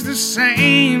always the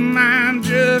same? I'm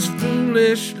just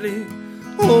foolishly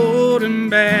holding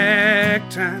back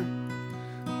time,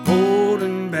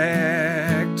 holding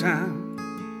back time.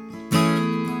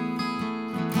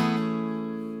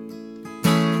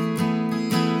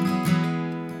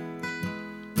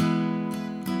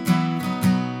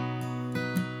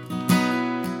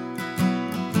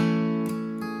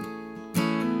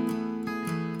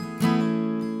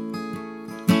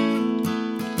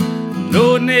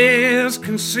 No one else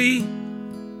can see.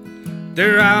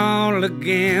 They're all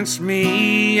against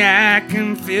me. I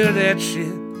can feel that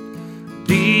shit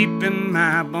deep in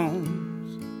my bones.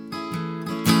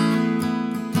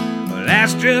 Well,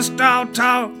 that's just all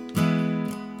talk.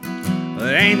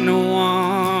 It ain't no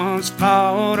one's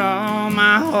fault. All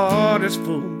my heart is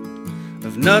full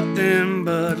of nothing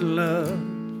but love.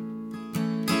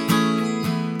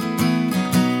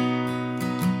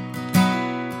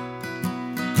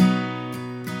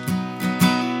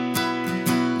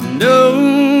 No,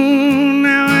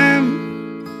 now I'm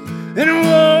in a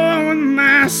war with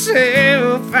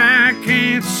myself. I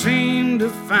can't seem to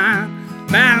find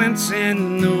balance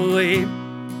in the way.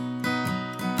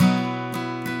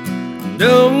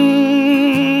 No,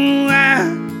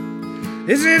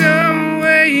 is it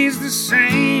always the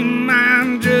same?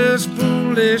 I'm just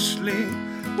foolishly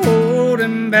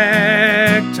holding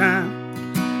back time,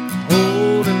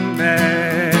 holding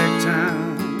back time.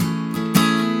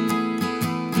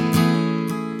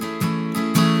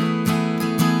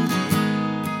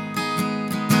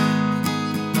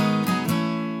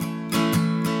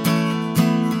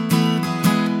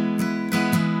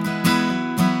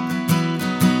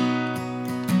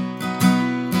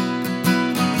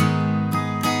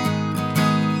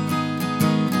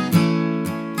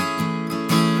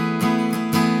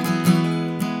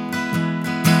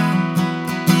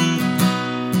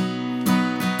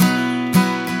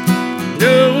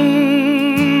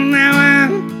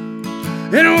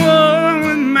 In a war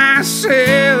with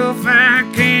myself, I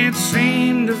can't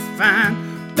seem to find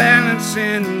balance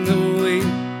in the way.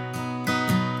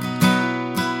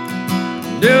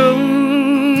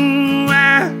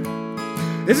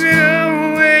 Is it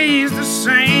always the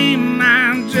same?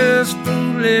 I'm just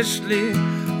foolishly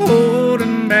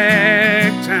holding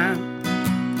back time.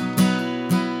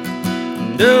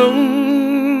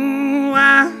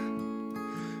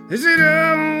 Is it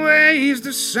always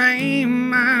the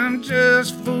same? I'm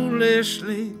just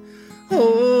foolishly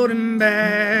holding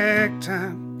back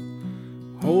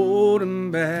time,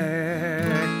 holding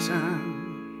back time.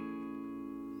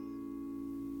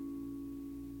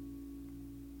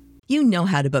 You know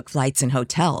how to book flights and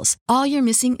hotels. All you're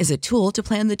missing is a tool to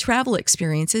plan the travel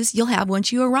experiences you'll have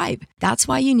once you arrive. That's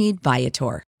why you need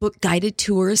Viator. Book guided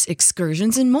tours,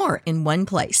 excursions, and more in one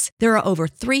place. There are over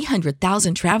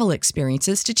 300,000 travel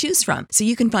experiences to choose from, so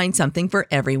you can find something for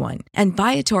everyone. And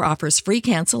Viator offers free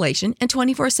cancellation and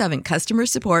 24/7 customer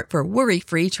support for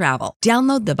worry-free travel.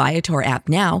 Download the Viator app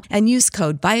now and use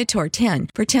code Viator10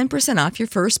 for 10% off your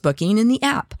first booking in the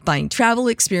app. Find travel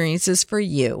experiences for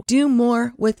you. Do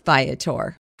more with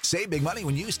Viator. Save big money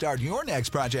when you start your next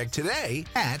project today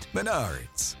at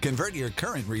Menards. Convert your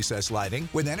current recessed lighting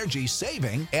with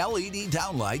energy-saving LED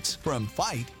downlights from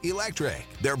Fight Electric.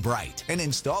 They're bright and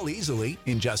install easily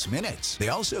in just minutes. They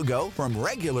also go from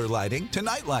regular lighting to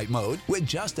nightlight mode with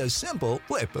just a simple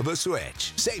flip of a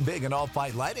switch. Save big on all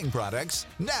Fight lighting products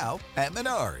now at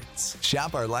Menards.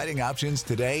 Shop our lighting options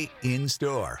today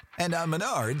in-store and on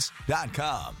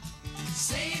Menards.com.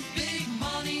 Save big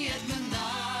money at Menards.